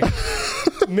boy,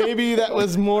 maybe that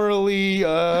was morally.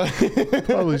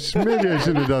 Probably, maybe I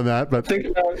shouldn't have done that. But think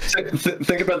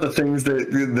about the things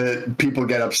that people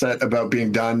get upset about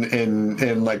being done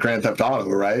in like Grand Theft Auto,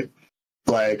 right?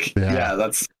 Like, yeah,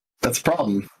 that's a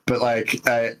problem. But like,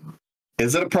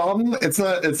 is it a problem? It's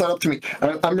not up to me.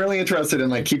 I'm really interested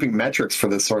in like keeping metrics for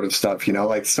this sort of stuff. You know,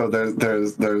 like so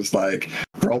there's like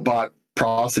robot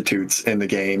prostitutes in the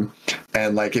game,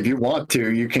 and like if you want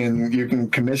to, you can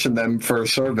commission them for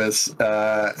service,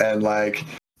 and like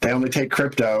they only take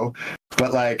crypto,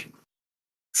 but like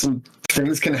some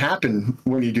things can happen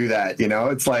when you do that. You know,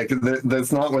 it's like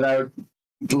that's not without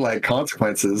like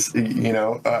consequences. You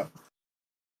know.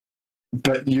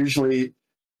 But usually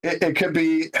it could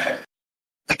be,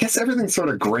 I guess everything's sort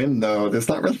of grim though. There's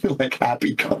not really like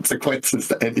happy consequences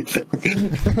to anything.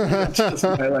 It's just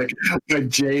my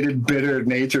jaded, bitter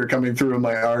nature coming through in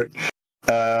my art.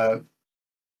 But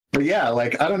yeah,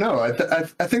 like, I don't know.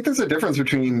 I think there's a difference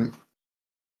between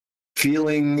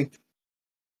feeling,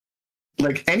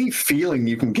 like any feeling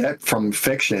you can get from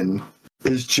fiction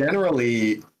is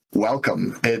generally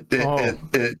welcome.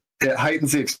 It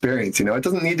heightens the experience, you know. It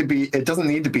doesn't need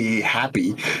to be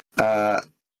happy.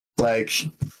 Like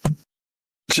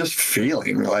just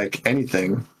feeling like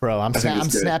anything. Bro, I'm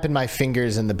snapping my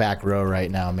fingers in the back row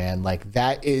right now, man. Like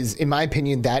that is, in my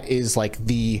opinion, that is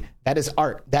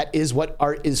art. That is what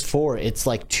art is for. It's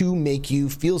like to make you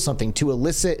feel something, to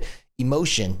elicit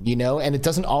emotion, you know, and it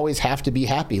doesn't always have to be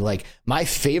happy. Like my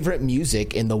favorite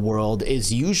music in the world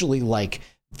is usually like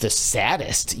the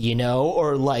saddest, you know,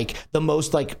 or like the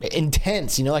most like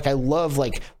intense, you know, like I love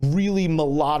like really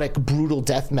melodic, brutal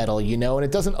death metal, you know, and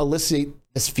it doesn't elicit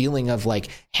this feeling of like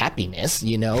happiness,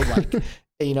 you know, like,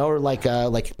 you know, or like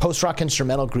post-rock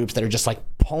instrumental groups that are just like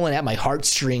pulling at my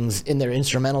heartstrings in their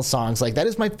instrumental songs. Like that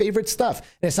is my favorite stuff.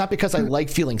 And it's not because I like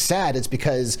feeling sad. It's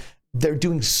because they're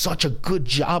doing such a good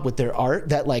job with their art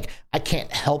that like I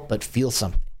can't help but feel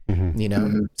something. You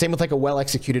know, same with like a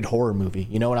well-executed horror movie,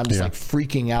 you know, and I'm just like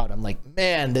freaking out. I'm like,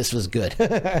 man, this was good.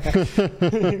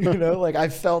 You know, like I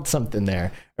felt something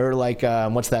there. Or like,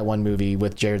 what's that one movie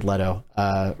with Jared Leto?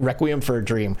 Requiem for a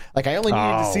Dream. Like I only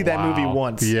needed to see that movie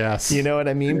once. Yes. You know what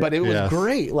I mean? But it was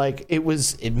great. Like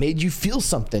it made you feel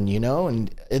something, you know, and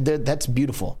that's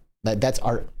beautiful. That's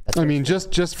art. I mean,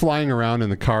 just flying around in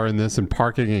the car in this and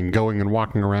parking and going and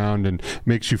walking around and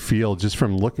makes you feel just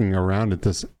from looking around at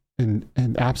this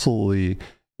an absolutely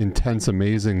intense,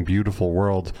 amazing, beautiful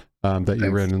world that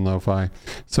you're in Lo-Fi.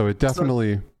 So it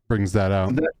definitely brings that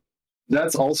out.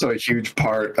 That's also a huge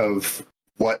part of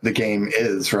what the game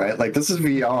is, right? Like, this is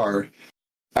VR.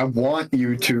 I want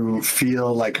you to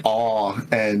feel like awe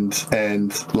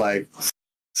and like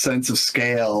sense of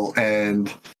scale,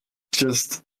 and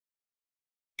just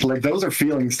like those are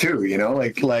feelings too, you know,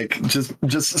 like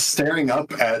just staring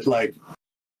up at like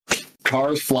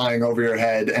cars flying over your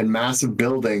head and massive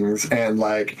buildings and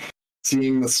like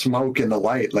seeing the smoke and the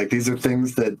light. Like, these are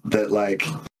things that like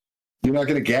you're not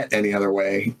going to get any other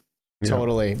way.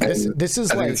 Totally. This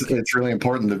is like, it's really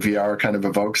important that VR kind of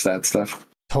evokes that stuff.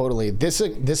 Totally. This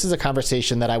is a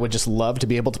conversation that I would just love to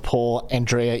be able to pull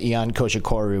Andrea Ion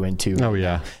Koshikoru into. Oh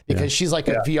yeah. Because she's like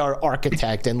a VR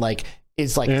architect, and like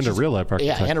is like, and a real life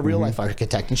architect. Yeah, and a real life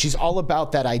architect. And she's all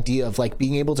about that idea of like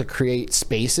being able to create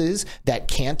spaces that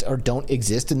can't or don't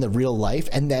exist in the real life,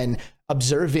 and then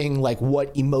observing like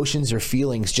what emotions or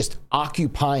feelings just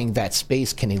occupying that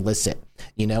space can elicit,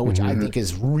 you know, which I think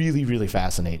is really, really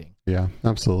fascinating. Yeah,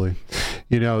 absolutely.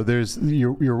 You know,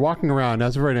 you're walking around,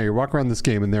 as of right now, you're walking around this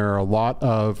game, and there are a lot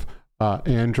of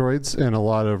androids and a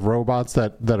lot of robots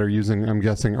that are using, I'm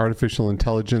guessing, artificial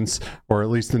intelligence, or at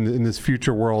least in this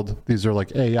future world, these are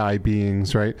like AI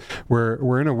beings, right?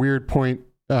 We're in a weird point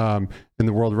in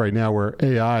the world right now where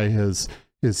AI is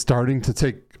starting to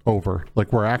take over.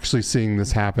 Like, we're actually seeing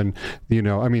this happen. You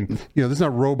know, I mean, you know, there's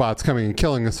not robots coming and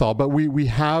killing us all, but we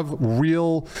have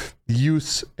real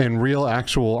use and real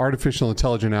actual artificial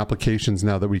intelligent applications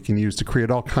now that we can use to create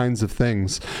all kinds of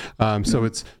things. So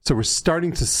we're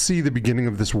starting to see the beginning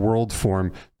of this world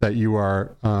form that you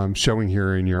are showing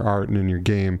here in your art and in your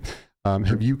game.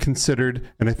 Have you considered,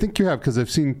 and I think you have, because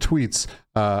I've seen tweets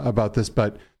about this,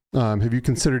 but have you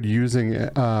considered using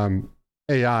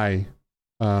AI,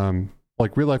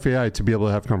 like real life AI, to be able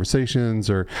to have conversations,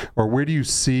 or where do you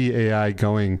see AI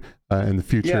going in the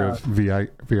future of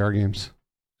VR games?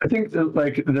 I think that,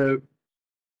 like, the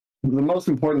most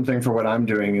important thing for what I'm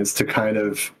doing is to kind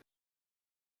of,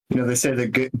 you know, they say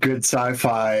that good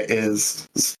sci-fi is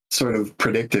sort of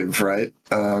predictive, right?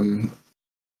 Well,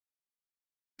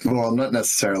 not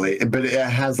necessarily, but it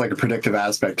has like a predictive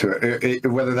aspect to it,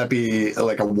 whether that be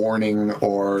like a warning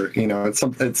or, you know,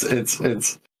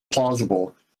 it's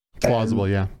plausible.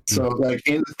 Yeah. So like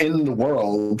in the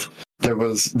world, there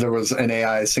was an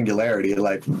AI singularity,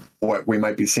 like what we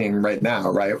might be seeing right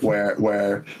now, right?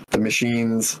 Where the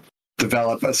machines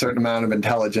develop a certain amount of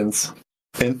intelligence.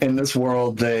 In this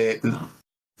world,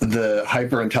 the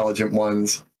hyper intelligent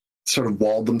ones sort of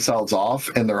walled themselves off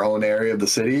in their own area of the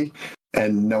city,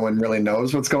 and no one really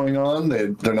knows what's going on.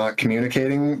 They're not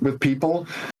communicating with people.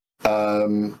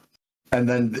 And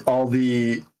then all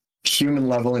the human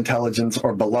level intelligence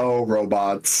or below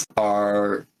robots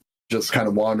are just kind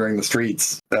of wandering the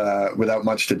streets without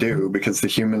much to do, because the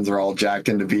humans are all jacked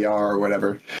into VR or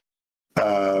whatever.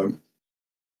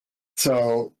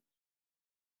 So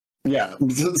yeah,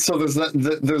 so there's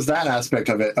that aspect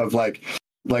of it, of like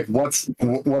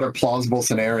what are plausible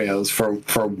scenarios for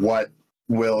what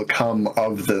will come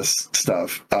of this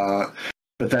stuff.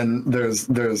 But then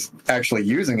there's actually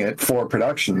using it for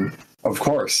production, of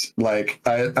course. Like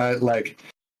I like,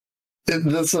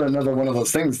 this is another one of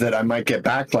those things that I might get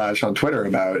backlash on Twitter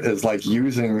about, is like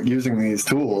using these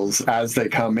tools as they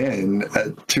come in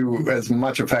to as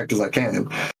much effect as I can.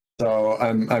 So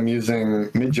I'm using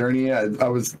Midjourney. I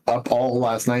was up all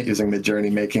last night using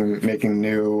Midjourney, making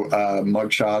new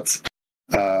mugshots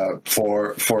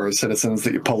for citizens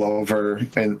that you pull over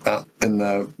in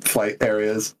the flight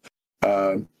areas.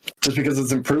 Just because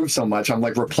it's improved so much, I'm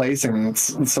like replacing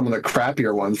some of the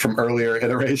crappier ones from earlier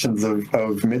iterations of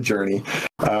Midjourney.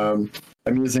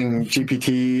 I'm using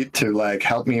GPT to like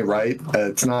help me write.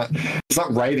 It's not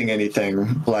writing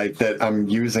anything like that I'm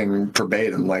using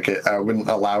verbatim. Like I wouldn't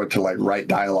allow it to like write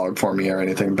dialogue for me or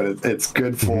anything, but it's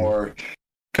good for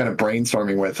kind of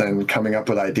brainstorming with and coming up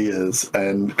with ideas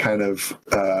and kind of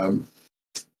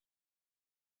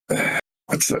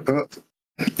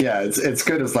it's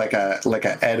good as like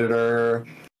a editor,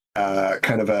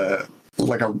 kind of a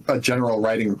general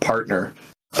writing partner.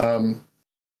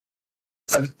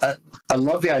 I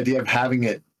love the idea of having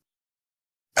it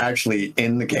actually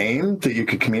in the game that you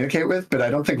could communicate with, but I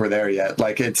don't think we're there yet.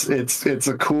 Like it's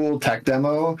a cool tech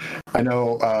demo. I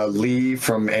know Lee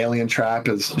from Alien Trap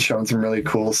has shown some really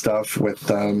cool stuff with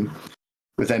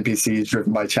NPCs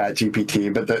driven by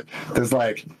ChatGPT, but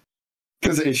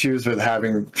there's issues with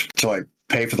having to like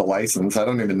pay for the license. I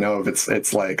don't even know if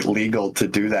it's like legal to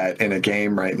do that in a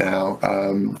game right now.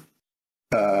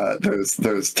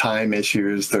 There's time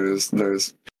issues.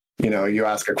 There's you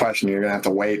ask a question, you're gonna have to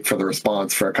wait for the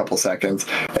response for a couple seconds,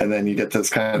 and then you get this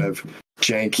kind of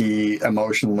janky,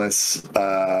 emotionless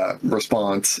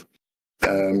response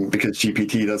because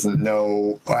GPT doesn't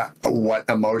know what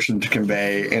emotion to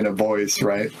convey in a voice,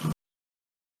 right?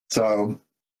 So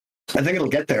I think it'll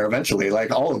get there eventually.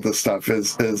 Like, all of this stuff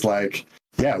is like,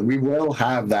 yeah, we will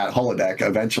have that holodeck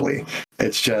eventually.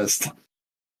 It's just,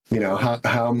 what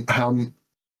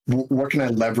can I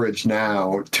leverage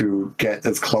now to get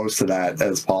as close to that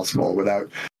as possible without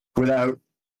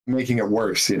making it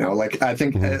worse? Like, I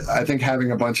think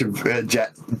having a bunch of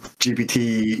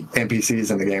GPT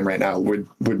NPCs in the game right now would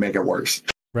make it worse.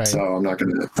 Right. So I'm not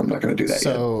gonna do that.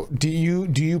 So yet. Do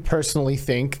you personally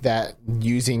think that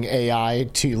using AI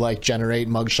to like generate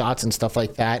mugshots and stuff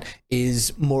like that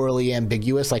is morally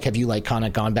ambiguous? Like, have you like kind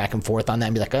of gone back and forth on that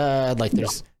and be like,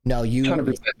 there's no, you're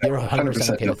 100%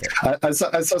 okay with it.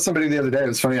 I saw somebody the other day. It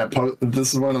was funny.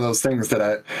 This is one of those things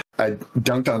that I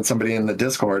dunked on somebody in the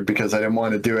Discord because I didn't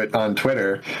want to do it on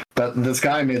Twitter. But this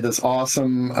guy made this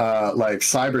awesome like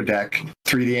cyber deck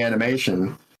 3D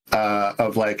animation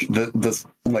of like the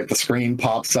screen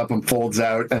pops up and folds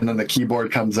out, and then the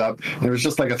keyboard comes up. And it was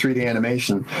just like a 3D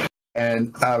animation.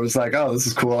 And I was like, oh, this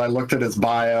is cool. I looked at his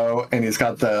bio, and he's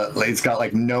got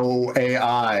like no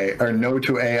AI or no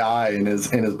to AI in his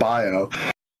bio.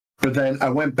 But then I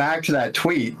went back to that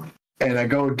tweet, and I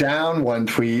go down one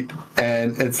tweet,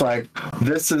 and it's like,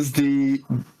 this is the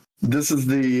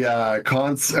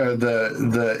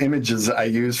images I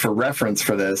use for reference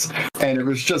for this, and it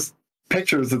was just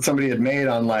pictures that somebody had made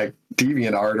on like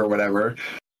DeviantArt or whatever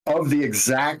of the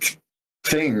exact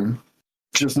thing,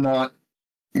 just not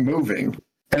moving.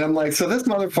 And I'm like, so this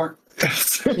motherfucker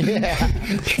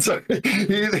so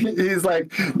he's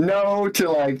like, no to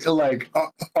like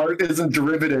art isn't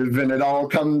derivative and it all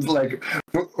comes like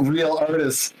real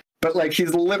artists, but like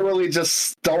he's literally just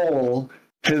stole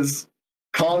his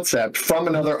concept from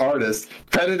another artist,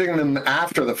 crediting them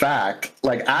after the fact,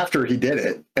 like after he did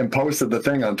it and posted the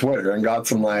thing on Twitter and got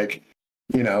some like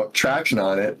traction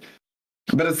on it.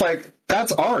 But it's like,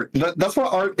 that's art. That's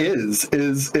what art is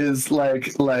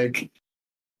like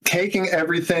taking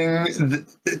everything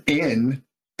in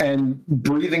and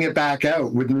breathing it back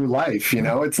out with new life.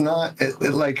 It's not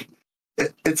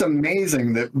it's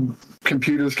amazing that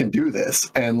computers can do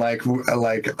this, and like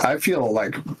I feel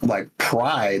like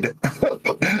pride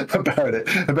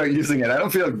about using it. I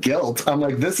don't feel guilt. I'm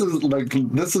like, this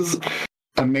is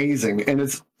amazing, and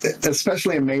it's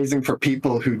especially amazing for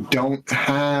people who don't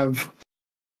have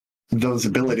those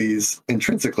abilities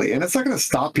intrinsically. And it's not going to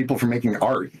stop people from making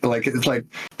art. Like, it's like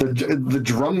the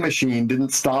drum machine didn't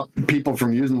stop people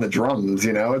from using the drums.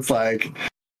 It's like,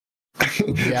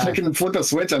 I can flip a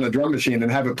switch on a drum machine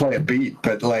and have it play a beat,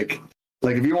 but like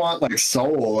if you want like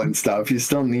soul and stuff, you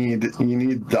need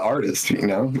the artist.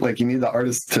 Like, you need the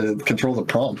artist to control the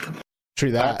prompt.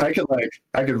 True that. I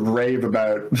could rave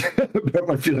about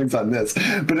my feelings on this,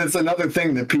 but it's another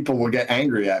thing that people will get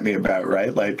angry at me about,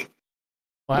 right? Like,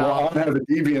 wow. Well, I have a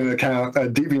DeviantArt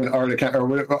account, or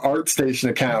ArtStation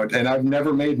account, and I've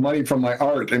never made money from my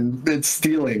art, and it's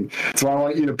stealing. So I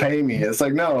want you to pay me. It's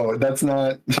like, no, that's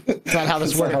not. It's not how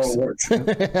this works. Not how it works.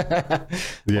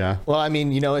 Yeah. Well, I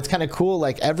mean, it's kind of cool.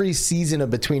 Like, every season of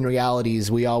Between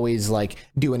Realities, we always like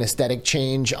do an aesthetic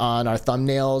change on our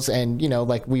thumbnails, and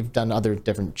like we've done other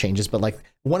different changes, but like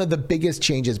one of the biggest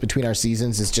changes between our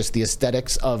seasons is just the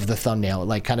aesthetics of the thumbnail. It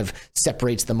like kind of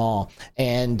separates them all.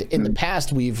 And in the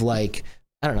past, we've like,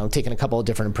 I don't know, taken a couple of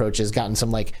different approaches, gotten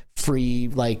some like free,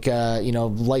 like,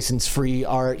 license free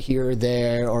art here or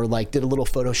there, or like did a little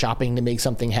photoshopping to make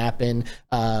something happen.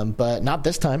 But not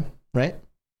this time, right?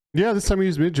 Yeah, this time we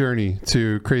used Midjourney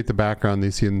to create the background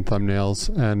they see in the thumbnails.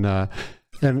 And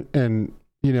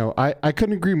I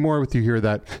couldn't agree more with you here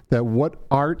that what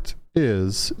art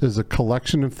is a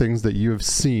collection of things that you have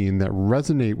seen that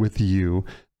resonate with you,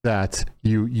 that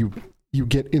you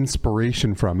get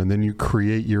inspiration from, and then you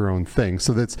create your own thing.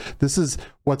 So this is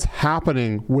what's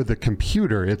happening with a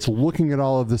computer. It's looking at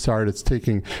all of this art, it's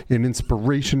taking an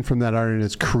inspiration from that art, and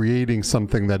it's creating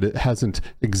something that it hasn't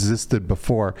existed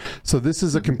before. So this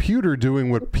is a computer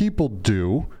doing what people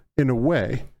do in a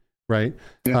way. Right.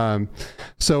 Yeah.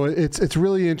 So it's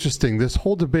really interesting. This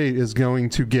whole debate is going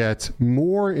to get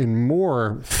more and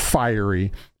more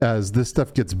fiery as this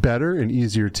stuff gets better and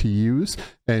easier to use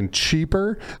and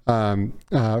cheaper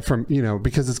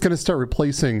because it's going to start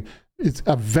replacing it's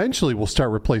eventually will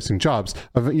start replacing jobs.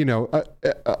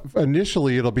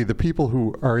 Initially it'll be the people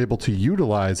who are able to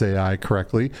utilize AI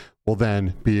correctly will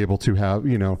then be able to have,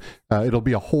 it'll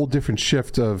be a whole different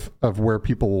shift of where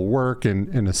people will work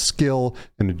and a skill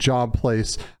and a job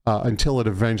place until it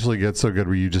eventually gets so good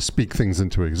where you just speak things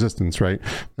into existence, right?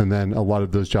 And then a lot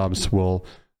of those jobs will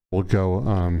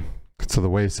go to the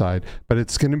wayside. But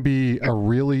it's going to be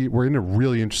we're in a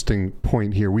really interesting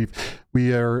point here.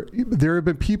 There have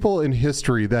been people in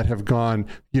history that have gone,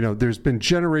 there's been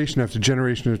generation after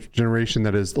generation after generation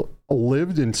that has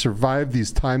lived and survived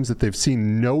these times that they've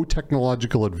seen no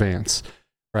technological advance,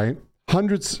 right?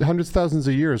 Hundreds, thousands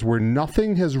of years where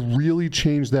nothing has really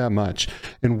changed that much.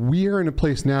 And we are in a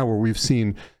place now where we've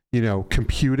seen,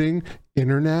 computing,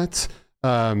 internet,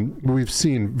 we've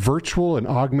seen virtual and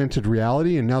augmented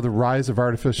reality, and now the rise of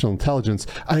artificial intelligence.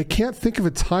 I can't think of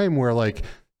a time where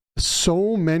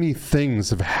so many things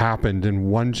have happened in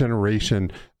one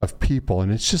generation of people,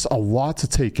 and it's just a lot to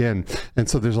take in. And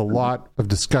so there's a lot of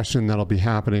discussion that'll be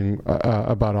happening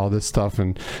about all this stuff,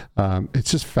 and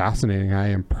it's just fascinating. I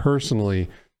am personally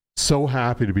so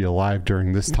happy to be alive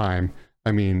during this time.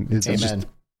 I mean, it's just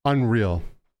unreal.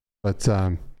 But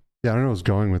yeah, I don't know where I was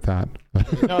going with that.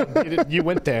 No, you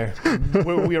went there.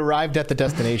 We arrived at the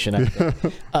destination, I think.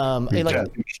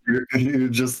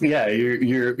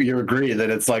 You agree that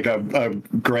it's like a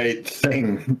great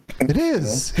thing. It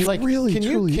is. It really,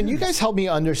 can you guys help me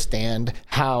understand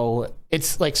how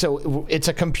it's so it's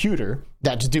a computer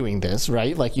that's doing this,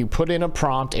 right? Like you put in a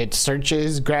prompt, it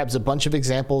searches, grabs a bunch of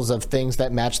examples of things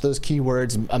that match those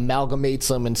keywords, amalgamates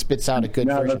them, and spits out a good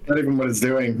version. No, that's not even what it's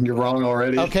doing. You're wrong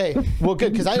already. Okay, well,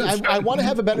 good, because I want to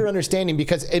have a better understanding,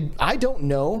 because I don't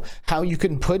know how you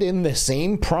can put in the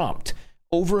same prompt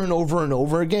over and over and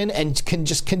over again and can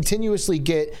just continuously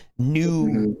get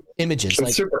new images.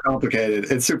 It's super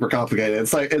complicated. It's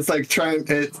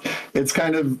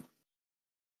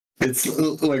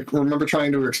like, remember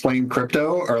trying to explain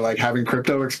crypto, or like having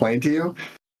crypto explained to you?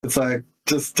 It's like,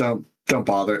 just don't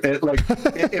bother.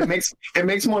 It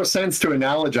makes more sense to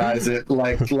analogize it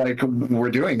like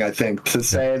we're doing, I think, to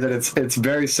say that it's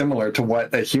very similar to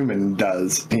what a human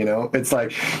does. It's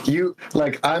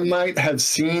like I might have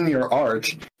seen your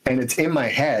art and it's in my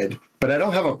head, but I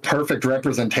don't have a perfect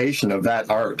representation of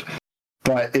that art.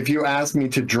 But if you ask me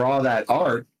to draw that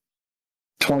art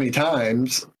 20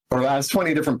 times, or ask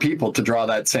 20 different people to draw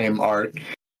that same art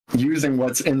using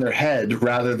what's in their head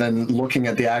rather than looking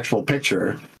at the actual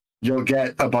picture, you'll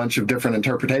get a bunch of different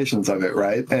interpretations of it,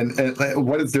 right? And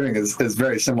what it's doing is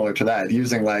very similar to that,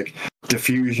 using like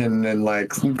diffusion and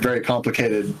like very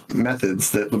complicated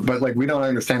methods but we don't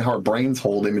understand how our brains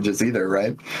hold images either,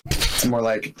 right? It's more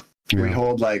like we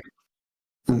hold like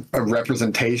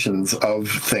representations of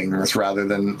things rather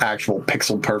than actual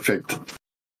pixel perfect.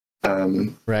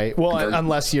 Right. Well,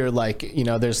 unless you're like,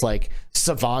 there's like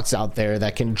savants out there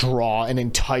that can draw an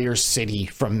entire city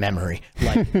from memory,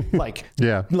 like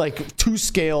to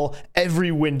scale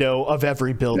every window of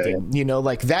every building,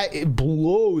 like that. It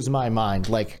blows my mind.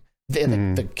 Like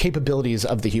the capabilities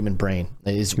of the human brain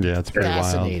is it's pretty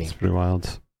fascinating. Wild. It's pretty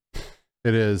wild.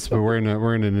 It is, but we're in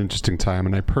an interesting time,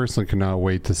 and I personally cannot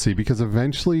wait to see, because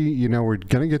eventually, we're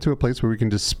going to get to a place where we can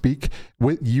just speak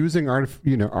with using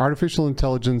artificial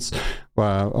intelligence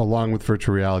along with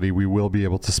virtual reality. We will be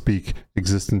able to speak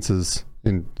existences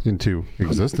into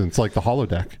existence, like the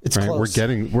holodeck. It's right? close.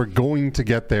 We're going to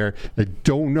get there. I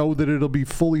don't know that it'll be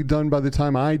fully done by the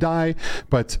time I die,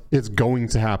 but it's going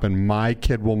to happen. My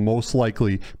kid will most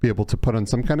likely be able to put on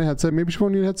some kind of headset. Maybe she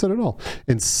won't need a headset at all,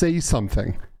 and say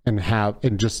something.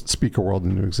 And just speak a world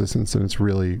into existence, and it's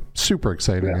really super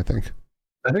exciting. Yeah. I think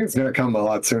it's going to come a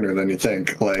lot sooner than you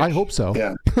think. I hope so.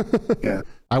 Yeah, yeah.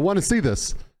 I want to see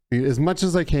this as much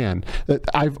as I can.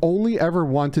 I've only ever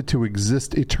wanted to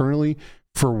exist eternally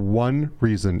for one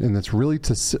reason, and that's really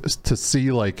to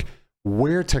see like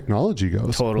where technology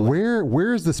goes. Totally.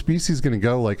 Where is the species going to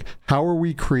go? Like, how are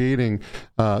we creating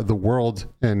the world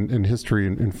and history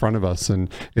in front of us?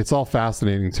 And it's all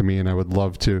fascinating to me, and I would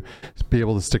love to be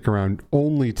able to stick around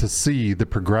only to see the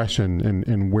progression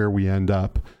and where we end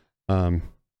up.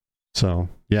 So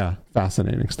yeah,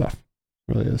 fascinating stuff.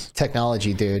 It really is.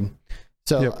 Technology, dude.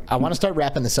 So I want to start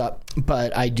wrapping this up,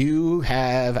 but I think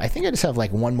I just have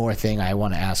like one more thing I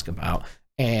want to ask about,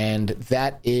 and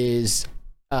that is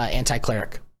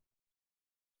Anticleric,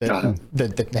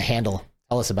 the handle.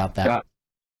 Tell us about that.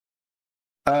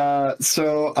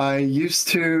 So I used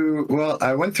to,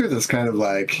 I went through this kind of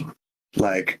like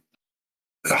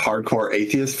hardcore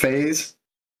atheist phase,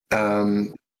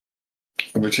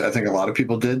 which I think a lot of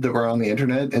people did that were on the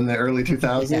internet in the early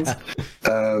 2000s.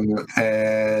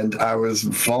 And I was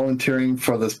volunteering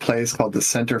for this place called the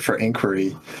Center for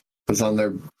Inquiry. I was on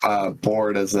their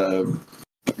board as a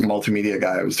multimedia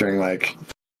guy. I was doing like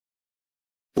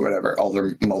whatever, all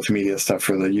their multimedia stuff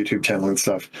for the YouTube channel and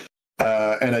stuff.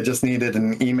 And I just needed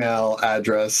an email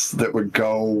address that would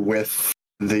go with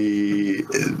the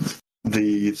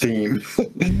theme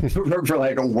for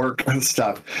like work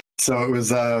stuff. So it was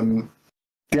the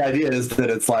idea is that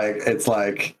it's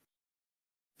like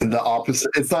the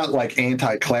opposite. It's not like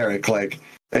anti-cleric, like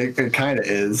it kind of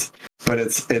is, but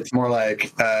it's more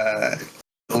like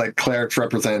clerics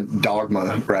represent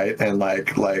dogma, right? And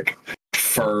like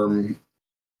firm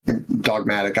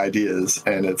dogmatic ideas,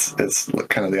 and it's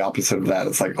kind of the opposite of that.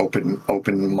 It's like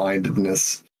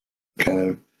open-mindedness kind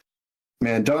of.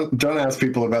 Man, don't ask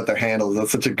people about their handles.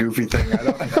 That's such a goofy thing. I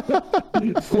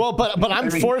don't. Well, but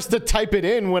I'm forced to type it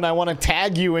in when I want to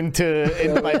tag you into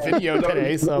my video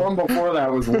today. So the one before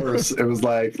that was worse. It was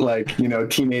like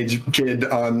teenage kid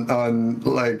on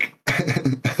like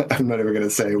I'm not even gonna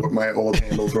say what my old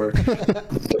handles were.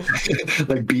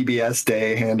 Like BBS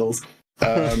day handles.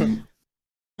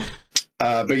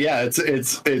 But yeah,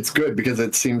 it's good because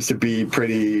it seems to be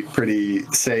pretty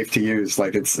safe to use.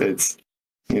 Like it's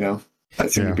I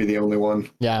seem to be the only one.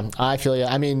 Yeah, I feel you.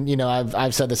 I mean,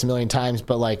 I've said this a million times,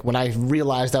 but like when I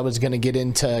realized I was going to get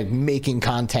into making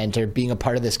content or being a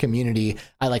part of this community,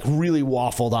 I like really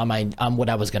waffled on what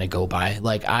I was going to go by.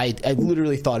 Like I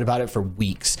literally thought about it for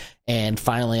weeks, and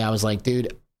finally I was like,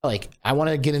 dude, like I want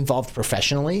to get involved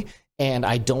professionally, and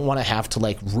I don't want to have to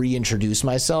like reintroduce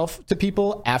myself to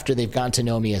people after they've gotten to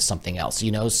know me as something else,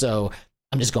 So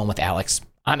I'm just going with Alex.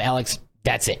 I'm Alex.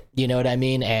 That's it. You know what I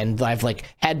mean? And I've like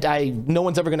no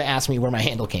one's ever going to ask me where my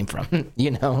handle came from,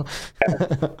 There's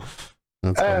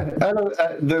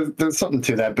something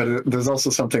to that, but there's also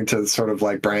something to sort of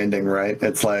like branding, right?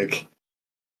 It's like,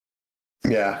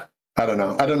 yeah, I don't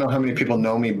know how many people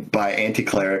know me by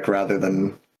Anticleric rather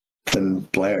than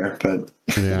Blair, but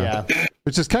yeah.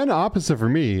 Which is kind of opposite for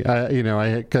me.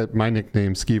 I got my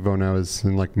nickname Skivo when I was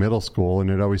in like middle school, and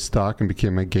it always stuck and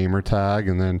became my gamer tag,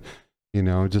 and then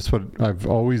just what I've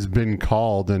always been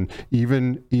called. And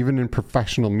even in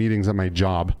professional meetings at my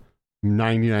job,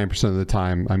 99% of the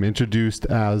time I'm introduced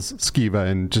as Skiva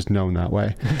and just known that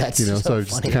way. That's so I've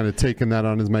just kind of taken that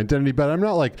on as my identity, but I'm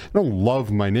not like, I don't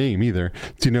love my name either.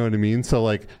 Do you know what I mean? So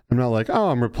like, I'm not like, oh,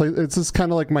 I'm replaced. It's just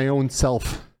kind of like my own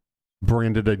self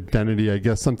branded identity, I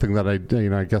guess, something that I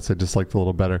guess I just liked a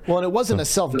little better. Well, and it wasn't a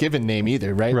self-given name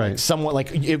either, right? Right. Like somewhat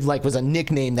like it was a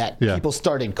nickname that people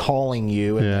started calling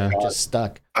you, and it just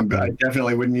stuck. I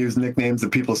definitely wouldn't use nicknames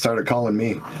that people started calling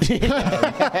me.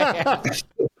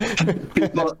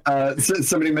 People,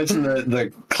 somebody mentioned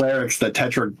the clerics, the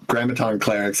tetragrammaton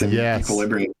clerics in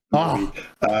Equilibrium. Oh,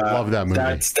 love that movie.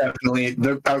 That's definitely.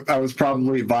 I was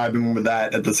probably vibing with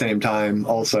that at the same time.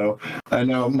 Also, I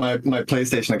know my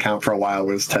PlayStation account for a while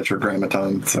was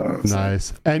tetragrammaton. So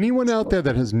nice. Anyone out there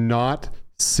that has not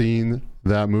seen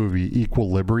that movie,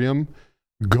 Equilibrium,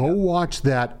 go watch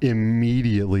that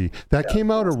immediately. That came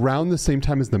out around the same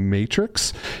time as The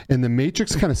Matrix, and The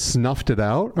Matrix kind of snuffed it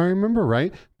out, I remember,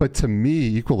 right? But to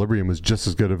me, Equilibrium was just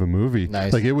as good of a movie.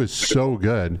 Nice. Like, it was so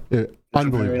good.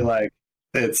 Unbelievable.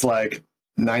 It's like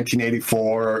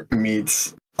 1984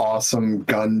 meets awesome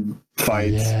gun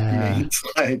fights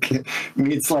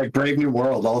meets like Brave New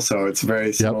World. Also, it's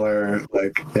very similar.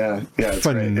 Like, it's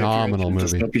phenomenal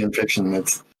movie. Dystopian fiction.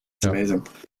 It's amazing.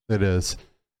 It is.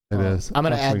 It is. I'm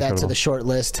going to add that to the short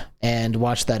list and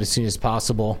watch that as soon as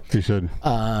possible. You should.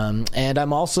 And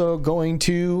I'm also going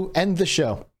to end the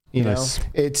show.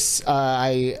 It's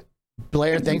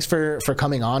Blair, thanks for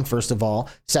coming on, first of all.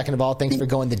 Second of all, thanks for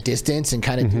going the distance and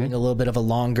kind of doing a little bit of a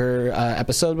longer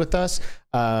episode with us.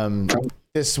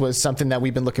 This was something that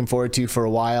we've been looking forward to for a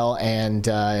while, and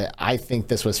I think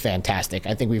this was fantastic.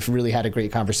 I think we've really had a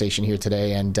great conversation here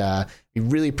today, and we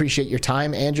really appreciate your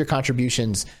time and your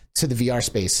contributions to the VR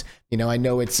space. I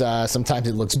know it's sometimes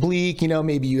it looks bleak.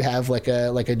 Maybe you have like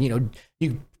a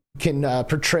you can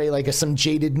portray like some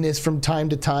jadedness from time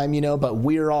to time, but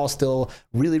we're all still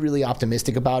really, really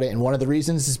optimistic about it. And one of the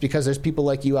reasons is because there's people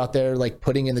like you out there, like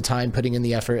putting in the time, putting in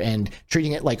the effort, and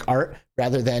treating it like art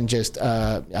rather than just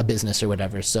a business or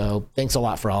whatever. So thanks a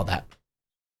lot for all that.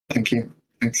 Thank you.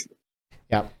 Thanks.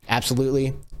 Yeah,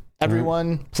 absolutely.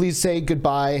 Everyone, please say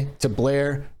goodbye to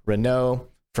Blair, Renaud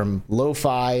from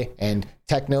Lo-Fi and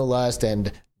Technolust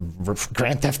and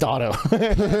Grand Theft Auto.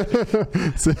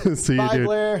 See Bye, you, dude.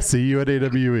 Blair. See you at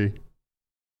AWE.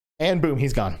 And boom,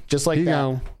 he's gone. Just like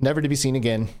that. Never to be seen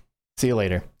again. See you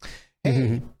later.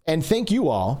 Hey, And thank you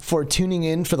all for tuning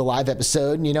in for the live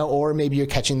episode, or maybe you're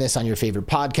catching this on your favorite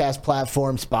podcast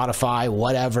platform, Spotify,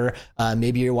 whatever.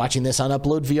 Maybe you're watching this on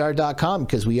uploadvr.com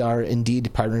because we are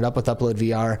indeed partnered up with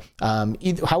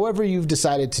UploadVR. However you've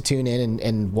decided to tune in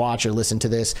and watch or listen to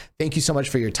this, thank you so much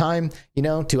for your time.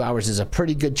 2 hours is a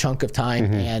pretty good chunk of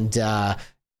time. And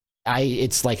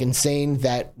it's like insane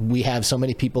that we have so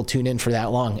many people tune in for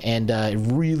that long, and it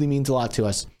really means a lot to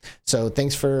us. So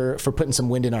thanks for putting some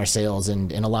wind in our sails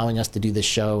and allowing us to do this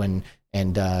show and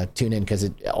tune in, because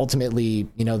it ultimately,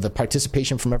 the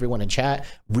participation from everyone in chat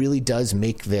really does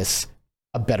make this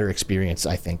a better experience,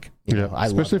 I think.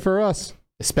 Especially for us.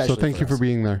 So thank you for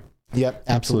being there. Yep,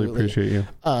 absolutely. Appreciate you.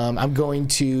 I'm going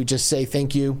to just say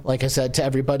thank you, like I said, to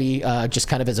everybody, just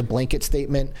kind of as a blanket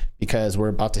statement, because we're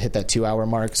about to hit that 2 hour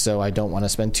mark. So I don't want to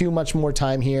spend too much more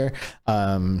time here.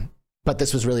 But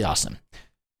this was really awesome.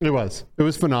 It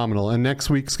was phenomenal. And next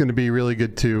week's going to be really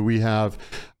good too. We have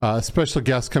a special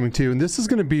guest coming to you, and this is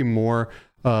going to be more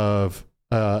of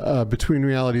a Between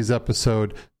Realities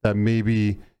episode that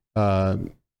maybe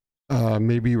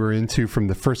we're into from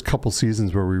the first couple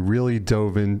seasons, where we really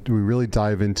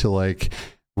dive into like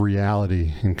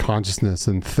reality and consciousness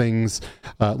and things,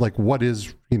 like what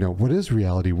is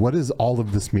reality? What does all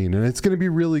of this mean? And it's going to be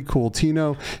really cool.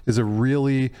 Tino is a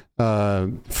really,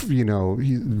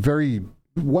 he's very,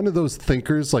 one of those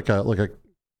thinkers, like a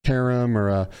Karam or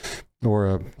a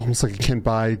almost like a Ken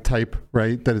Bai type,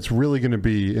 right? That it's really going to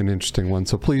be an interesting one.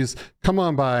 So please come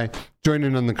on by, join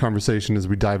in on the conversation as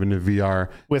we dive into VR.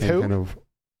 With who? Kind of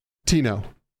Tino.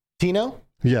 Tino?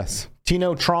 Yes.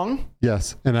 Tino Trong?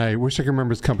 Yes. And I wish I could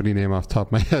remember his company name off the top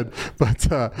of my head, but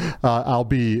I'll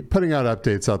be putting out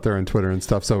updates out there on Twitter and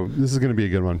stuff. So this is going to be a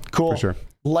good one. Cool. For sure.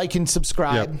 Like and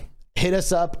subscribe. Yep. Hit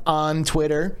us up on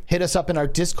Twitter. Hit us up in our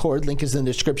Discord. Link is in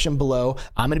the description below.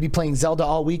 I'm going to be playing Zelda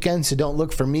all weekend, so don't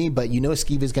look for me, but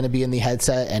Skeev is going to be in the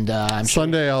headset. And I'm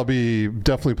Sunday, I'll be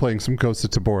definitely playing some Ghost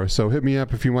of Tabor, so hit me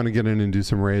up if you want to get in and do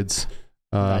some raids.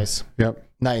 Nice. Yep.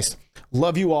 Nice.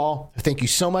 Love you all. Thank you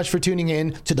so much for tuning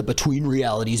in to the Between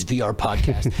Realities VR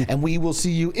podcast. And we will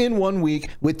see you in 1 week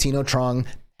with Tino Trong.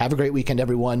 Have a great weekend,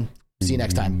 everyone. See you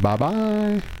next time.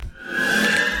 Bye-bye.